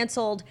got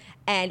canceled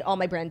and all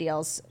my brand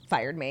deals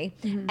fired me.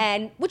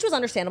 And which was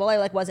understandable. I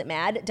like wasn't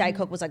mad. Diet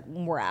Coke was like,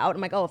 we're out.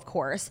 I'm like, oh, of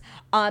course.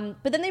 But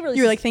then they released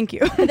You were like, thank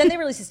you. But then they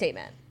released a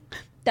statement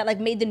that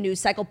like made the news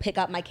cycle pick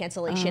up my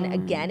cancellation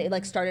again. It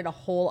like started a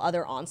whole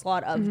other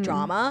onslaught of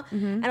drama.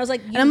 And I was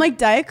like, And I'm like,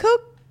 Diet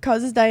Coke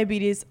causes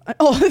diabetes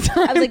all the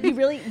time. I was like, you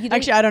didn't,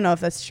 actually, I don't know if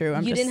that's true.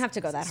 You didn't have to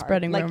go that hard.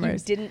 Spreading like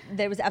rumors.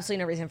 there was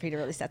absolutely no reason for you to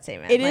release that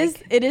statement.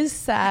 It is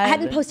sad. I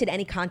hadn't posted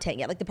any content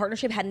yet. Like the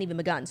partnership hadn't even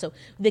begun. So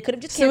they could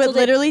have just So canceled it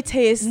literally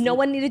tastes. No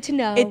one needed to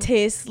know. It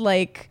tastes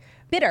like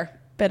bitter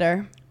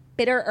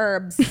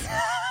herbs.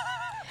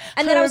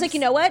 And then I was like, you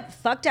know what?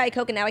 Fuck Diet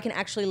Coke, and now I can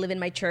actually live in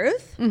my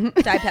truth.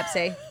 Diet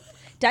Pepsi.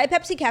 Diet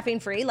Pepsi, caffeine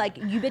free. Like,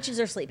 you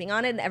bitches are sleeping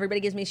on it, and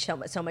everybody gives me so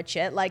much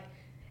shit. Like,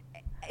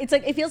 it's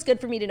like, it feels good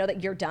for me to know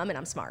that you're dumb and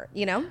I'm smart,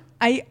 you know?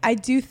 I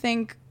do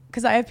think,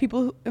 because I have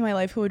people in my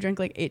life who would drink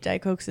like 8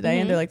 Diet Cokes a day,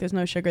 and they're like, there's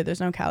no sugar, there's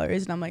no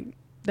calories. And I'm like,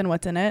 then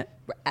what's in it?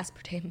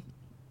 Aspartame.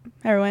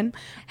 Heroin.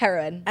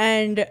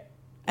 And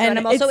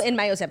I'm also in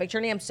my Ozempic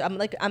journey.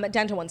 I'm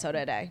down to 1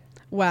 soda a day.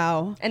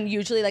 Wow. And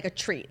usually like a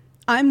treat.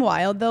 I'm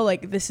wild though.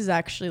 Like, this is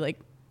actually like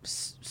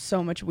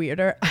so much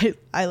weirder.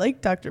 I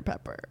like Dr.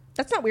 Pepper.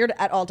 That's not weird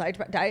at all.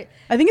 Diet.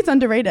 I think it's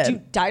underrated. Do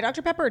you Diet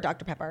Dr. Pepper or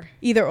Dr. Pepper?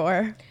 Either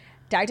or.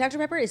 Diet Dr.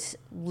 Pepper is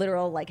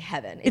literal like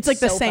heaven. It's like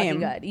the so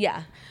same. fucking good.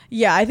 Yeah.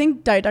 Yeah, I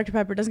think Diet Dr.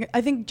 Pepper doesn't.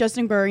 I think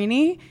Justin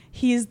Guarini,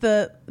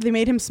 they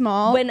made him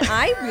small. When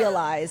I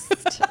realized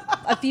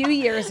a few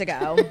years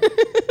ago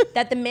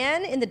that the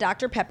man in the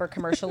Dr. Pepper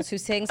commercials who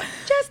sings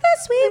 "Just the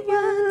Sweet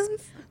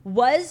Ones"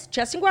 was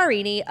Justin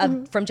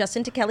Guarini from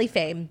Justin to Kelly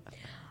fame,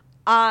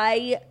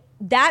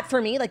 that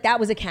for me, like that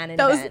was a canon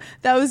event.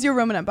 That was your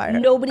Roman Empire.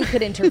 Nobody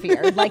could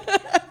interfere. Like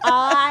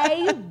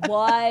I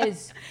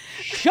was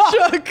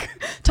shook.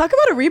 Talk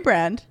about a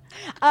rebrand.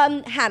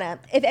 Hannah,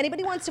 if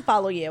anybody wants to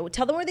follow you,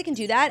 tell them where they can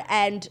do that,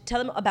 and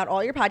tell them about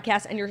all your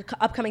podcasts and your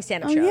upcoming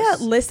stand-up shows. Yeah,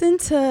 listen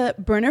to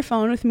Berner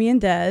Phone with me and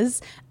Des,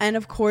 and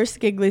of course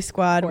Giggly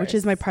Squad, which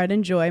is my pride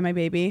and joy, my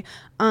baby.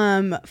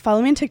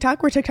 Follow me on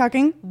TikTok. We're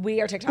TikToking.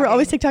 We are TikToking. We're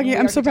always TikToking.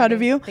 I'm so proud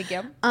of you. Thank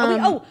you.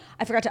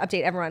 I forgot to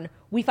update everyone.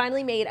 We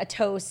finally made a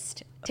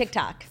toast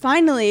TikTok.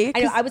 Finally. I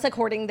know, I was like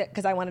hoarding that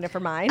because I wanted it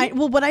for mine.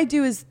 Well, what I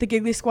do is the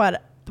Giggly Squad.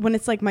 When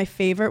it's like my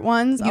favorite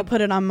ones, I'll put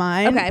it on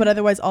mine. Okay. But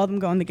otherwise, all of them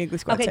go on the Giggly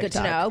Squad Okay,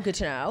 TikTok. good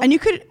to know. And you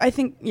could, I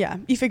think, yeah,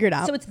 you figure it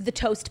out. So it's the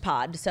Toast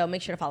Pod. So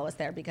make sure to follow us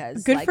there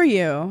because good for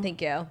you.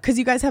 Thank you. Because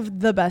you guys have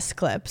the best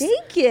clips.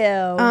 Thank you.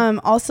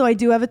 Also, I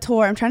do have a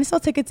tour. I'm trying to sell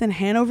tickets in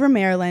Hanover,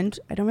 Maryland.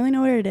 I don't really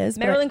know where it is.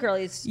 Maryland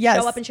girlies, yes.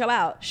 show up and show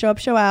out. Show up,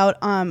 show out.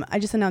 I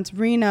just announced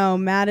Reno,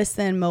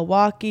 Madison,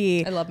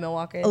 Milwaukee. I love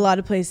Milwaukee. A lot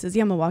of places.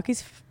 Yeah,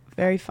 Milwaukee's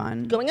very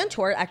fun. Going on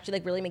tour actually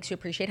like really makes you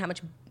appreciate how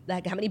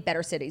many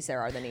better cities there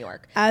are than New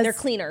York. They're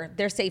cleaner,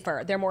 they're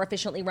safer, they're more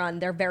efficiently run,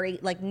 they're very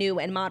like new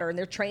and modern,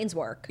 their trains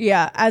work.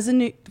 Yeah, as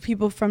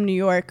people from New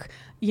York,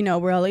 you know,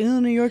 we're all like, oh,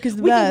 New York is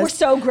the best. Think we're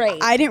so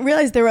great. I didn't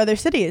realize there were other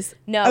cities.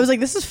 No. I was like,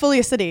 this is fully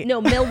a city.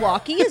 No,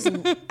 Milwaukee is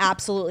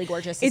absolutely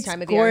gorgeous this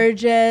time of year.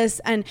 It's gorgeous,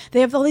 and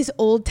they have all these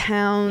old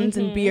towns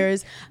and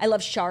beers. I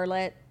love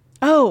Charlotte.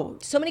 Oh,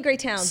 so many great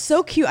towns.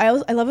 So cute. I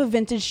love a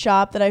vintage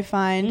shop that I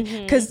find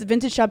because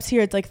vintage shops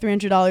here, it's like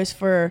 $300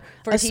 for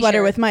a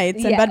sweater with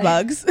mites and bed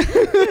bugs.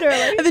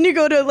 Literally. And then you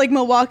go to like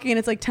Milwaukee and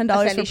it's like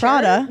 $10 for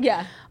Prada.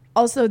 Yeah.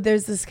 Also,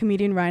 there's this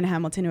comedian, Ryan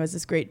Hamilton, who has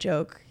this great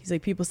joke. He's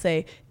like, people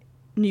say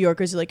New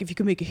Yorkers are like, if you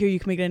can make it here, you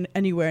can make it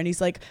anywhere. And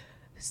he's like,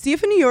 see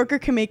if a New Yorker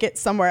can make it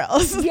somewhere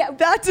else. Yeah.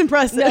 That's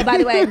impressive. No, by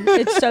the way,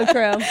 it's so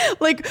true.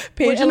 Like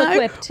Paige and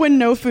I, when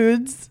no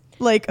foods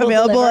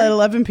available at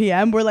 11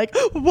 p.m. We're like,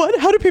 what?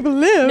 How do people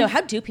live? No,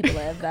 how do people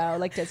live though?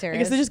 Like, dead serious. I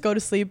guess they just go to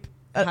sleep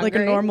like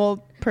a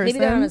normal person. Maybe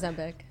they're on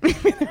Ozempic.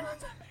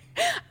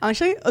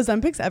 Actually,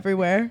 Ozempic's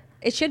everywhere.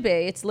 It should be.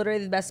 It's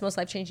literally the best, most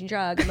life-changing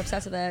drug. I'm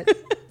obsessed with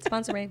it.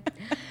 Sponsor me.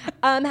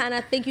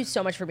 Hannah, thank you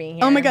so much for being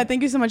here. Oh my God,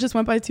 thank you so much. This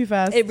went by too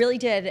fast. It really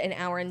did. An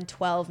hour and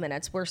 12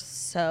 minutes. We're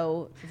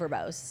so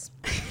verbose.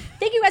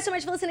 Thank you guys so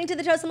much for listening to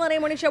the Toast and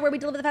Millennium Morning Show, where we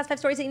deliver the fast 5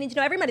 stories that you need to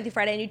know every Monday through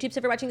Friday on YouTube. So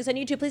if you're watching this on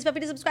YouTube, please feel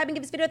free to subscribe and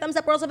give this video a thumbs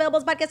up. We're also available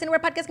as podcasts anywhere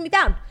podcasts can be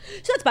found.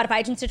 So that's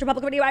Spotify, iTunes, Stitcher,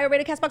 Public Radio,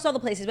 iRadio, CastBox, all the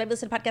places. Wherever you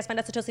listen to podcasts, find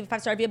us a Toast, leave a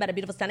 5-star review about how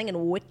beautiful, stunning, and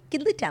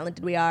wickedly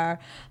talented we are.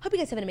 Hope you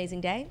guys have an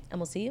amazing day,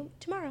 and we'll see you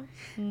tomorrow.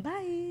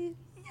 Bye.